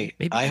okay.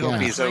 I hope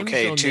he's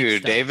okay Time zone too.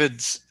 mixed up.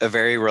 David's a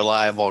very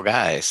reliable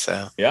guy.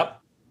 So Yep.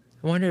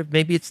 I wonder if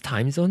maybe it's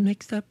time zone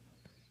mixed up.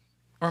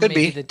 Or Could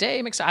maybe be. the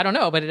day mix. I don't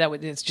know, but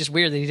it's just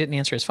weird that he didn't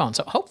answer his phone.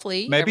 So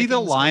hopefully, Maybe the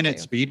everything's line okay.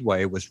 at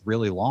Speedway was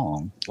really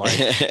long. Like,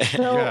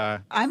 So, yeah,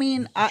 I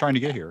mean, trying to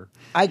get here.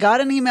 I got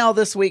an email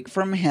this week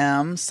from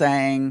him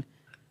saying,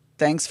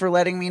 "Thanks for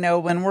letting me know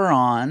when we're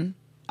on.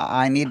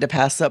 I need to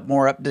pass up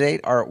more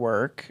up-to-date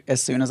artwork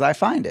as soon as I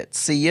find it.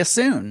 See you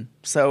soon."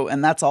 So,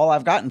 and that's all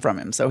I've gotten from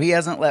him. So he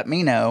hasn't let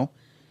me know,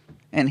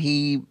 and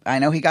I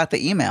know he got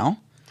the email.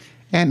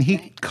 And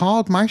he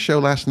called my show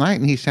last night,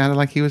 and he sounded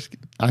like he was.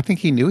 I think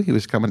he knew he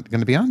was going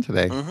to be on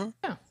today.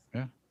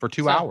 Yeah, for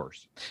 2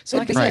 hours. So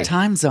like I It's a said,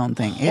 time zone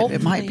thing.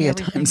 It might be a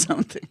time Hopefully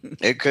zone thing.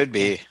 it could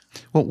be.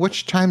 Well,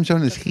 which time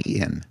zone is he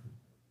in?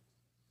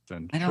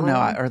 I don't know.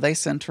 Are they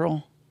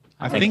central?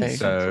 I Are think they-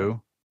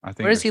 so. I think.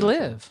 where does he it's-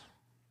 live?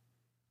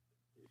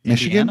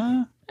 Michigan?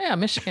 Indiana? Yeah,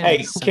 Michigan. Hey,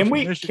 is can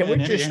we Michigan,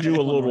 just Indiana, do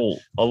Illinois.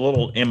 a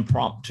little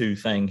impromptu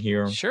thing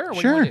here? Sure.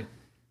 What Sure. Do you wanna do?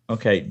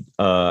 Okay,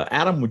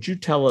 Adam, would you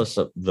tell us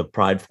the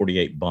Pride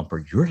 48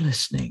 bumper? You're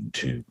listening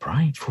to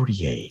Pride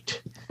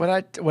 48. Would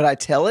I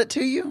tell it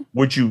to you?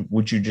 Would you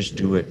just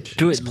do it?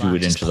 Do it live. into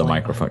Just the play it.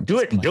 microphone. Do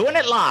it. Just play Doing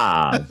it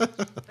live.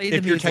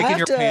 If you're I taking have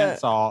your to-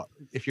 pants off,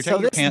 if you're So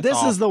taking your this pants this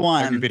off, is the turn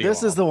your one. video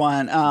This is off. the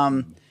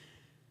one.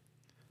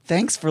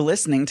 Thanks for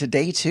listening to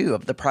day 2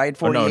 of the Pride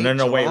Oh, 48. no.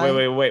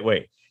 July.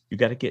 Wait. You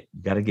got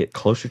to get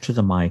closer to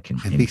the mic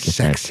and be get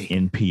sexy. that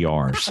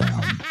NPR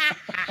sound.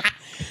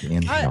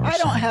 I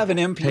don't have an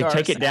NPR.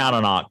 Take it sound. down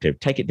an octave.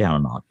 Take it down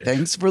an octave.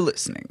 Thanks for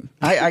listening.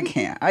 I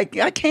can't. I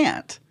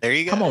can't. There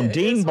you go. Come on,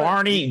 Dean It's like-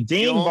 Barney. you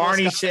Dean almost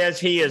Barney got says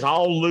he is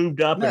all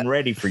lubed up and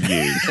ready for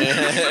you.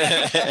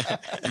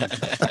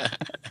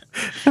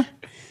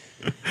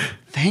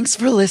 Thanks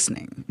for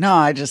listening. No,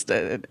 I just.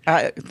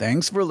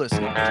 Thanks for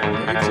listening.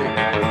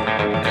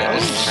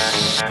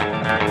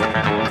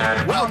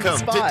 Welcome to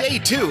spot. day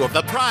 2 of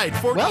the Pride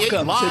 48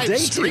 Welcome to live day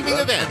 2 streaming of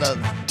event.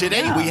 the-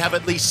 Today yeah. we have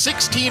at least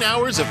 16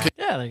 hours of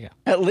Yeah, there you go.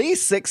 At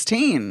least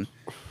 16.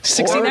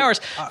 16 Or- hours,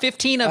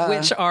 15 of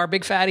which are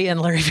Big Fatty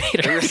and Larry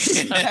Vader.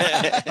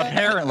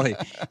 Apparently.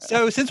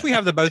 So since we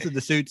have both of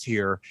the suits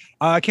here,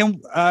 can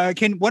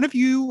one of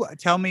you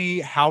tell me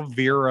how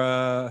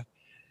Vera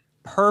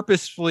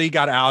purposefully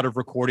got out of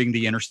recording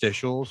the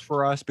interstitials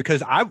for us?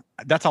 Because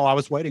that's all I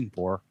was waiting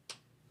for.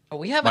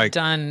 We haven't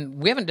done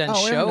we haven't show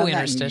done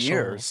that in interstitials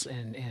years.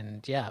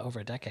 in over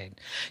a decade.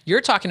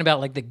 You're talking about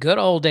like the good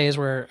old days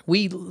where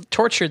we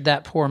tortured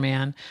that poor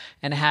man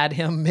and had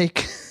him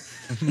make.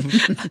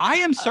 I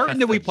am certain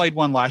that we played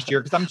one last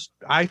year because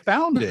I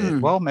found it.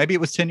 Well, maybe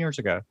it was 10 years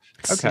ago.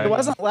 Okay, It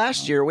wasn't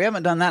last year. We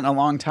haven't done that in a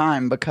long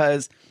time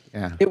because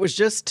it was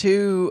just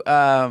too.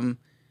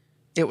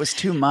 It was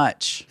too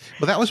much.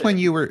 Well, that was when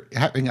you were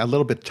having a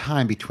little bit of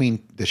time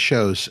between the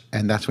shows,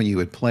 and that's when you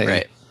would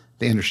play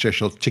the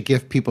interstitial to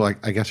give people,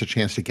 I guess, a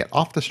chance to get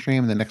off the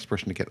stream and the next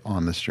person to get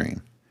on the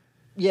stream.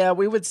 Yeah,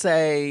 we would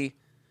say.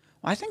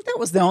 I think that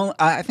was the only.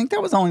 I think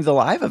that was only the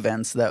live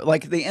events, though,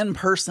 like the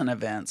in-person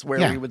events,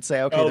 where we would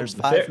say, "Okay, there's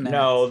 5 minutes."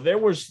 No, there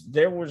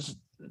was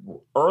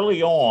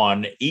early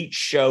on. Each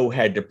show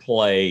had to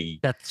play.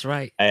 That's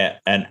right.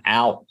 An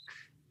outgoing.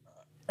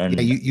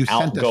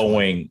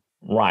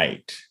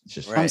 Right.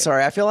 I'm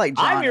sorry. I feel like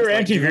John I'm your is like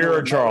Auntie Vera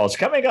doing Charles.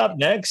 Coming up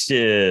next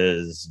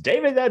is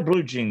David, that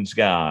Blue Jeans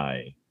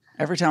guy.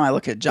 Every time I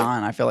look at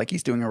John, I feel like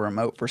he's doing a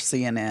remote for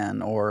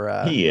CNN or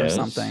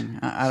something.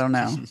 I don't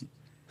know.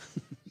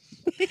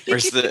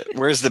 Where's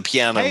the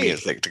piano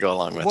music to go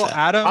along with that?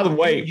 Adam, by the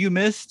way, you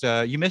missed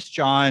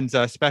John's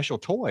special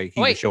toy. He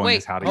was showing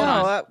us how to use.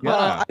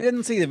 I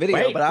didn't see the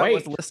video, but I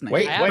was listening.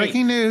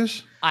 Breaking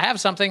news. I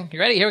have something. You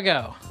ready? Here we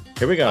go.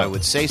 Here we go. I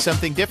would say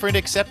something different,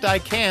 except I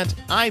can't.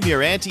 I'm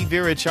your Auntie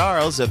Vera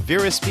Charles of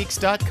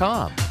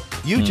VeraSpeaks.com.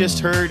 You just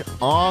heard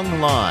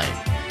Online.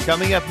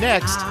 Coming up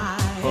next,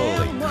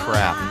 holy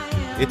crap,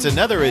 it's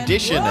another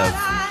edition of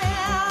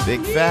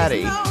Big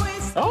Fatty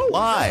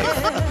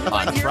live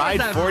on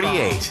Pride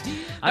 48.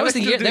 That was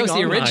the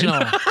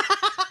original.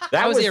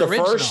 That was the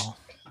first.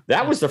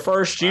 That was the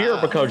first year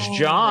because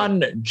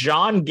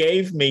John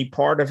gave me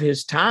part of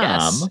his time.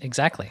 Yes,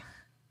 exactly.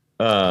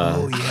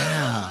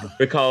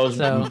 Because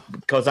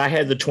I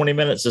had the 20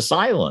 minutes of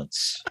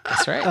silence.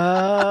 That's right.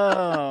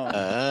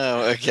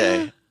 Oh,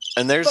 okay.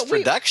 And there's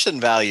production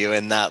value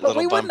in that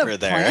little bumper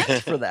there.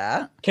 For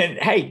that, can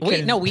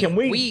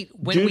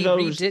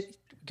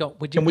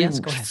we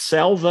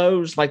sell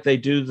those like they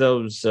do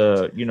those?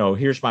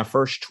 Here's my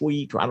first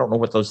tweet. I don't know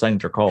what those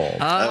things are called.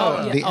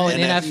 An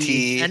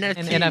NFT,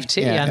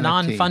 a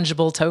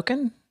non-fungible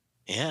token.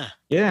 Yeah.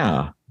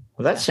 Well,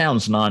 that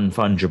sounds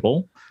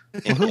non-fungible.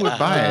 Well, who would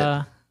buy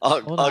it?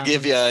 I'll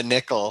give you a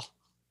nickel.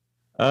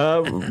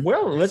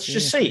 Well, let's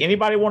just see.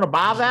 Anybody want to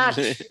buy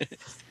that?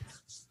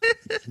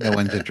 No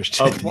one's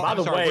interested. By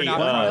the way,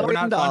 we're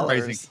not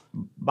fundraising.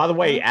 By the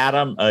way,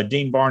 Adam,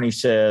 Dean Barney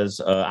says,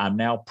 I'm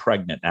now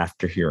pregnant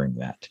after hearing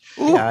that.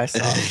 Yeah, I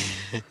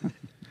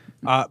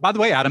saw. By the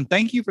way, Adam,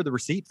 thank you for the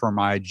receipt for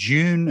my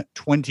June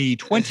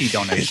 2020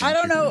 donation. I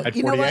don't know.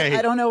 You know what?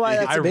 I don't know why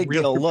that's a big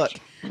deal. Look,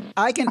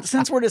 I can,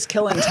 since we're just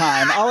killing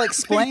time, I'll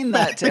explain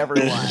that to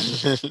everyone.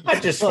 I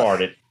just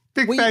farted.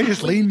 Big Fat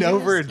just leaned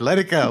over and let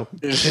it go.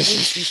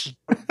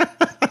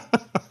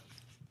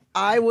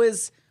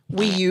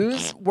 We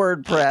use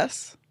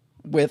WordPress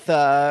with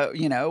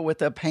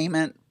with a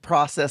payment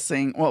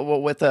processing,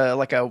 with a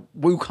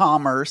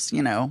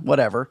WooCommerce,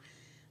 whatever.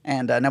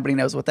 And nobody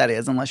knows what that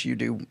is unless you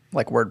do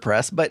like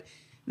WordPress, but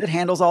it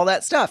handles all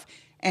that stuff.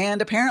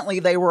 And apparently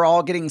they were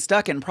all getting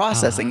stuck in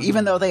processing,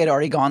 even though they had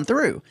already gone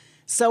through.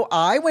 So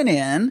I went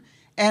in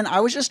and I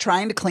was just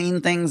trying to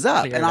clean things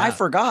up. And I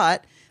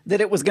forgot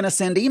that it was going to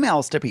send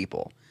emails to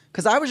people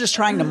because I was just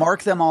trying to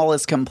mark them all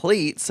as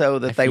complete so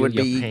that they would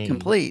be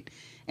complete.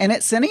 And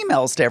it sent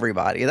emails to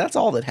everybody. That's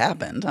all that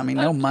happened. I mean,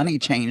 no money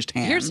changed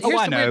hands.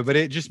 I know, but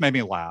it just made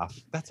me laugh.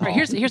 That's all. Right,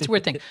 here's the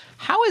weird thing.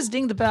 How is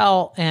Ding the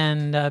Bell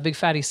and Big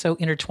Fatty so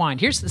intertwined?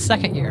 Here's the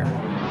second year.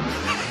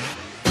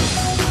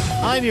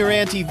 I'm your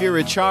Auntie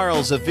Vera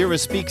Charles of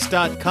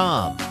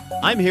VeraSpeaks.com.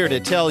 I'm here to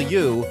tell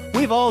you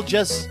we've all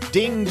just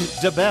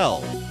dinged the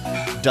bell.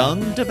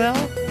 Dunged a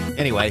bell?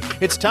 Anyway,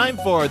 it's time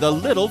for the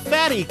Little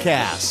Fatty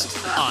Cast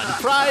on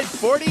Pride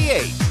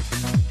 48.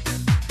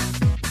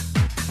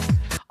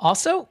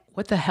 Also,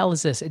 what the hell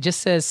is this? It just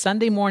says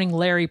Sunday Morning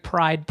Larry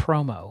Pride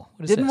promo.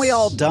 Didn't we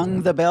all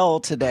dung the bell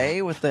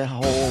today with the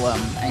whole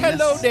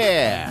Hello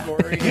there.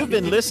 You've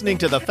been listening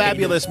to the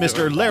fabulous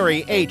Mr.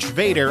 Larry H.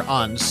 Vader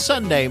on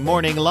Sunday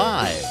Morning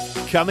Live.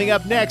 Coming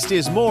up next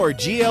is more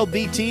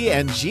GLBT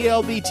and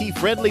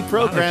GLBT-friendly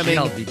programming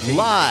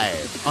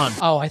live on...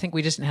 Oh, I think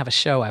we just didn't have a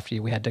show after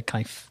you. We had to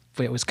kind of...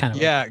 It was kind of...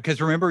 Yeah,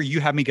 because remember,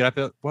 you had me get up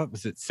at, what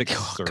was it,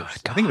 6 or... God.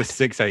 I think it was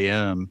 6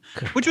 a.m.,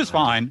 which was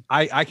fine.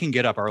 I can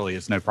get up early.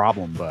 It's no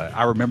problem. But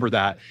I remember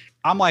that.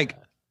 I'm like...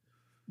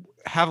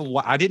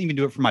 I didn't even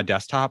do it from my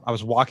desktop. I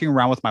was walking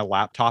around with my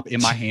laptop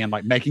in my hand,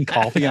 like making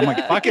coffee. I'm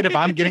like, fuck it, if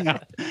I'm getting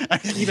up.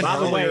 Even by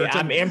the way,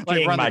 I'm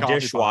emptying my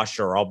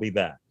dishwasher. I'll be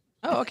back.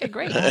 Oh, okay,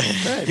 great.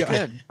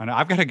 Good. I know,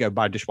 I've got to go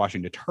buy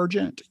dishwashing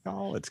detergent,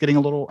 y'all. It's getting a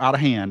little out of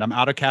hand. I'm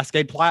out of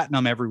Cascade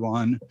Platinum,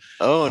 everyone.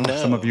 Oh, no.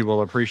 Some of you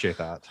will appreciate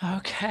that.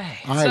 Okay.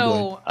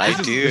 I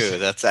do.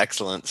 That's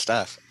excellent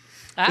stuff.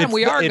 Adam,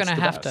 we are going to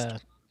have to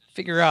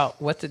figure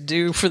out what to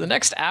do for the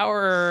next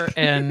hour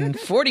and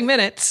 40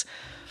 minutes.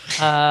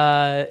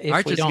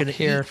 If we don't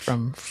hear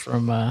from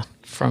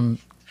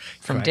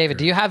from David.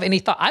 Do you have any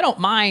thought? I don't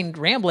mind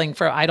rambling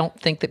I don't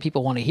think that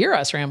people want to hear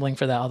us rambling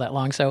for all that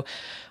long. So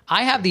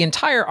I have the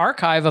entire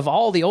archive of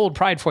all the old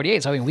Pride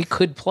 48s. I mean, we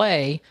could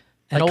play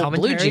an old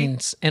Blue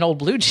Jeans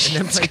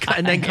guy.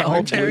 And then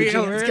commentary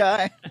over it.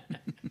 Guy.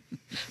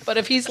 But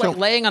if he's like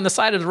laying on the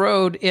side of the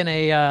road in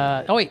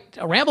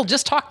Ramble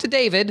just talked to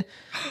David,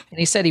 and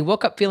he said he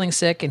woke up feeling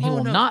sick and he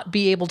will not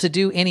be able to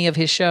do any of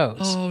his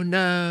shows. Oh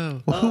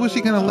no! Well, who was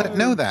he going to let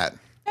know that?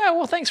 Yeah,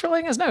 well, thanks for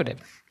letting us know,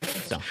 David.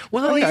 So,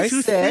 well, he's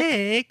too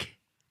sick.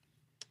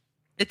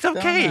 It's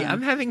okay.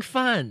 I'm having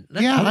fun.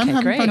 I'm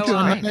having great. fun too.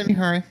 I'm not in any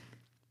hurry.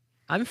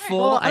 I'm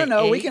full. Well, I don't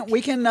know. We can.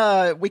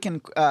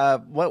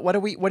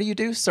 What do you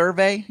do?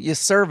 Survey. You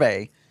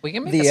survey. We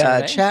can make the a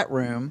survey. Chat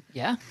room.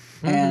 Yeah.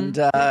 And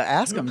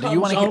ask them. Do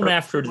you want to hear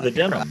after the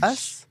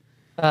Denims?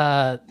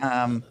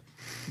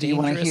 Do you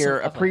want to hear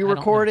a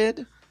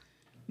pre-recorded?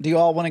 Do you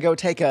all want to go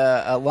take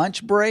a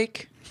lunch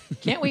break?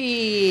 Can't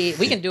we?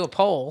 We can do a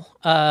poll.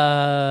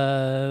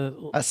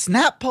 A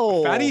snap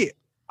poll. Fatty,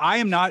 I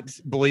am not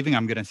believing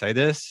I'm going to say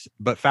this,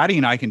 but Fatty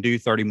and I can do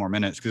 30 more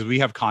minutes because we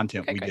have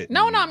content we didn't.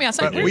 No, I mean, I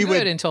said we're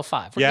good until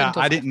 5. Yeah,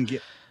 I didn't.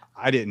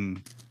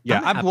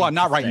 Yeah, well,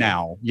 not right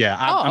now. Yeah,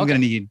 I'm going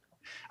to need.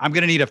 I'm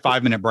going to need a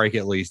 5-minute break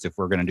at least if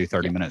we're going to do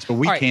 30 minutes, but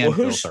we can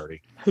fill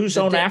 30. Who's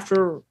on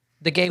after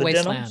the Gay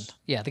Wasteland? Denims?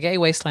 Yeah, the Gay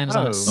Wasteland is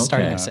on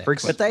starting at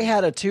 6. But they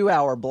had a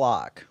 2-hour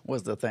block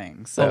was the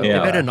thing. So they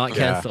better not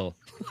cancel.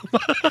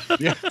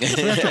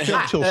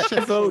 I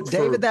vote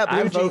David, that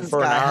Blue Jeans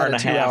for an guy hour had and a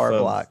a half 2-hour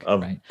block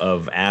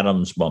of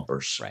Adam's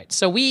bumpers. Right.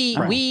 So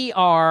we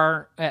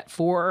are at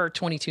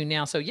 4:22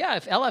 now. So yeah,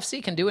 if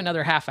LFC can do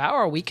another half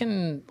hour, we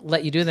can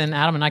let you do. Then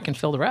Adam and I can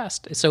fill the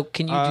rest. So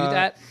can you do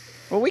that?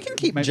 Well, we can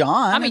keep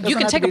John. I mean, you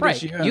can take a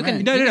break. You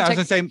can. No. I was going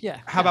to say,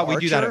 how about we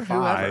do that at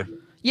 5?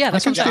 Yeah,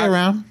 that's what I'm saying. Stay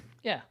around.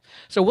 Yeah.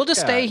 So we'll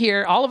just stay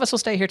here. All of us will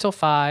stay here till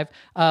 5.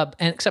 And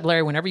except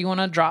Larry, whenever you want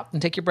to drop and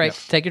take your break,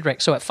 take your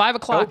break. So at 5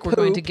 o'clock, we're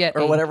going to get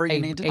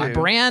a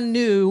brand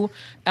new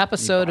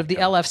episode of the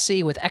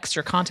LFC with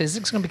extra content. Is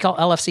this going to be called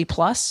LFC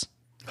Plus?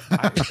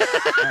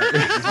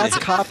 That's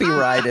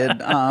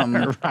copyrighted.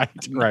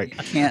 Right.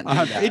 Can't do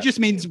that. It just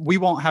means we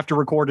won't have to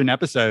record an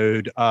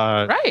episode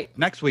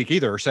next week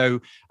either. So,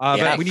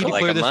 but we need to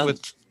clear this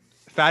with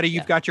Fatty.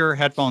 You've got your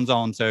headphones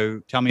on,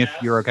 so tell me if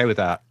you're okay with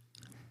that.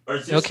 Or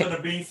is this going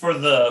to be for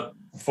the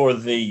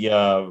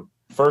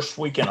first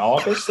week in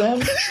August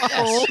then?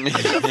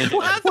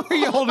 Why are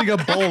you holding a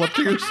bowl up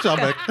to your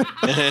stomach?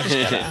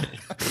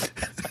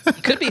 You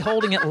could be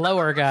holding it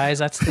lower, guys.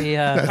 That's the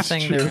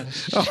thing.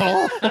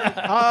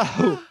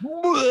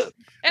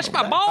 It's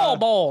my ball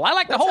bowl. I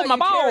like to hold my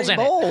balls in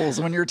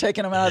bowls when you're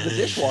taking them out of the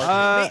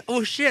dishwasher.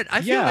 Oh shit!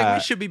 I feel like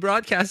we should be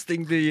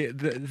broadcasting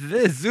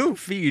the Zoom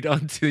feed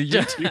onto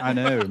YouTube. I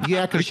know.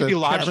 Yeah, we should be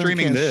live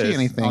streaming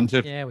this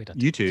onto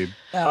YouTube.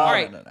 All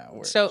right.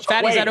 So,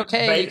 Fatty, is that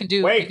okay? You can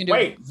do.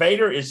 Wait,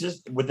 Vader,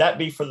 would that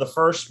be for the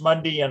first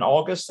Monday in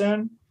August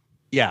then?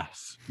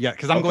 Yes. Yeah,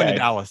 because I'm going to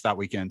Dallas that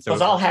weekend. So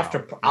I'll have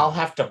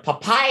to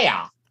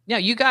papaya. Yeah,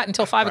 you got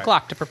until 5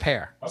 o'clock to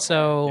prepare. Okay.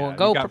 So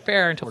go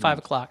prepare until 5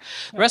 o'clock.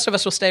 The rest of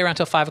us will stay around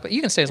until 5 o'clock.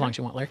 You can stay as long as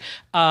you want, Larry.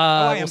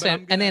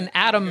 And then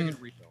Adam,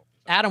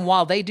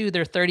 while they do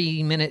their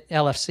 30-minute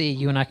LFC,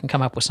 you and I can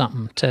come up with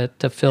something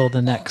to fill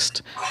the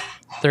next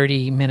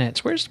 30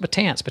 minutes. Where's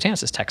Batance?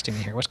 Batance is texting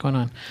me here. What's going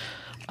on?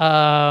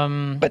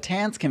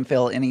 Batance can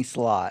fill any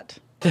slot.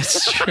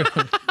 That's true.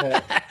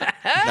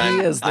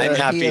 I'm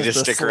happy to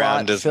stick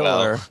around as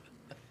well.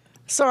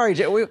 Sorry,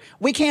 Jay.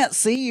 We can't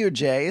see you,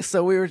 Jay.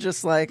 So we were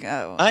just like,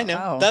 I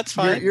know. That's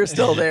fine. You're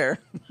still there.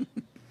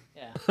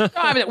 No,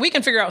 I mean, we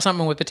can figure out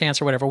something with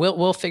Batance or whatever.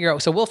 We'll figure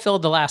out. So we'll fill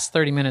the last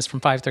 30 minutes from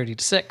 5:30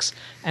 to 6,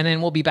 and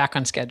then we'll be back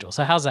on schedule.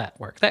 So how's that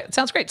work? That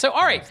sounds great. So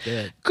all right,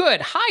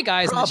 good. Hi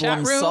guys in the chat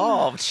room. Problem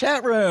solved.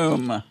 Chat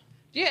room.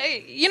 Yeah,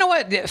 you know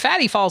what?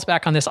 Fatty falls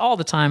back on this all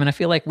the time, and I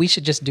feel like we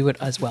should just do it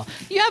as well.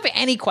 You have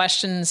any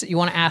questions that you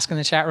want to ask in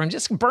the chat room?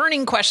 Just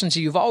burning questions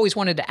you've always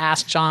wanted to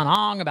ask John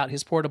Ong about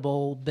his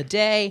portable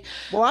bidet.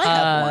 Well, I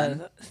have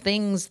one.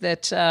 Things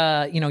that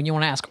you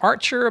want to ask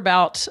Archer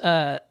about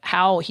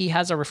how he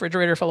has a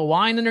refrigerator full of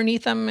wine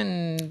underneath him,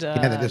 and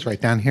that is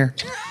right down here.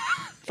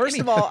 First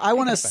of all, I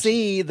want to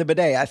see the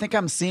bidet. I think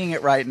I'm seeing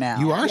it right now.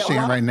 You are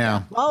seeing it right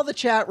now. While the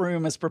chat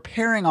room is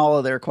preparing all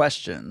of their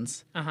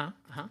questions.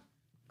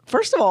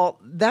 First of all,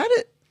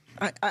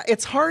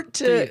 it's hard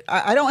to.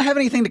 I don't have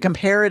anything to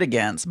compare it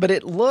against, but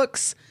it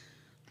looks.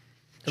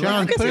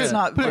 John, put it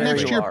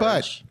next to your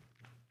butt.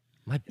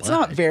 My butt. It's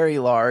not very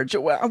large.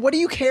 What do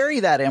you carry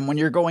that in when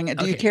you're going?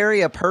 Do you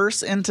carry a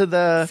purse into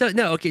the? So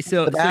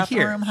the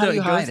bathroom? How do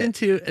you hide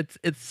it?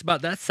 It's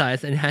about that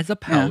size and it has a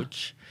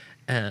pouch.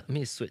 Let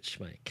me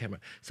switch my camera.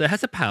 So it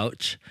has a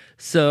pouch.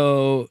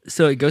 So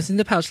it goes in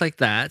the pouch like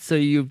that. So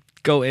you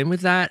go in with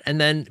that, and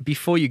then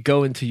before you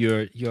go into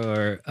your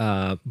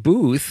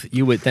booth,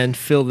 you would then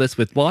fill this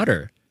with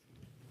water.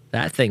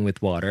 That thing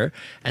with water,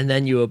 and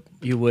then you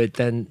would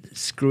then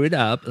screw it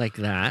up like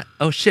that.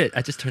 Oh shit!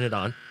 I just turned it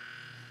on.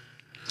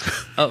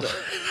 Oh,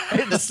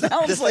 It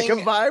sounds like a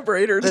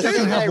vibrator. The doesn't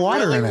thing have I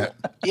water really, in it.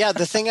 Yeah,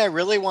 the thing I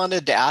really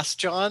wanted to ask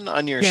John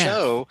on your Yes.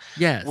 show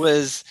yes.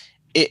 was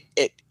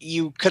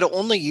you could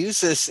only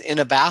use this in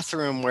a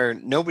bathroom where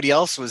nobody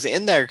else was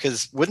in there,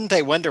 because wouldn't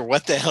they wonder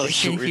what the hell you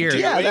can were hear it.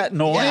 doing? Yeah, that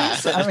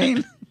noise. Yeah. I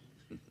mean,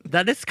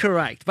 That is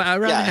correct. But I'd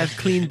rather Yeah. have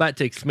clean butt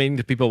to explain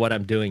to people what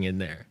I'm doing in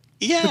there.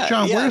 Yeah, But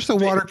John, yeah, where's the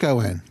but- water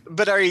going?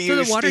 But are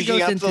you the water speaking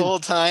goes up into- the whole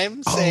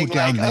time, Oh, saying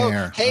down like,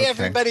 there. "Oh, hey, Okay.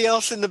 everybody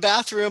else in the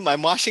bathroom,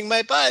 I'm washing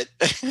my butt."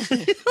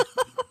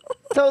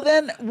 so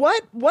then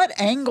what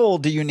angle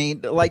do you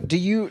need? Like, do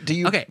you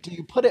Okay. do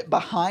you put it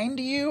behind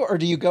you, or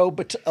do you go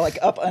like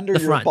up under The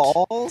your front.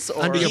 balls,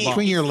 or Under your He- balls.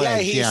 Between your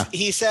legs, yeah.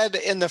 He said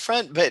in the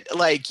front, but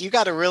like you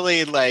got to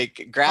really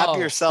like grab Oh,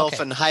 yourself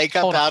okay. and hike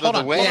up Hold on, out of hold the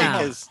on, way, hold on.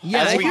 because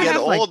Yeah, as if we you get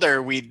have, like-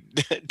 older, we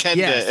tend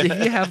Yes, to.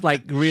 if you have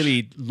like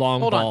really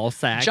long Hold on. ball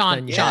sacks, John,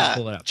 then you John, can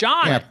pull it up.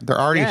 John, Yeah,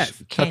 they're already Yes.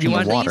 can touching you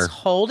the please water.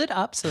 hold it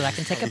up so that I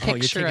can take a Oh, you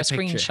picture, take a a picture.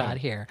 screenshot Oh.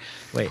 here?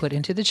 Wait. Put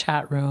into the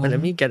chat room. Let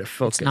me get it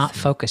focused. It's not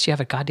focused. You have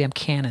a goddamn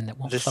Canon that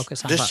won't This,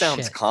 focus on this shit.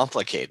 sounds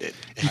complicated.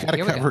 You got to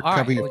Here we go. cover, All right,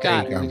 cover your we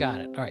got there it. you We go. got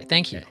it. All right,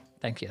 thank you.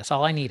 Thank you. That's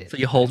all I needed. So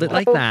you hold it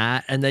like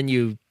that, and then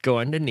you go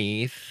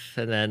underneath,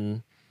 and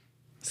then.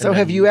 So and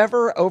have then- you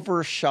ever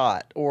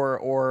overshot or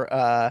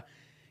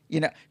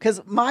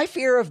because my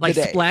fear of like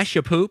bidet, splash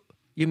your poop?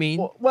 You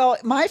mean? well,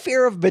 my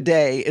fear of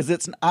bidet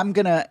is I'm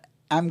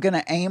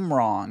gonna aim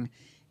wrong,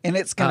 and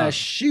it's gonna Oh.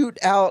 shoot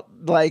out,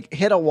 like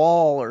hit a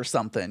wall or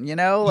something,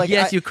 like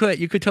Yes, you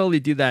could totally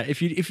do that.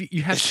 If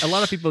you have a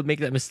lot of people make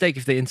that mistake.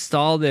 If they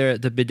install the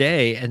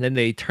bidet and then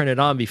they turn it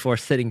on before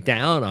sitting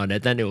down on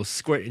it, then it will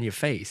squirt in your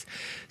face.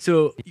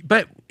 So,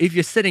 but if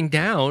you're sitting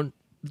down,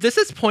 this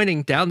is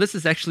pointing down. This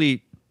is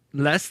actually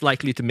less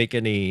likely to make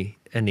any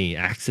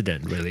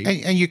accident, really.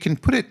 And you can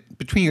put it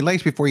between your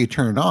legs before you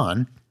turn it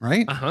on,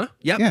 right? Uh-huh.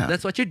 Yep. Yeah.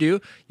 That's what you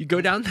do. You go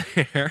down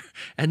there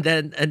and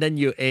then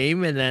you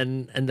aim and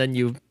then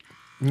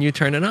you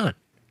turn it on.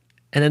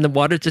 And then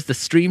the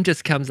stream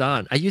just comes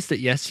on. I used it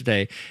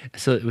yesterday,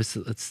 so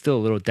it's still a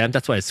little damp.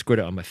 That's why I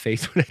squirted on my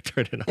face when I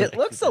turned it on. it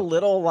looks a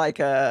little like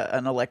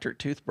an electric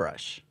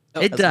toothbrush.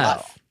 It as does.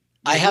 well.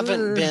 I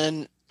haven't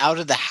been out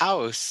of the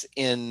house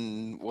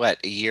in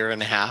a year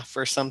and a half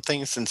or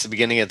something since the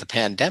beginning of the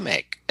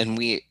pandemic, and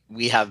we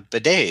have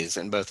bidets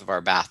in both of our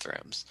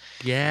bathrooms.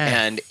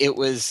 Yeah. And it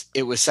was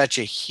such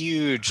a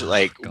huge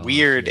God,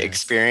 weird yes.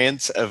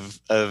 experience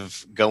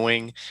of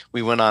going.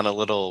 We went on a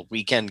little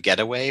weekend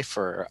getaway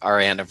for our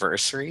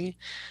anniversary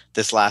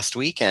this last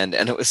weekend,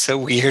 and it was so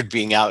weird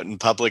being out in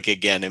public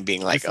again and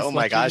being like, This is oh my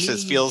what you gosh,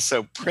 this need. feels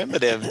so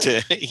primitive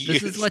to This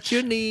use is what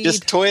you need.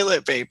 just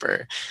toilet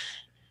paper.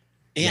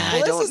 Yeah, Well, I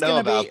this don't is know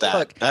gonna be- about that.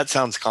 look- That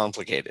sounds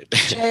complicated.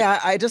 Hey,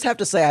 I just have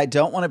to say, I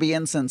don't want to be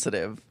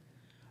insensitive,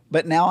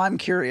 but now I'm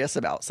curious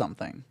about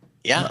something.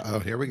 Yeah. Oh,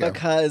 here we go.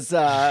 Because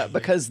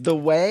the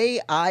way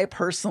I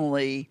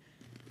personally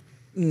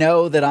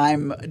know that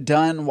I'm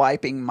done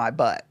wiping my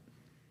butt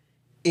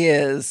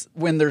is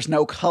when there's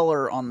no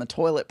color on the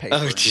toilet paper. Oh,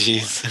 anymore.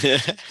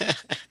 jeez.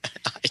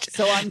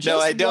 So I'm just No,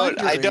 I don't.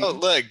 I wondering- don't.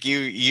 Look,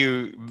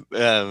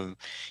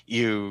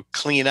 you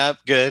clean up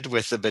good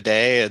with the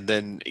bidet, and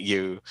then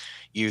you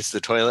use the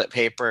toilet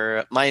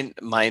paper.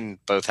 Mine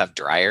both have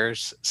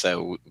dryers,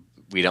 so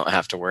we don't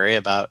have to worry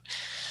about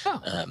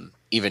Oh.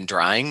 even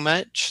drying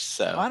much.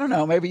 So I don't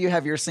know. Maybe you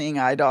have your seeing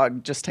eye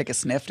dog just take a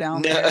sniff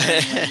down No. there.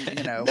 And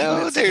then, No,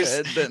 when it's there's-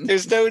 good, then-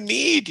 there's no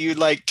need. You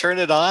turn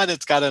it on.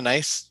 It's got a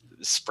nice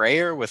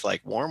sprayer with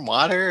warm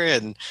water,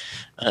 and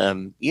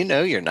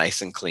you're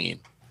nice and clean.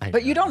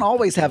 But you don't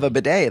always have a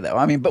bidet, though.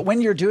 I mean, but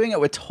when you're doing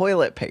it with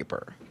toilet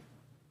paper,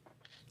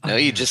 No,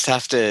 you just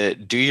have to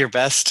do your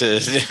best to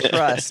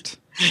trust.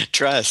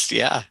 trust.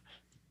 Yeah,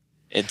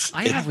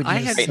 I have would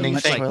use so frightening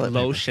much thing. toilet paper.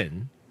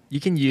 lotion. You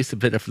can use a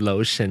bit of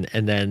lotion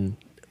and then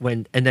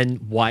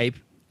wipe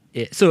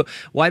it. So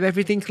wipe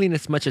everything clean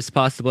as much as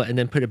possible, and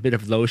then put a bit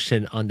of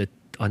lotion on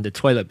the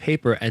toilet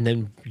paper, and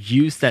then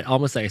use that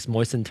almost like a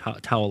moistened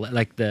towel,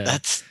 like the.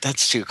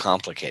 That's too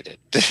complicated.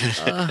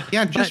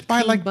 Yeah, just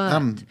buy clean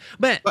butt.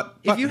 But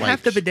if you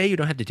have the wipes. bidet, you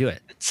don't have to do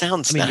it. It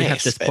sounds I mean, nice. you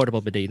have this but-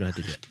 portable bidet, you don't have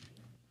to do it.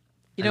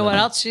 You know what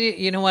else?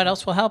 You know what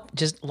else will help?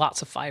 Just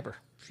lots of fiber.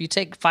 If you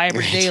take fiber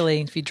Right.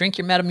 daily, if you drink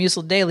your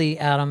Metamucil daily,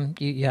 Adam,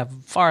 you have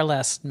far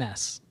less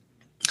mess.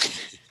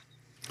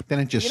 Then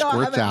it just I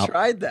squirts haven't out.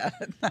 tried that.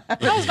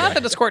 No, it's not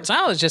that it squirts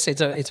out. It's just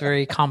it's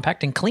very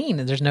compact and clean,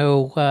 and there's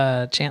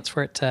no chance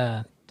for it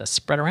to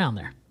spread around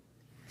there.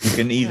 You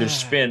can either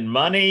spend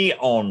money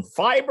on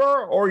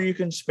fiber or you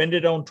can spend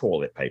it on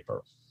toilet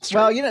paper.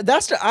 Well,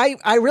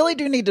 I really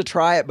do need to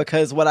try it,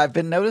 because what I've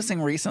been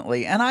noticing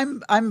recently, and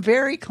I'm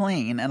very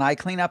clean and I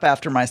clean up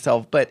after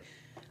myself, but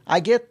I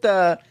get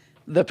the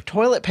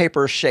toilet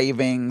paper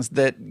shavings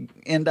that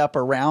end up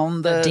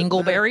around the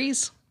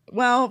Dingleberries.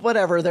 Well,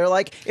 whatever.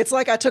 It's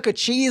like I took a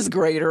cheese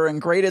grater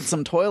and grated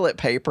some toilet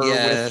paper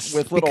Yes.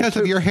 with little Because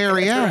of poop your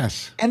hairy cans.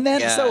 ass. And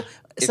then Yeah.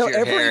 So you're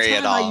every hairy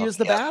at time I all, use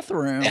the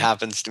bathroom, it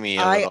happens to me.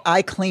 A little.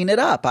 I clean it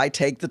up. I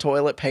take the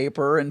toilet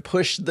paper and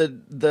push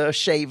the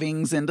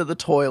shavings into the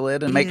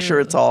toilet and make sure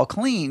it's all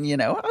clean. You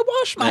know, I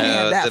wash my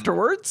hand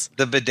afterwards.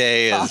 The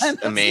bidet is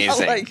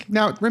amazing.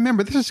 Now,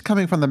 remember, this is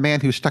coming from the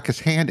man who stuck his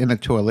hand in a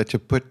toilet to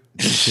put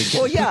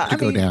well, yeah, to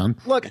go down.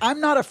 Look, I'm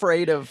not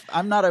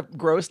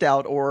grossed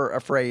out or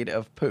afraid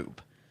of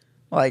poop.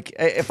 Like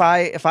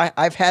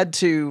I've had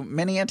to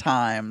many a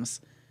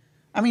times.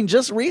 I mean,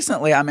 just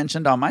recently I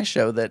mentioned on my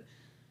show that,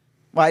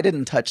 well, I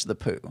didn't touch the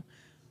poo,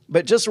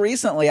 but just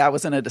recently I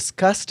was in a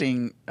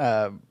disgusting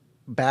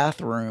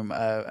bathroom,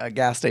 a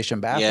gas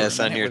station bathroom. Yes,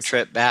 on your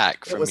trip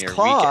back from your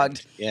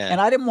clogged, weekend. Yeah. And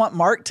I didn't want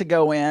Mark to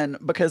go in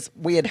because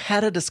we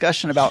had a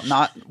discussion about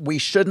we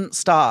shouldn't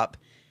stop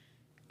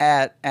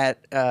at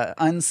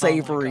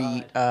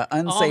unsavory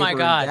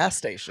gas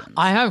stations.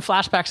 I have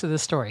flashbacks of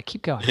this story.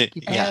 Keep going.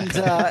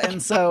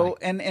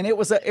 And it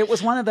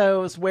was one of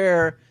those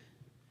where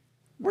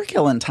we're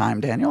killing time,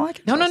 Daniel.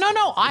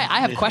 No. I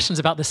have questions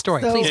about this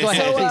story. Please go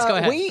ahead. Please go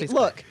ahead.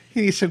 Look.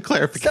 He needs some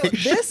clarification.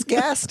 So this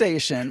gas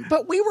station,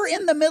 but we were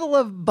in the middle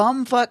of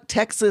bumfuck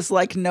Texas,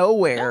 like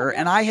nowhere,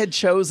 and I had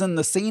chosen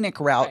the scenic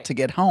route to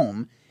get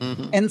home.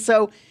 Mm-hmm. And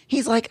so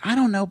he's like, I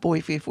don't know,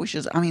 Boyfie, if we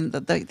should. I mean,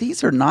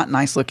 these are not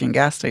nice looking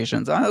gas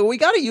stations. We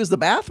got to use the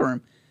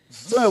bathroom.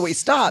 So we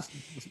stopped.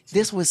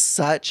 This was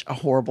such a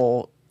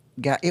horrible.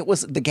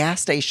 The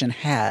gas station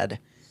had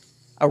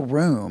a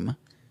room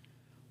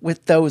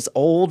with those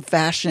old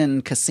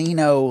fashioned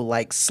casino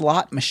like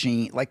slot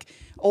machine, like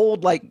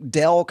old like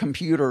Dell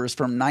computers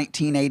from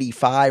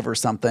 1985 or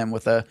something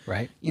with a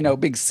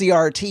big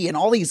CRT, and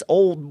all these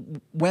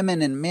old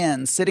women and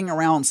men sitting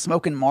around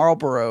smoking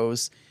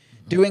Marlboros,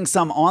 doing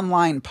some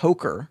online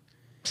poker.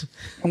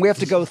 And we have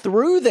to go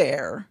through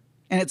there,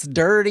 and it's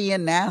dirty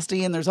and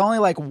nasty, and there's only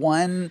like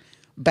one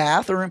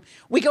bathroom.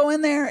 We go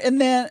in there,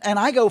 and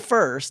I go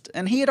first,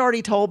 and he had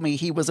already told me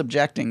he was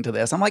objecting to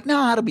this. I'm like,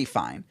 no, it'll be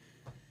fine.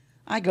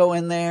 I go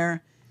in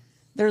there.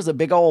 There's a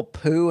big old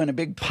poo and a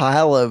big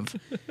pile of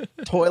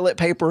toilet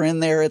paper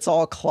in there. It's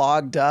all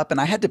clogged up, and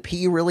I had to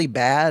pee really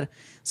bad.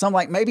 So I'm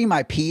like, maybe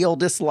my pee will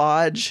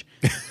dislodge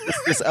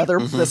this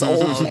old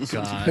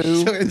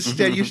poo. So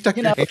instead, you stuck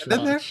your hand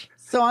in there.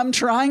 So I'm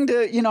trying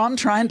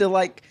to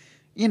like,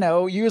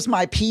 use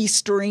my pee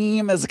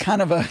stream as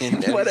kind of a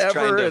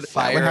whatever.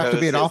 That would have to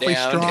be an awfully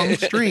strong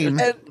stream.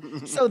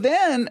 And so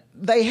then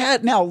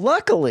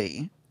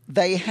luckily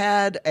they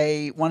had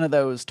one of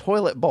those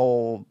toilet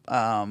bowl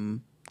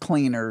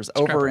cleaners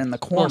over in the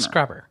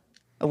corner.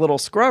 A little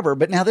scrubber.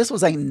 But now this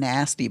was a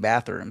nasty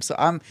bathroom. So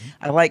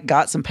I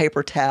got some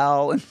paper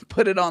towel and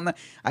put it on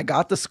I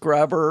got the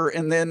scrubber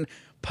and then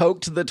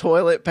poked the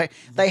toilet.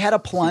 They had a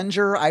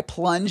plunger. I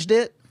plunged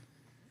it.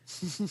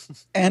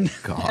 And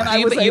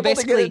I was able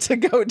to get it to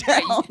go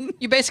down.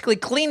 You basically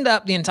cleaned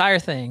up the entire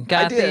thing.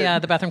 Got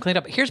the bathroom cleaned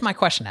up. Here's my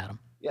question, Adam.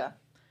 Yeah.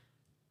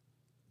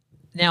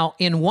 Now,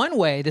 in one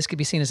way, this could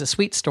be seen as a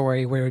sweet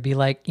story where it would be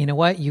like, you know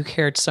what? You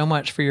cared so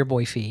much for your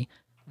boyfie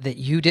that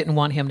you didn't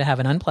want him to have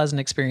an unpleasant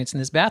experience in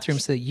this bathroom,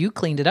 so that you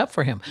cleaned it up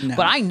for him. No.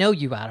 But I know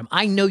you, Adam.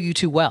 I know you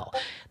too well.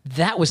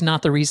 That was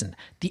not the reason.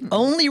 The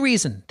only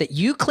reason that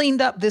you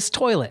cleaned up this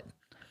toilet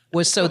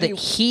was so that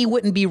he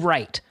wouldn't be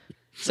right.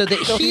 So that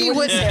he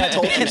wouldn't say I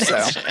told you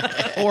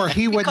so. Or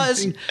he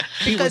wouldn't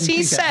because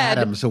he said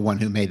Adam's the one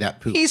who made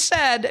that poop. He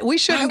said we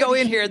shouldn't go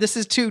in here. This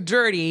is too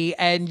dirty,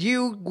 and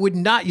you would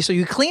not. So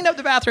you cleaned up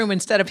the bathroom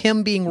instead of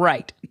him being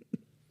right.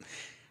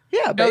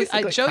 Yeah,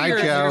 basically. Joe,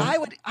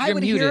 I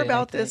would hear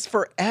about this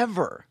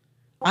forever.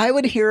 I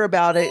would hear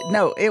about it.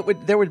 No,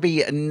 there would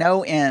be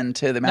no end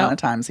to the amount of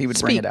times he would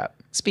bring it up.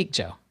 Speak,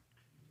 Joe.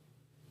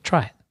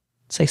 Try it.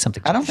 Say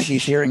something. I don't think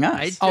he's hearing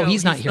us.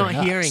 He's not hearing us.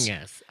 He's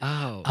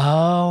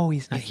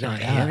not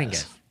hearing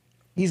us.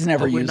 He's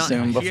never used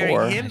Zoom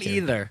before. Him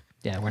either.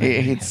 Yeah, we're not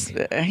hearing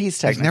him. He's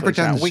technically never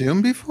done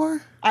Zoom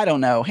before. I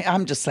don't know.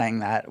 I'm just saying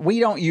that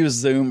we don't use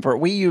Zoom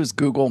we use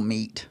Google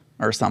Meet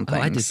or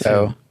something. I did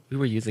too. We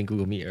were using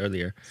Google Meet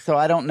earlier. So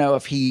I don't know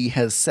if he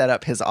has set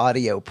up his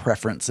audio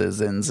preferences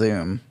in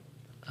Zoom.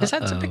 You just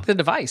have to pick the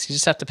device. You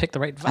just have to pick the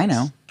right device. I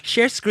know.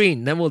 Share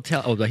screen, then we'll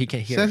tell. Oh, but he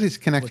can't hear. It says he's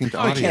connecting to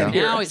audio.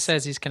 Now it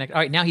says he's connected.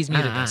 All right, now he's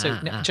muted. So,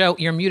 Joe,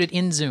 you're muted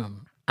in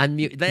Zoom.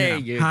 Unmute. There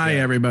you go. Hi,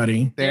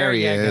 everybody. There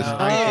he is.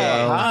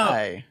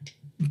 Hi.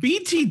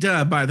 BT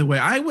Dub, by the way,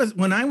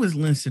 when I was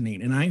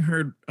listening and I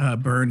heard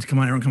Burns come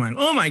on,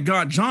 oh my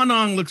God, John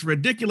Ong looks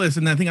ridiculous.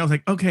 And I think I was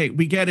like, okay,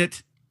 we get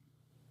it.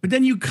 But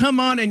then you come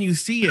on and you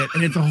see it,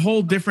 and it's a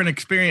whole different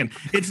experience.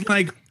 It's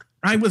like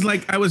I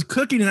was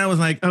cooking and I was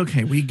like,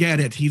 okay, we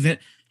get it. He's in.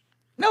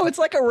 No, it's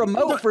like a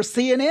remote for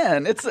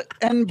CNN.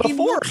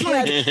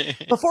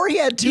 Before he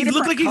had two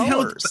different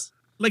colors.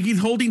 Like he's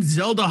holding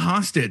Zelda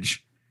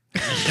hostage.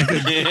 Like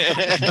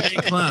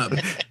a club.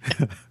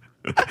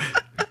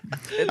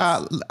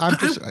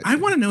 I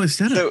want to know his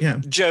setup. So,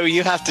 Joe,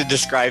 you have to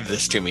describe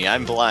this to me.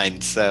 I'm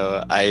blind,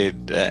 so I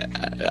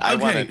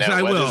want to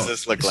know what does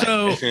this look like.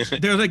 So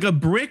there's like a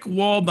brick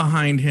wall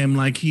behind him,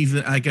 like he's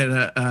like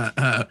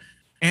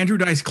Andrew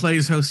Dice Clay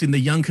is hosting the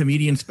Young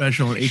Comedian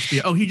special on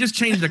HBO. Oh, he just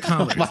changed the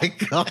colors. Oh my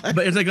God.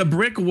 But it's like a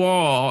brick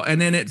wall,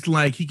 and then it's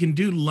like he can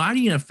do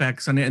lighting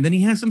effects on it, and then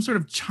he has some sort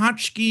of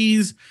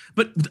tchotchkes.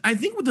 But I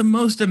think the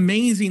most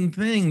amazing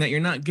thing that you're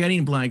not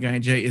getting, Black Guy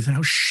Jay, is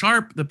how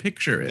sharp the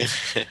picture is.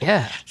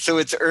 Yeah. So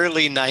it's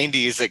early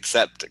 90s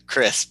except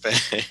crisp.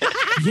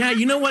 Yeah,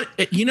 you know what?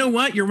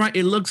 You're right.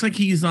 It looks like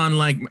he's on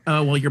like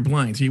well, you're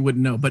blind, so you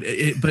wouldn't know. But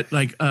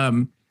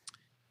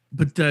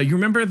you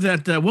remember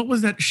that what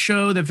was that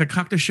show, that the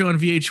Cactus show on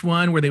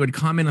VH1 where they would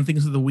comment on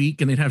things of the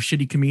week and they'd have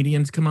shitty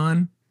comedians come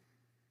on?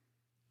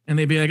 And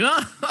they'd be like,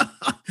 oh,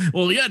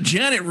 well, yeah,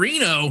 Janet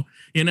Reno,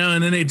 and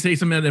then they'd say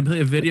something and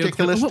play a video.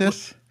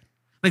 Ridiculousness.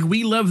 Like,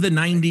 we love the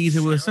 90s.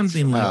 It was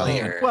something like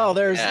that. Well,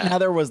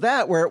 there was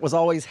that where it was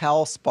always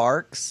Hal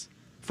Sparks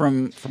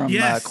from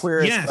Queer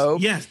as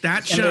Folk. Yes, that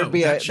and show.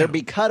 There'd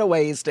be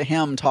cutaways to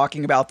him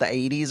talking about the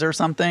 80s or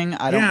something.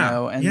 I don't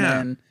know. And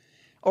then,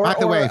 By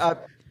the way,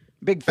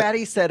 Big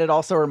Fatty said it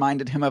also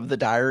reminded him of the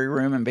diary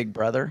room in Big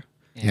Brother.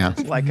 Yeah.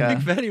 Like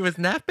Big Fatty was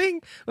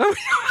napping?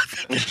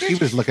 He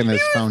was looking at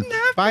his phone.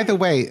 By the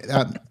way,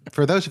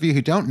 for those of you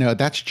who don't know,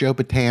 that's Joe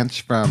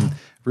Batance from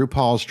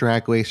RuPaul's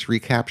Drag Race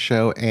Recap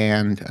Show.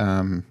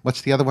 And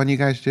what's the other one you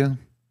guys do?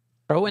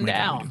 Throwing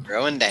down.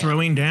 Throwing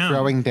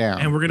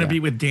down. And we're going to be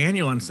with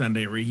Daniel on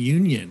Sunday,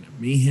 reunion.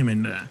 Me, him,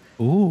 and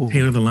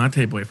Taylor the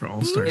Latte Boy for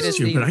All Stars. It is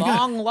the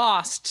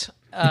long-lost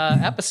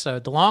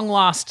episode, the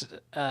long-lost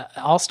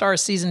All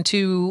Stars Season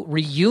 2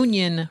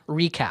 reunion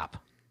recap.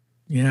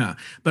 Yeah.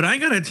 But I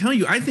got to tell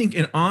you, I think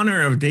in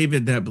honor of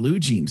David, that Blue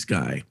Jeans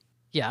guy,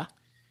 yeah,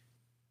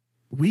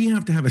 we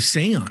have to have a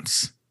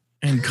seance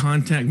and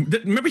contact.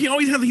 Remember, he's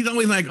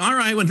always like, all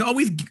right, when it's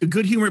always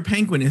Good Humor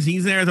Penguin, is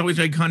he's there, it's always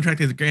like contact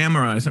his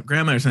grandma or something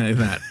like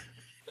that.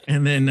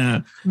 And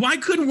then why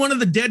couldn't one of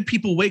the dead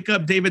people wake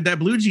up David, that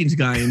Blue Jeans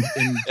guy, and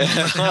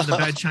have the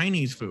bad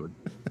Chinese food?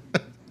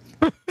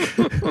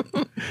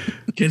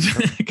 Can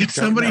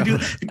somebody do?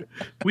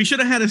 We should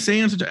have had a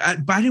seance. But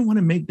I didn't want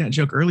to make that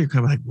joke earlier because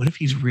I was like, what if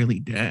he's really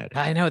dead?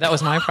 I know, that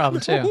was my problem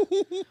too.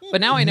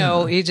 But now I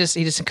know he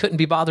just couldn't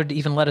be bothered to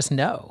even let us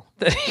know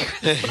that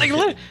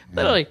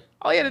literally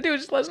all he had to do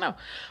was just let us know.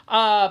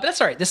 But that's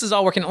all right. This is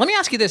all working. Let me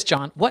ask you this,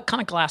 John. What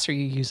kind of glass are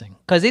you using?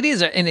 Because it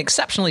is an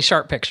exceptionally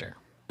sharp picture.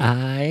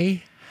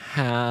 I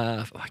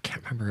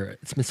can't remember.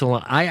 It's been so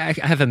long. I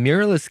have a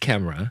mirrorless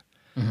camera.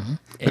 Mm-hmm.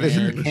 But is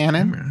it a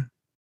Canon?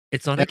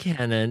 It's on a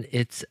Canon.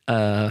 It's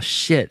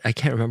shit. I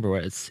can't remember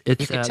what it's.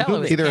 It's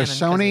either a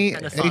Sony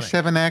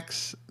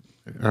A7X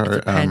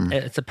or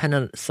it's a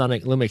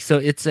Panasonic Lumix. So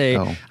it's I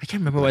can't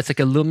remember what it's like,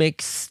 a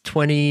Lumix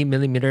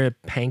 20mm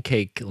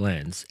pancake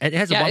lens. It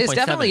has a 1.7. It's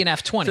definitely an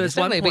f20. So it's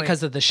definitely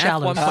because of the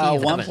shallow.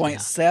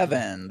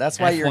 1.7. That's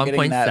why you're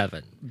getting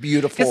that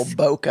beautiful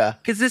bokeh.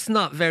 Because it's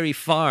not very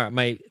far.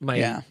 My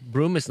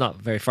room is not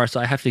very far, so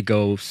I have to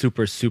go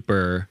super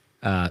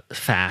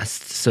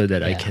fast so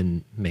that I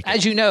can make it.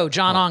 As you know,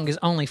 John Ong is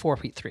only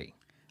 4'3".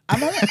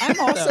 I'm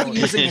also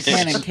using a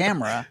Canon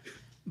camera,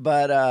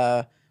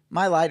 but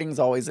my lighting's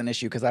always an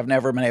issue because I've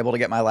never been able to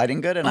get my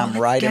lighting good, and I'm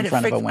right in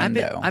front of a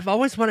window. I've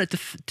always wanted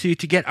to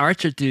get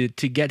Archer to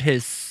get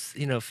his,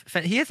 he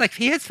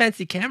has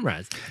fancy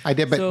cameras. I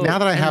did, but now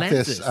that I have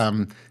this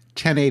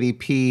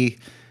 1080p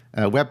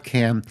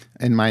webcam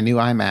in my new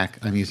iMac,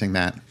 I'm using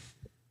that.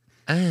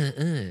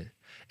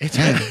 It's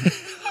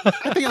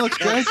I think it looks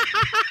good.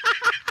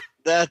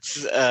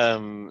 That's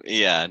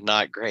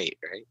not great,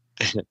 right?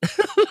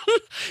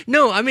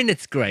 No, I mean,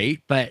 it's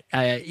great, but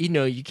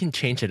you can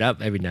change it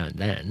up every now and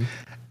then.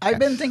 I've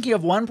been thinking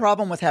of one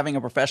problem with having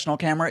a professional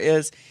camera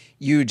is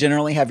you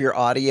generally have your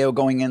audio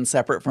going in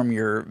separate from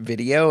your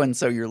video, and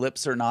so your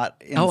lips are not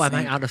in sync. Am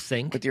I out of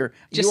sync? With you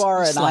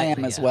are, and I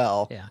am as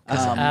well. Yeah,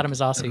 because Adam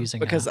is also using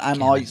because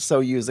I'm also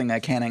using a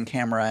Canon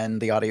camera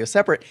and the audio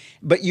separate.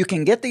 But you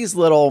can get these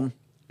little.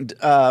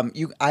 I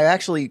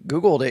actually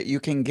Googled it. You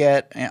can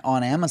get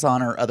on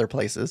Amazon or other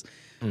places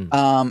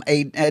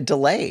a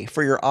delay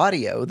for your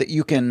audio that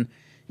you can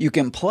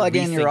plug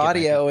in your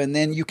audio, and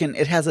then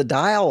it has a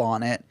dial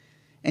on it,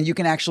 and you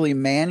can actually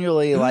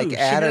manually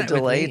add a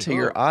delay to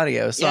your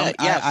audio. So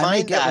I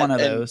may get one of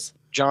those.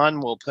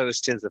 John will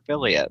post his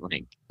affiliate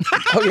link.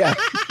 Oh yeah.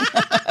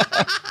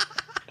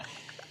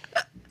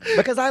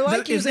 Because I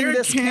like using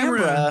this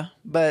camera,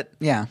 but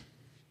yeah.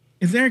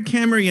 Is there a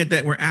camera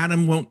yet where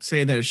Adam won't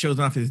say that it shows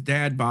off his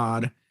dad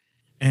bod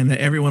and that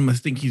everyone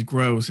must think he's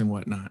gross and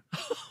whatnot?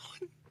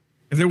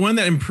 Is there one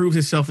that improves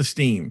his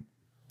self-esteem?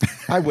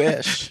 I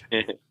wish.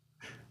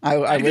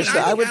 I wish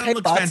that I would pay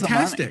lots of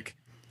money.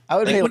 I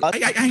would pay lots.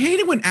 I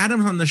hate it when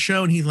Adam's on the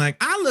show and he's like,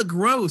 I look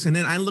gross. And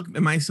then I look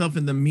at myself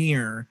in the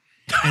mirror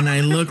and I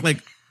look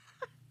like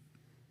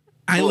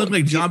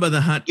Jabba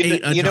the Hutt.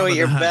 You know what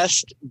your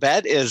best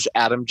bet is,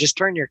 Adam? Just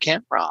turn your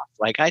camera off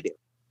like I do.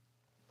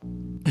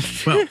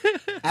 Well,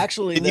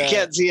 actually, and you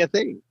can't see a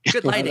thing.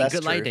 Good lighting.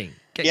 Good lighting.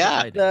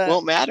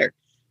 Won't matter.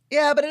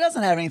 Yeah, but it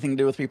doesn't have anything to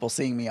do with people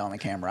seeing me on the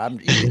camera.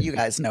 You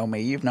guys know me.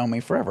 You've known me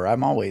forever.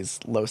 I'm always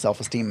low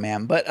self-esteem,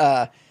 man.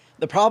 But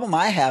the problem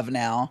I have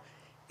now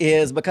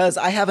is because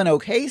I have an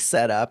okay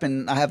setup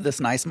and I have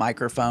this nice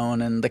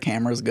microphone and the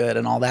camera's good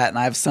and all that. And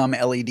I have some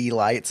LED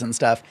lights and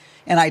stuff.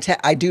 And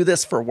I do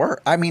this for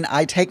work. I mean,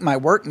 I take my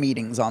work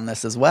meetings on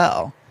this as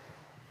well.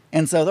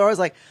 And so they're always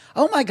like,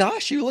 oh my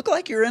gosh, you look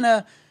like you're in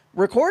a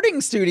recording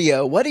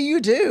studio. What do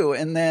you do?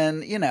 And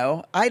then,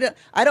 I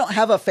don't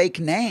have a fake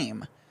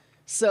name.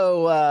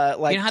 So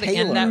like, you know how to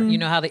end that? You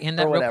know how to end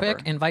that real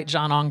quick? Invite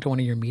John Ong to one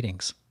of your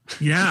meetings.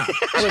 Yeah.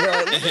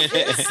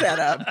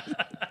 Setup.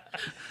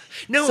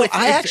 No, so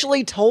I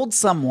actually told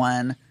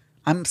someone,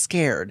 I'm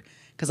scared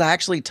because I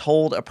actually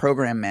told a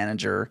program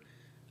manager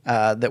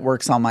that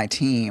works on my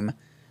team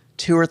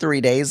 2 or 3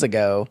 days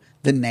ago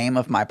the name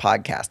of my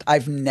podcast.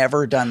 I've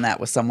never done that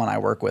with someone I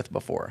work with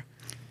before,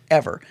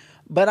 ever.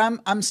 But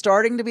I'm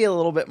starting to be a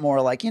little bit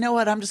more like, you know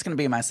what? I'm just going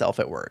to be myself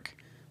at work.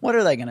 What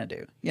are they going to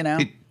do?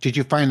 Did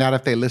you find out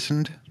if they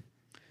listened?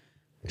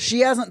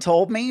 She hasn't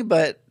told me,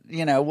 but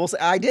we'll say,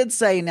 I did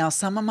say now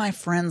some of my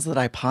friends that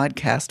I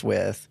podcast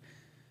with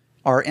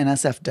are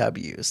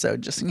NSFW. So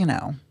just,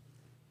 Now,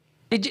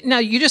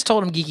 you just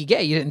told him Geeky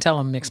Gay. You didn't tell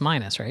him Mix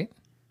Minus, right?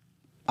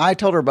 I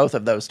told her both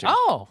of those two.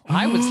 Oh,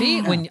 I would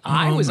see when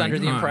I was under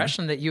the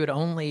impression that you had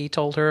only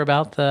told her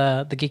about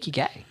the Geeky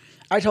Gay.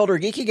 I told her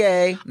Geeky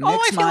Gay,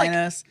 Mix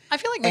Minus. I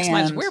feel like Mix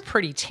Minus, we're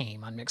pretty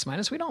tame on Mix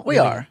Minus. We don't. We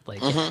are. I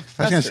was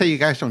going to say, you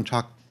guys don't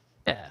talk.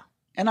 Yeah.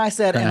 And I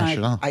said,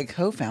 I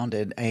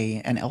co-founded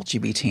an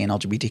LGBT and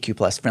LGBTQ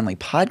plus friendly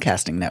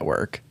podcasting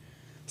network.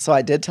 So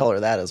I did tell her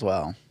that as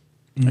well.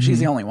 Mm-hmm. She's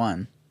the only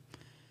one.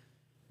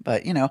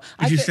 But,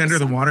 Did you send her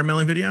the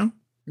watermelon video?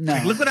 No.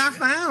 Like, look what I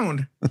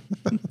found.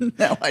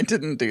 No, I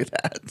didn't do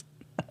that.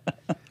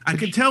 I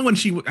could tell when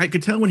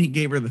he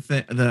gave her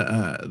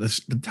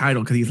the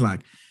title because he's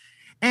like,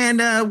 and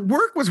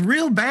work was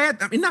real bad.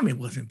 I mean, it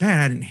wasn't bad.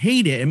 I didn't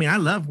hate it. I mean, I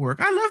love work.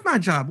 I love my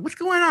job. What's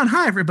going on?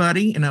 Hi,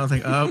 everybody. And I was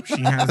like, oh,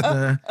 she has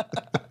the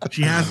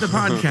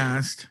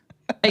podcast.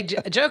 Hey,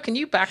 Joe, can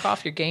you back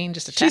off your gain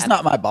just a tad? She's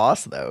not my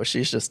boss, though.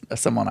 She's just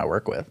someone I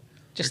work with.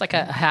 Just like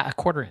a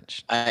quarter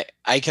inch.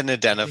 I can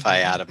identify,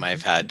 Adam.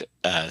 I've had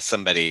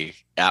somebody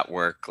at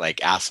work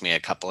ask me a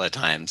couple of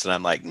times, and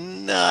I'm like,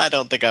 no, I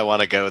don't think I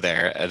want to go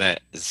there. And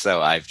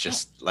so I've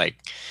just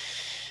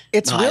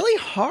it's really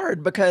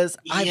hard because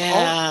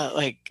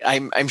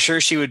I'm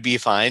sure she would be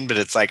fine, but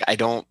it's like I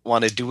don't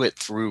want to do it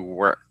through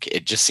work.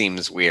 It just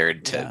seems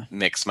weird to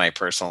mix my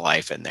personal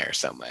life in there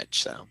so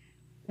much. So,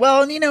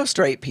 well, and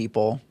straight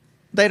people.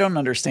 They don't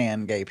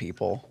understand gay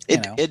people.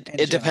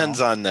 It depends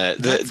on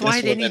That's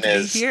why they need to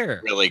be here.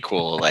 Really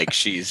cool.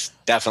 She's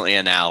definitely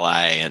an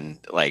ally, and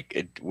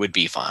it would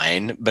be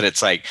fine. But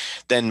it's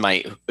then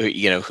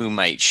who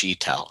might she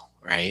tell?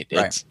 Right.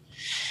 Right.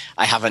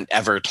 I haven't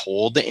ever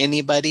told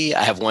anybody.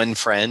 I have one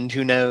friend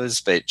who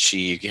knows, but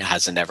she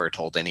hasn't ever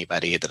told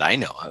anybody that I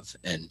know of,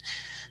 and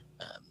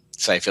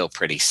so I feel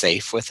pretty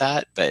safe with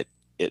that. But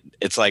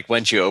it's like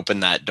once you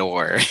open that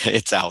door,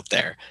 it's out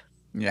there.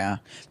 Yeah.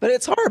 But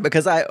it's hard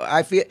because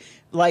I feel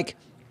like,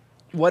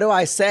 what do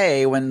I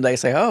say when they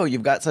say, oh,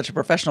 you've got such a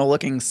professional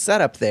looking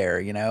setup there,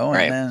 And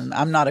then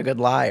I'm not a good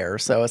liar.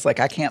 So it's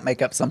like, I can't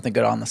make up something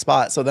good on the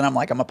spot. So then I'm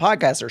like, I'm a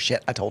podcaster.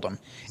 Shit, I told them.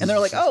 And they're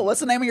like, oh, what's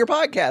the name of your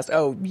podcast?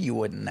 Oh, you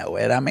wouldn't know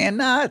it. I mean,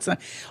 nah, it's not.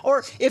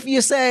 Or if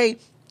you say,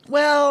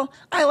 well,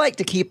 I like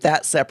to keep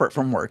that separate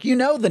from work.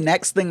 The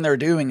next thing they're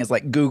doing is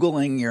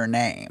Googling your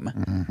name.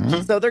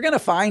 Mm-hmm. So they're going to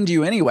find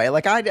you anyway.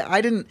 I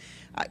didn't,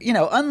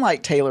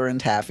 unlike Taylor and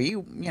Taffy,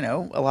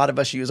 a lot of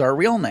us use our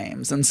real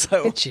names. And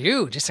so it's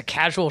just a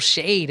casual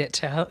shade at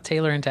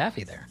Taylor and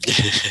Taffy there.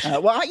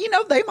 Well,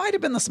 they might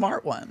have been the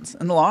smart ones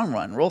in the long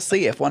run. We'll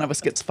see if one of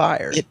us gets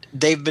fired.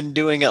 They've been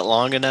doing it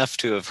long enough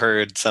to have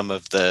heard some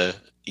of the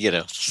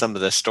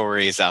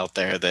stories out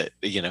there that,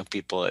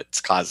 people, it's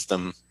caused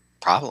them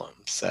problems.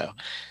 So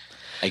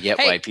I get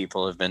why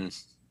people have been,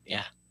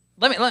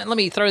 Let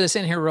me throw this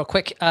in here real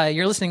quick.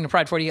 You're listening to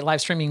Pride 48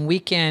 live streaming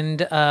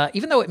weekend.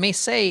 Even though it may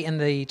say in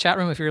the chat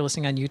room, if you're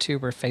listening on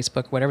YouTube or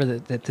Facebook, whatever,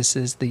 that this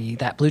is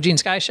that Blue Jean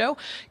Sky show,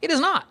 it is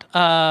not.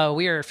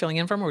 We are filling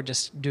in from. We're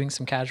just doing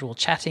some casual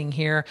chatting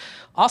here.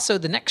 Also,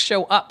 the next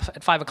show up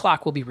at 5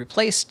 o'clock will be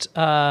replaced.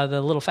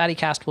 The Little Fatty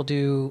Cast will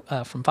do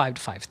from 5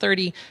 to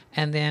 5:30,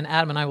 and then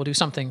Adam and I will do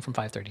something from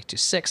 5:30 to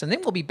 6, and then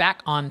we'll be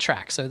back on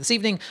track. So this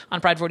evening on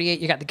Pride 48,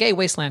 you got the Gay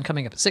Wasteland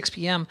coming up at 6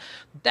 p.m.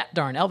 That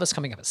Darn Elvis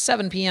coming up at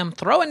 7 p.m.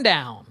 Throwing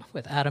Down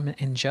with Adam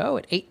and Joe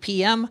at 8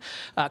 p.m.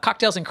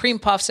 Cocktails and Cream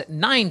Puffs at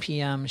 9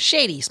 p.m.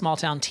 Shady Small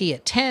Town Tea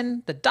at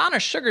 10. The Donna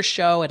Sugar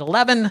Show at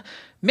 11.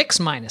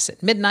 Mix Minus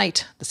at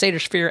midnight. The Seder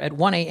Sphere at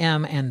 1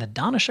 a.m. And the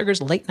Donna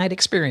Sugar's Late Night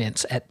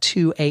Experience at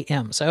 2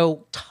 a.m.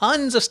 So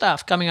tons of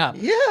stuff coming up.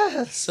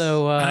 Yes.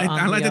 So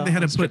I like that they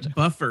had to put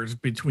buffers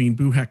between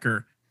Boo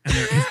Hecker and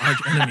they're his arch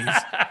enemies.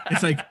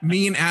 It's like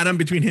me and Adam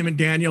between him and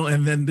Daniel,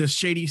 and then this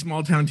shady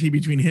small town tea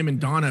between him and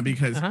Donna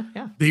because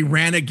they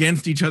ran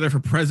against each other for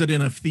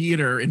president of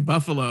theater in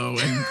Buffalo,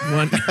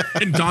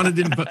 and Donna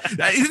didn't vote.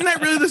 Isn't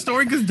that really the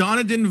story? Because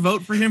Donna didn't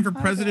vote for him for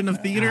president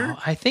of theater.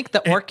 I think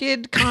the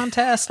orchid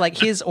contest, like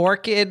his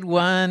orchid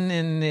won,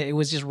 and it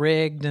was just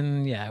rigged,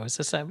 and it was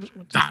just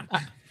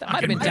that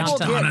might have been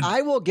Downton.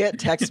 I will get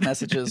text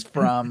messages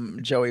from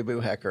Joey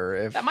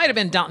Buhecker if that might have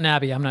been Downton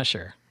Abbey. I'm not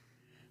sure.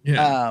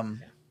 Yeah.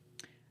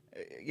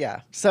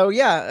 So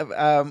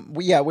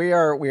we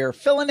are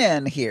filling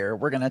in here.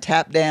 We're gonna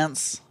tap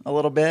dance a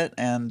little bit,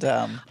 and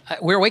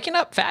we're waking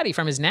up Fatty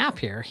from his nap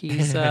here.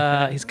 He's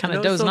kind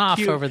of dozing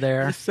off over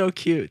there. He's so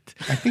cute.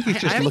 I think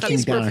he's just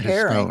looking down at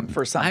his phone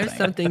for something. I have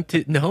something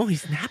to. No,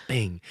 he's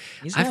napping.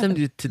 I have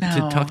something to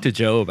talk to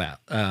Joe about.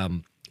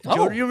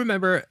 Joe, do you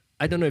remember?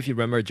 I don't know if you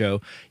remember, Joe.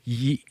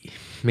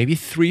 Maybe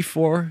 3,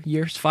 4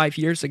 years, 5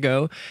 years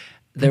ago,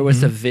 there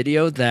was a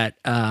video that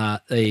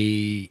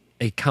a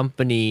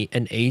company,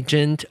 an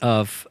agent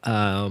of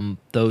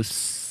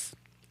those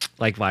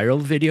like viral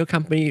video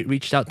company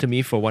reached out to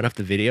me for one of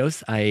the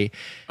videos I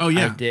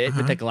did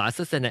with the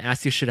glasses, and I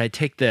asked you, should I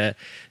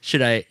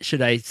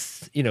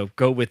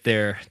go with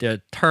their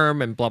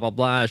term and blah blah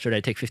blah, should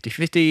I take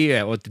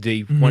 50-50 or do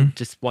they want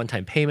just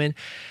one-time payment?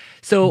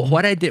 So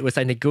what I did was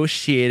I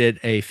negotiated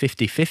a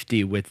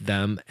 50-50 with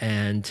them,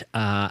 and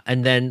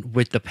then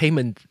with the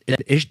payment,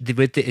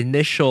 with the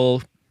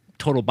initial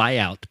total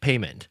buyout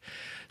payment.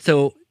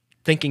 So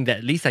thinking that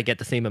at least I get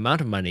the same amount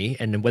of money,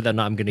 and then whether or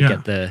not I'm going to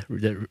get the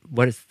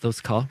what is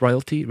those called?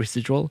 Royalty?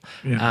 Residual?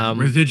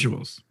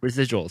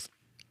 Residuals.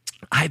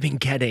 I've been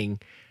getting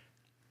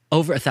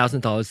over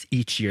 $1,000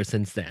 each year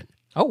since then.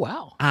 Oh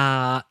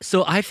wow!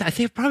 So I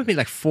think I've probably made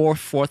like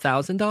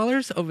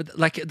 $4,000 over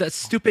like that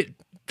stupid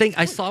thing.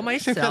 I saw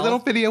myself. That little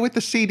video with the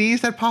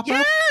CDs that pop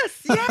up?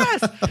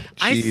 Yes.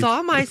 I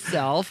saw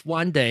myself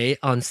one day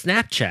on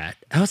Snapchat.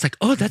 I was like,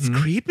 oh, that's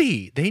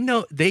creepy.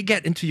 They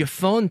get into your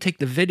phone, take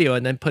the video,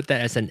 and then put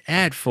that as an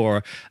ad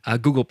for a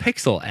Google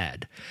Pixel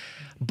ad.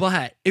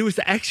 But it was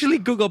actually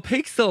Google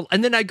Pixel.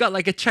 And then I got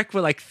like a check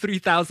for like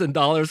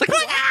 $3,000.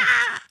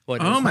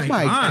 Like, oh my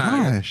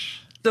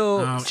gosh.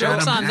 So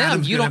joke's on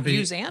them. You don't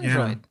use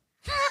Android.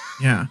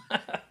 Yeah.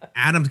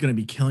 Adam's going to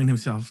be killing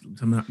himself.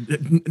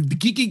 The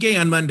Geeky Gay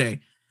on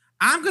Monday.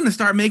 I'm going to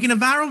start making a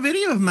viral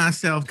video of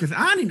myself because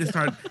I need to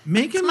start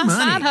making money.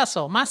 Side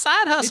hustle. My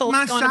side hustle.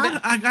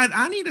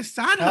 I need a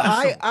side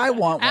hustle. I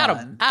want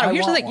one. Adam,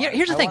 here's the thing.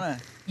 Here's the thing.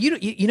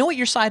 You know what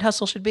your side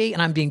hustle should be?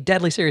 And I'm being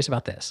deadly serious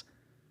about this.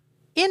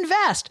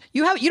 Invest.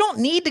 You don't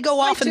need to go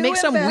off and make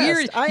some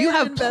weird. You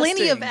have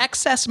plenty of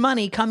excess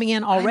money coming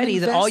in already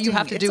that all you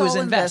have to do is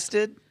invest.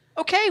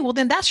 Okay, well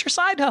then that's your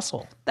side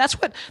hustle.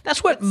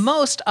 That's what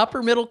most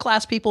upper middle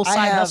class people's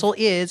side hustle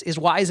is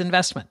wise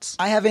investments.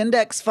 I have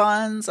index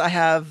funds. I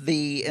have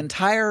the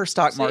entire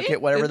stock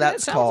market, whatever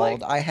that's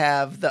called. I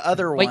have the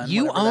other one. Wait,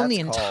 you own the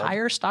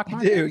entire stock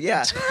market? I do,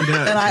 yeah.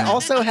 And I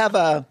also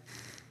have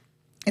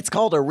it's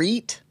called a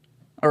REIT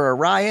or a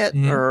riot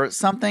or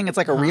something. It's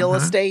like a real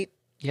estate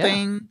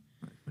thing.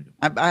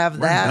 I have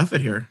that.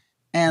 Buffett here.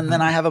 And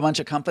then I have a bunch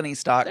of company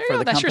stock for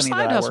the company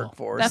that I work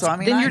for.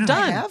 Then you're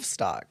done. I have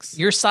stocks.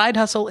 Your side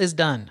hustle is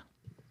done.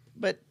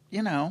 But,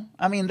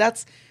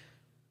 that's...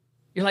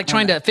 You're like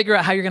trying to figure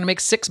out how you're going to make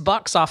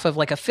 $6 off of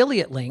like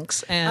affiliate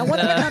links. And I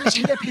want to become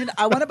independent.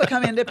 I want to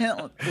become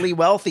independently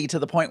wealthy to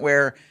the point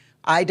where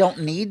I don't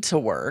need to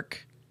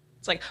work.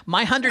 It's like my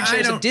 100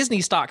 shares of Disney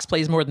stocks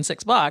plays more than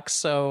 $6.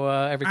 So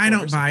every I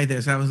don't buy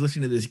this. I was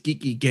listening to this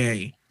Geeky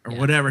Gay or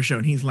whatever show,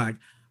 and he's like,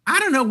 I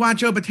don't know why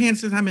Joe Bataan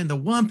says I'm in the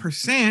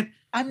 1%.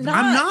 I'm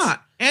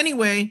not.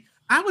 Anyway,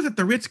 I was at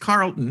the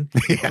Ritz-Carlton.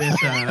 And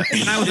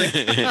I was like,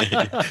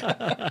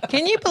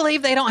 can you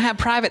believe they don't have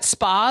private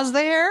spas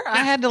there? I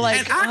had to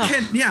like.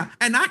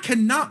 And I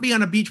cannot be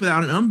on a beach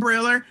without an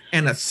umbrella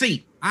and a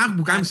seat.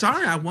 I'm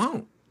sorry, I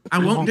won't. I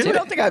won't do it. I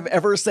don't think I've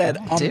ever said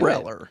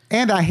umbrella.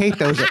 And I hate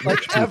those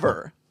rich people.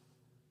 Ever.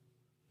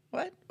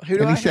 What? Who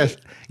do I hate?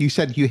 You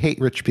said you hate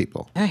rich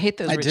people. I hate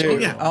those rich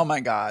people. Yeah. Oh my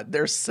God.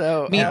 They're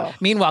so...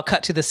 Meanwhile,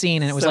 cut to the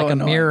scene, and it was like a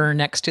mirror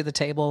next to the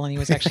table, and he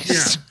was actually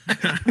just...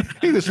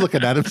 He was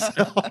looking at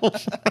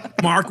himself.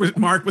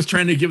 Mark was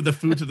trying to give the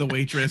food to the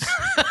waitress.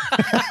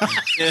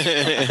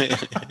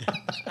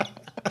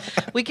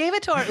 We gave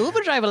it to our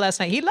Uber driver last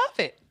night. He loved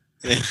it.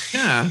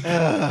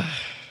 Yeah.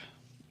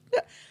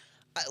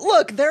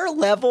 Look, there are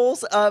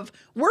levels of...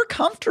 We're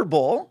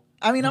comfortable.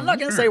 I mean, I'm not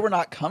going to say we're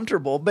not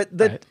comfortable, but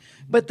the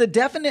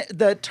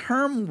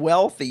term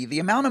wealthy, the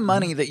amount of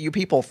money that you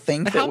people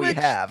think that we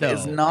have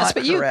is not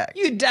correct.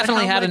 You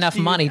definitely had enough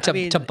money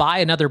to buy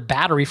another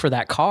battery for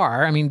that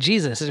car. I mean,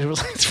 Jesus, it was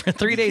for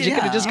 3 days you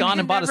could have just gone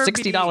and bought a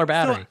 $60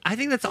 battery. So I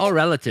think that's all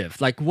relative.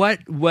 Like,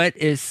 what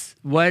is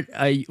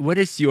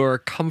your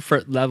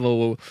comfort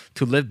level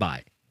to live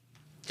by?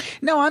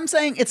 No, I'm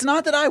saying it's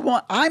not that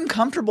I'm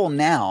comfortable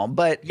now,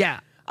 but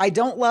I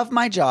don't love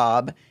my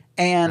job.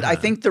 And I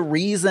think the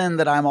reason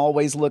that I'm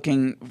always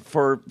looking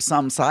for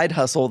some side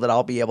hustle that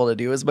I'll be able to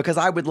do is because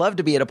I would love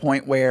to be at a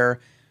point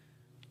where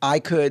I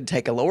could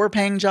take a lower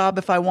paying job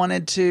if I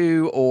wanted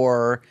to,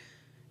 or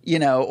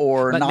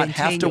or But not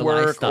have maintain to your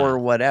work lifestyle. or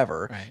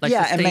whatever. Right. Like Yeah,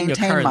 and sustain your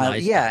maintain current my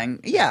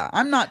lifestyle.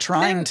 I'm not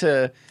trying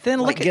to Then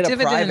like, look get at a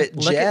private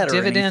dividend. Look jet at or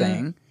anything.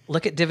 dividend.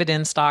 Look at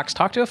dividend stocks.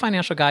 Talk to a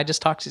financial guy.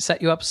 Just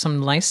set you up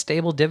some nice,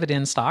 stable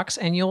dividend stocks,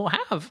 and you'll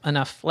have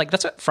enough. Like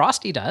that's what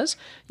Frosty does.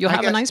 You'll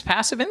have a nice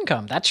passive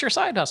income. That's your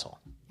side hustle.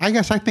 I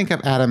guess I think of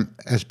Adam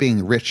as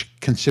being rich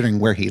considering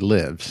where he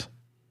lives.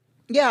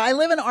 Yeah, I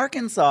live in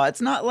Arkansas.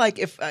 It's not like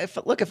if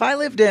I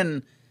lived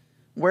in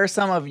where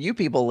some of you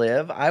people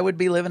live, I would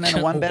be living in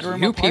a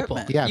one-bedroom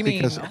apartment. Yeah, You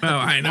mean- because Oh,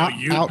 I know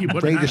you people.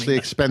 outrageously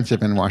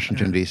expensive in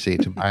Washington, D.C.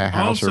 to buy a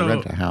house or Also-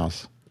 rent a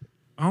house.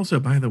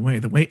 Also, by the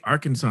way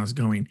Arkansas is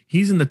going,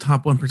 he's in the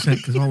top 1%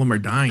 because all of them are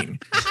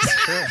dying.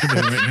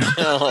 Right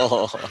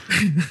now.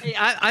 Hey,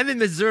 I'm in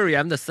Missouri.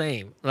 I'm the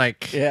same.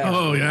 Like, Yeah.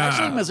 Oh, yeah.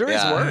 Actually, Missouri's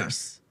Yeah.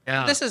 worse.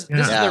 yeah. This is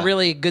Yeah. the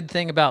really good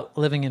thing about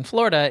living in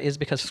Florida is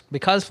because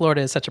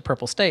Florida is such a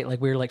purple state.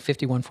 Like we're like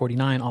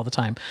 51-49 all the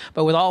time.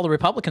 But with all the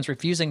Republicans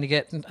refusing to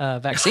get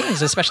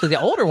vaccines, especially the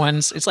older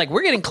ones, it's like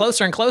we're getting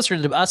closer and closer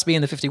to us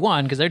being the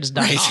 51 because they're just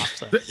dying off.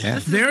 So.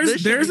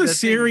 There's a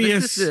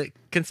serious. This is a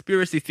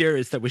conspiracy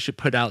theorist that we should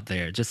put out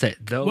there. Just say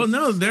those. Well,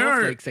 no, there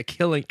are- snowflakes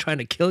are trying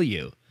to kill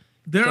you.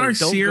 There So are don't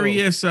go.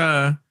 serious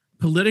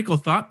political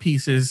thought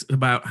pieces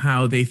about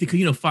how they think,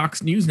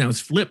 Fox News now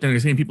is flipped and they're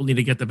saying people need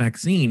to get the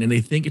vaccine. And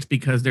they think it's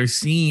because they're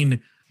seeing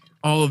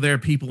all of their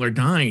people are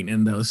dying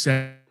and those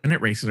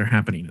Senate races are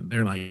happening. And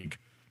they're like,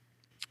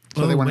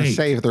 So they want to wait.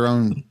 save their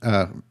own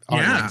Yeah.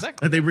 audience.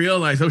 That they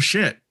realize, oh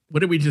shit, what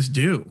did we just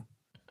do?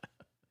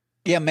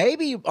 Yeah,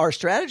 maybe our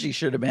strategy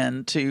should have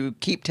been to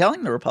keep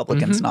telling the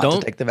Republicans not Don't-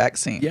 to take the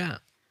vaccine. Yeah.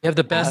 You have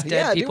the best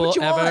Yeah, dead do people what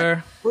you ever.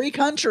 want. Free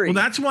country. Well,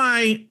 that's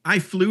why I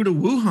flew to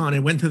Wuhan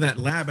and went to that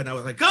lab and I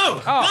was like, go,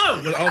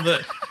 with all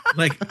the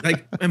like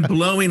and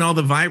blowing all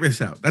the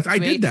virus out. I Sweet.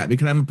 did that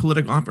because I'm a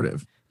political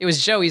operative. It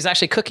was Joe. He's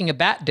actually cooking a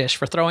bat dish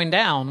for throwing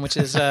down, which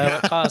is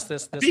what caused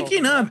this.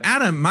 Speaking of,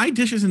 Adam, my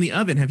dish is in the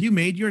oven. Have you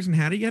made yours and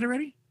had it yet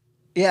already?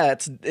 Yeah,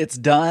 it's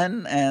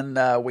done,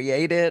 and we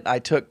ate it. I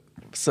took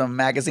some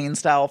magazine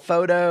style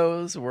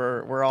photos.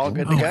 We're all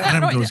good to go.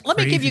 Adam goes Let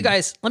me give you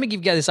crazy.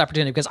 guys this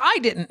opportunity because I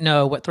didn't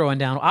know what throwing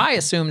down. I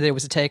assumed there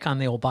was a take on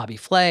the old Bobby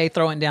Flay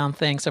throwing down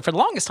thing. So for the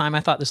longest time, I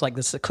thought this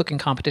is a cooking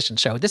competition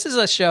show. This is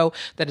a show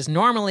that is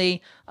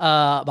normally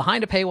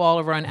behind a paywall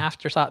over on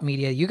Afterthought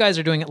Media. You guys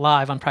are doing it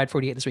live on Pride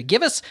 48 this week.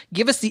 Give us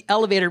the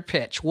elevator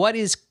pitch. What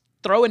is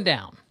throwing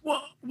down?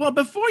 Well,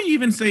 before you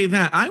even say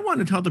that, I want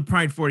to tell the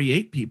Pride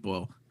 48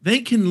 people they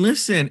can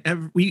listen.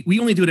 We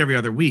only do it every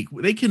other week.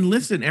 They can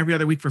listen every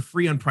other week for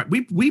free on Pride.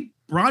 We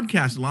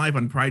broadcast live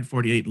on Pride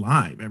 48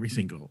 live every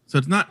single. So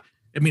it's not.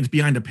 I mean, it's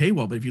behind a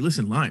paywall, but if you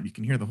listen live, you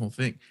can hear the whole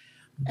thing.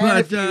 And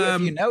But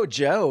if you know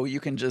Joe, you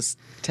can just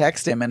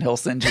text him and he'll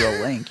send you a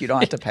link. You don't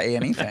have to pay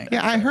anything.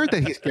 Yeah, I heard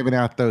that he's giving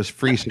out those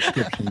free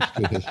subscriptions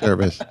to his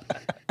service.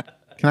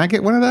 Can I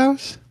get one of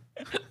those?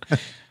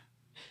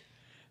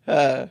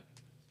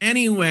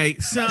 Anyway,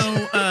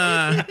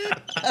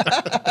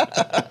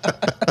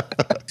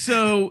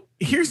 so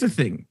here's the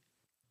thing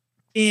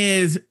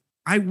is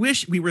I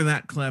wish we were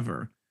that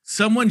clever.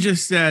 Someone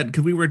just said,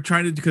 because we were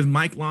trying to, because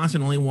Mike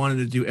Lawson only wanted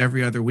to do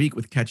every other week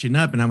with Catching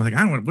Up. And I was like, I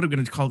don't know, what are we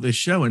going to call this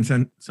show? And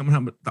then someone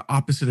had the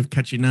opposite of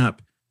Catching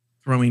Up,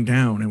 Throwing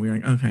Down. And we were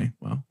like, okay,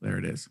 well, there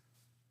it is.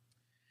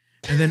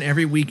 And then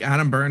every week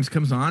Adam Burns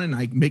comes on and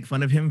I make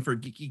fun of him for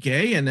Geeky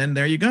Gay. And then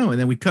there you go. And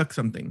then we cook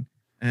something.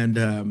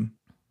 And,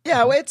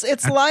 yeah, well, it's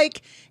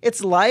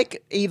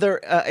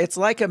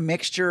like a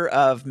mixture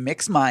of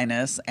Mix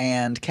Minus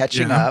and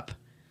Catching Yeah. Up,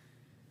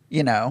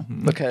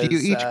 because Do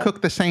you each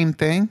cook the same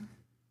thing?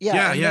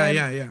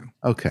 yeah.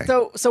 Okay.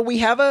 So we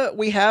have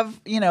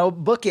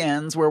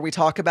bookends where we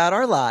talk about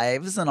our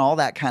lives and all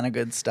that kind of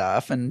good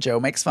stuff, and Joe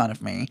makes fun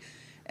of me,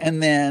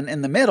 and then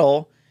in the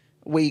middle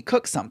we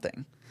cook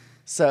something.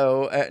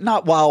 So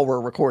not while we're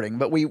recording,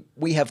 but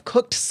we have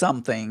cooked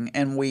something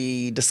and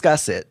we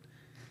discuss it.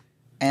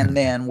 And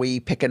then we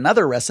pick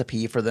another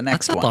recipe for the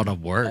next That's one. a lot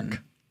of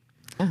work.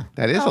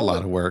 That is a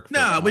lot of work.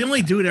 No, we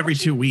only do it every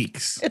 2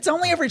 weeks. It's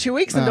only every 2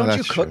 weeks, and Oh, don't you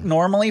that's cook true.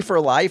 normally for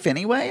life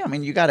anyway? I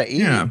mean, you got to eat.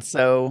 Yeah.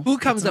 So Who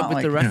comes it's up not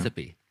with the like-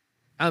 recipe?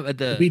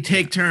 We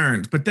take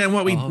turns. But then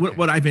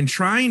what I've been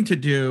trying to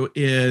do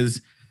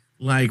is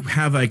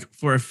have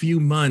for a few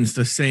months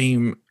the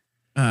same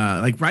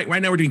right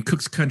now we're doing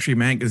Cook's Country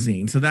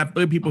magazine. So that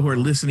people who are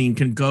listening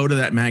can go to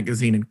that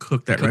magazine and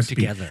cook that Cook recipe.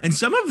 together. And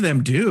some of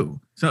them do.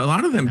 So a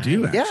lot of them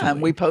do actually. Yeah,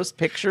 and we post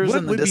pictures What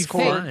in the would be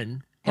Discord.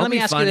 fun? Hey, let me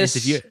ask you this.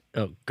 If you,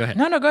 go ahead.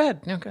 No, go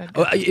ahead. No, go ahead.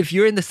 Oh, if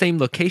you're in the same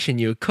location,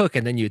 you cook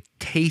and then you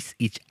taste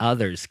each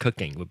other's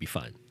cooking would be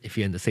fun if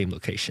you're in the same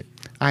location.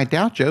 I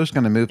doubt Joe's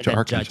going to move to And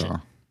then judge Arkansas.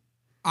 it.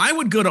 I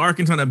would go to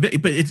Arkansas a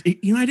bit, but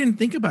I didn't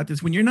think about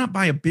this. When you're not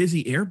by a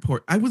busy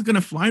airport, I was going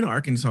to fly to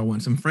Arkansas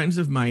once. Some friends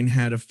of mine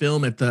had a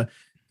film at this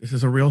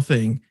is a real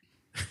thing,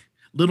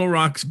 Little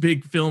Rock's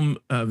big film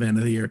event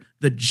of the year,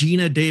 the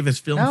Gina Davis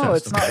Film Festival. No,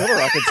 it's not Little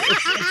Rock.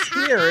 It's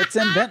here. It's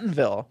in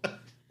Bentonville.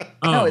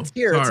 No, it's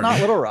here. It's sorry. not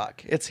Little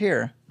Rock. It's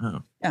here.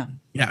 Oh.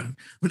 Yeah.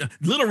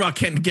 Little Rock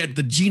can't get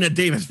the Gina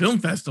Davis Film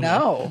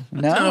Festival.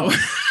 No.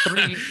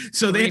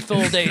 Three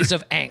full days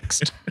of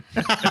angst.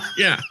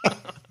 Yeah.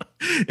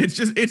 It's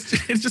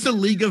just a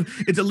league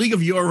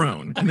of your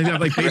own. And they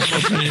have like baseball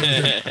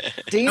teams.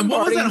 Dean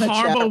Marty in the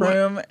chat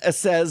room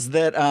says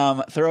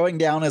that throwing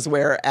down is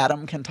where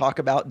Adam can talk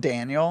about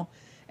Daniel,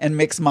 and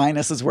Mix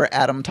Minus is where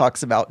Adam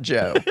talks about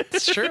Joe.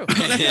 It's true.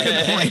 That's a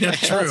good point.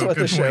 That's true. That's what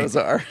the shows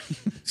are.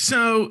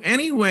 So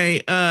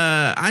anyway,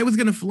 I was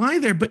gonna fly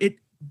there, but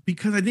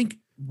because I think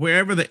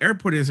wherever the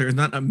airport is, there is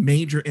not a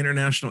major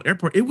international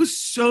airport. It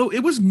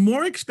was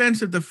more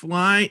expensive to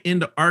fly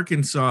into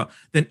Arkansas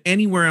than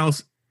anywhere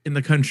else in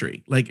the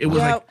country. Like it was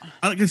like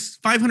a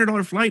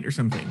 $500 flight or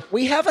something.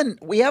 We have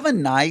a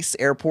nice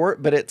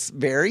airport, but it's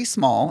very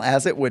small,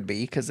 as it would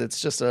be, because it's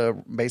just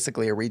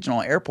basically a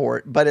regional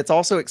airport. But it's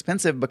also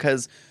expensive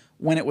because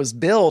when it was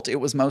built, it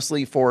was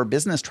mostly for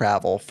business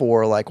travel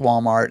for like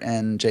Walmart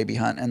and JB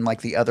Hunt and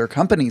like the other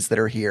companies that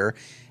are here.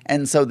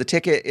 And so the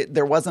ticket,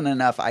 there wasn't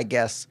enough, I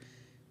guess,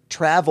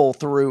 travel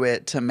through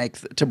it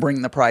to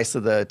bring the price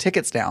of the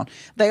tickets down.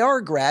 They are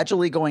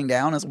gradually going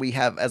down as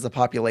the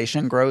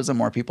population grows and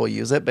more people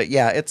use it. But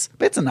yeah, it's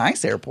a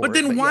nice airport. But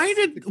then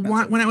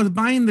when I was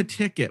buying the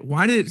ticket,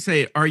 why did it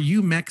say, "Are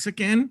you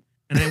Mexican?"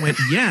 And I went,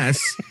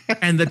 "Yes,"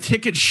 and the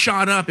ticket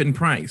shot up in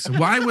price.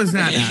 Why was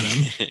that,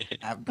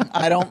 Adam?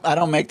 I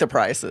don't make the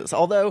prices.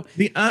 Although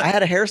I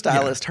had a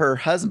hairstylist, her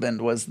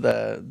husband was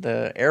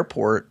the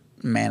airport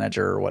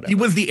manager or whatever. He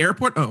was the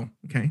airport. Oh,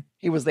 okay.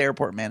 He was the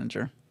airport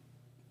manager.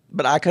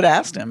 But I could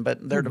ask him,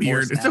 but they're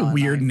divorced weird. It's a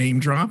weird name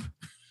drop.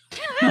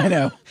 I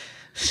know.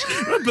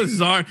 What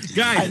bizarre.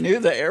 Guys, I knew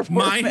the airport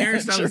my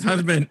manager. hairstylist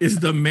husband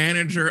is the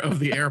manager of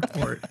the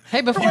airport.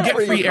 Hey, before you get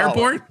free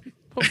airport?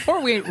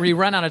 Before we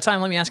run out of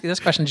time, let me ask you this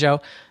question, Joe.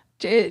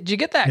 Did you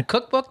get that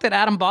cookbook that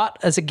Adam bought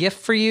as a gift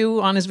for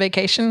you on his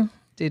vacation?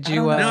 Did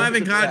you? No, I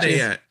haven't gotten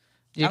it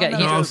yet.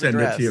 I'll send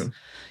it to you. You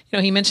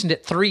know, he mentioned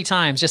it 3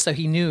 times just so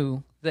he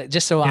knew that,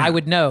 I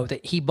would know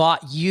that he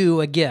bought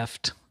you a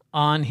gift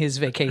on his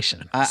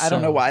vacation. I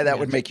don't know why that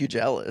would make you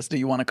jealous. Do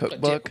you want a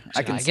cookbook?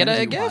 I can get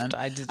a gift.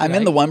 I'm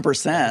in the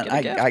 1%.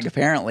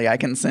 I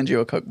can send you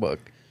a cookbook.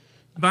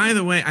 By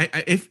the way,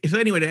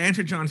 anyway, to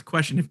answer John's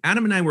question, if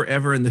Adam and I were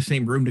ever in the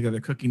same room together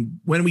cooking,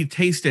 when we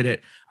tasted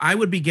it, I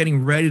would be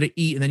getting ready to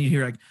eat, and then you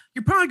hear like,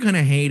 "You're probably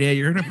gonna hate it.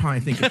 You're gonna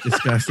probably think it's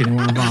disgusting and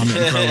want to vomit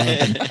and throw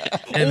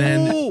up." And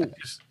then,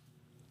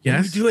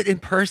 yes, you do it in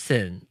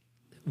person.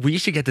 We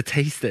should get to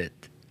taste it.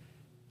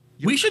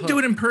 We should do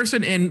it in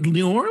person in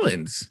New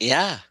Orleans.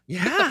 Yeah.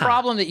 The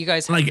problem that you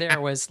guys had there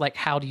was like,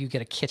 how do you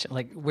get a kitchen?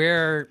 Like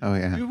where? Oh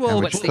yeah. We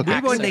will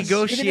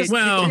negotiate.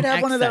 Well, you'd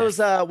have one of those.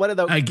 What are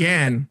those?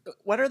 Again.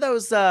 What are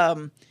those?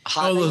 Those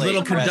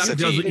little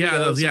conductors.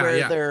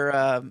 Yeah.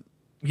 They're.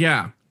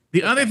 Yeah.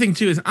 The other thing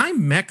too is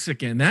I'm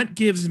Mexican. That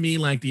gives me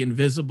like the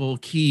invisible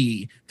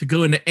key to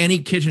go into any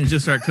kitchen and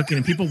just start cooking,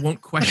 and people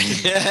won't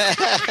question me.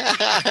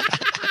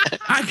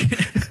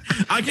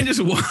 I can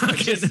just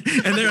walk in,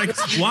 and they're like,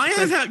 "Why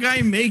is that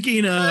guy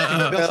making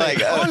I'm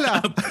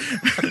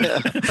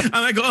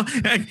like, "Oh,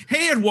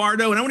 hey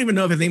Eduardo," and I don't even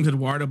know if his name's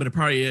Eduardo, but it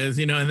probably is,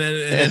 you know. And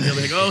then they're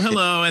like, "Oh,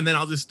 hello," and then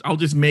I'll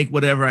just make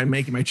whatever I'm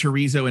making, my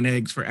chorizo and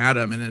eggs for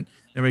Adam, and then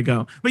there we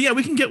go. But yeah,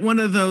 we can get one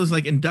of those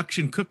like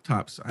induction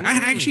cooktops. I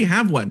actually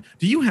have one.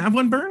 Do you have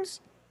one, Burns?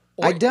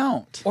 I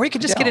don't. Or you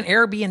could just get an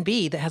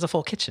Airbnb that has a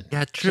full kitchen.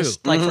 Yeah, true.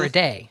 Just like for a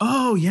day.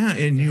 Oh yeah,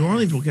 in New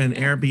Orleans we'll get an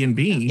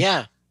Airbnb.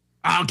 Yeah,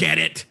 I'll get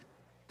it.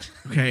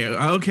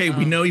 Okay.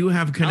 We know you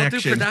have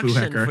connections. I'll do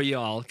production for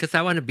y'all because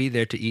I want to be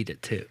there to eat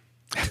it too.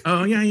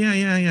 Oh yeah.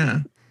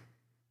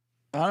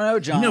 I don't know,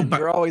 John.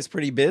 You're always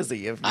pretty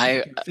busy. If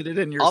you can fit it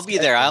in your I'll be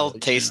there. I'll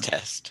taste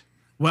test.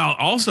 Well,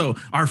 also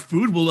our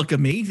food will look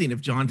amazing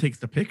if John takes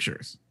the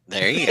pictures.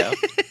 There you go.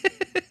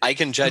 I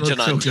can judge it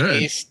on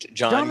taste.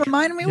 John,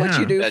 remind me what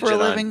you do for a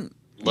living.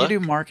 You do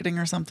marketing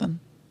or something?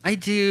 I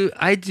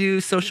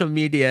do social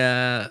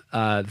media,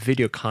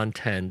 video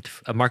content,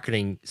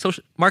 marketing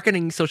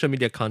social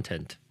media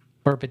content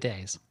for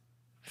bidets.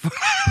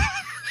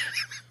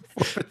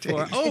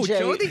 Oh, Jay,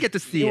 Joe didn't get to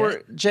see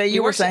it. Jay,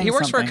 you were saying he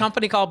works something. for a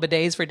company called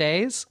Bidets for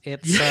Days.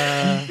 It's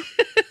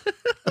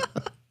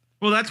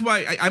well, that's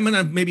why I'm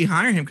gonna maybe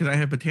hire him because I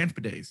have Batanch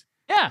bidets.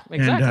 Yeah,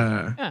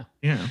 exactly.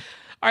 Yeah.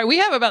 All right, we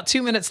have about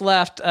 2 minutes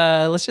left.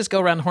 Let's just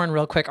go around the horn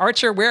real quick.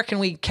 Archer, where can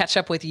we catch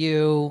up with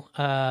you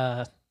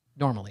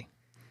normally?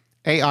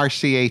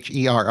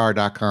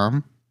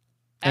 ARCHERR.com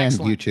and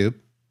YouTube.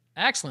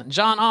 Excellent.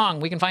 John Ong,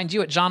 we can find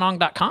you at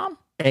johnong.com.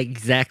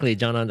 Exactly.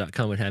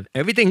 JohnOng.com would have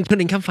everything,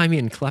 including come find me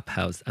in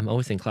Clubhouse. I'm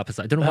always in Clubhouse.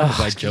 I don't know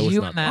why Joe is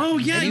not. Oh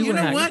yeah, you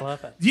know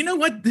what? You know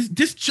what?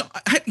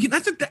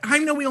 I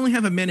know we only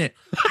have a minute.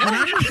 When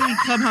I was doing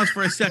Clubhouse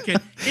for a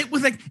second, it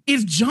was like,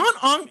 is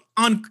John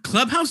on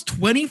Clubhouse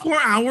 24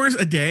 hours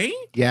a day?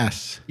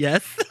 Yes. Okay,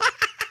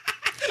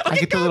 I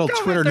get the little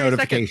Twitter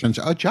notifications.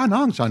 Oh, John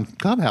Ong's on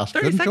Clubhouse.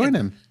 Go and join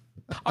him.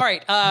 All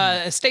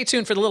right. Stay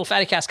tuned for the Little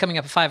Fatty Cast coming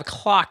up at 5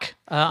 o'clock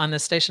on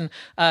this station.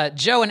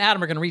 Joe and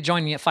Adam are going to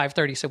rejoin me at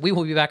 5:30, so we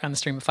will be back on the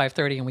stream at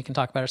 5:30, and we can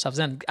talk about ourselves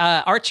then.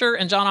 Archer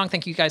and John Ong,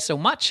 thank you guys so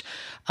much.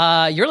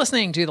 You're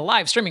listening to the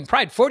live streaming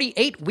Pride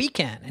 48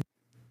 weekend.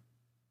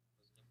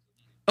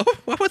 Oh,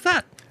 what was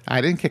that?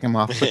 I didn't kick him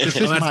off. But this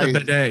is That's my the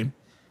bidet.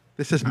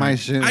 This is my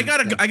Zoom. I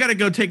gotta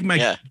go take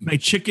my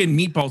chicken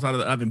meatballs out of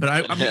the oven.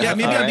 But maybe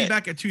I'll be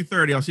back at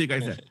 2:30. I'll see you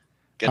guys then.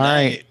 Good All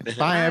night. right.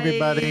 Bye,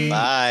 everybody.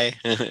 Bye.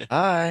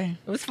 Bye.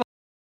 It was fun.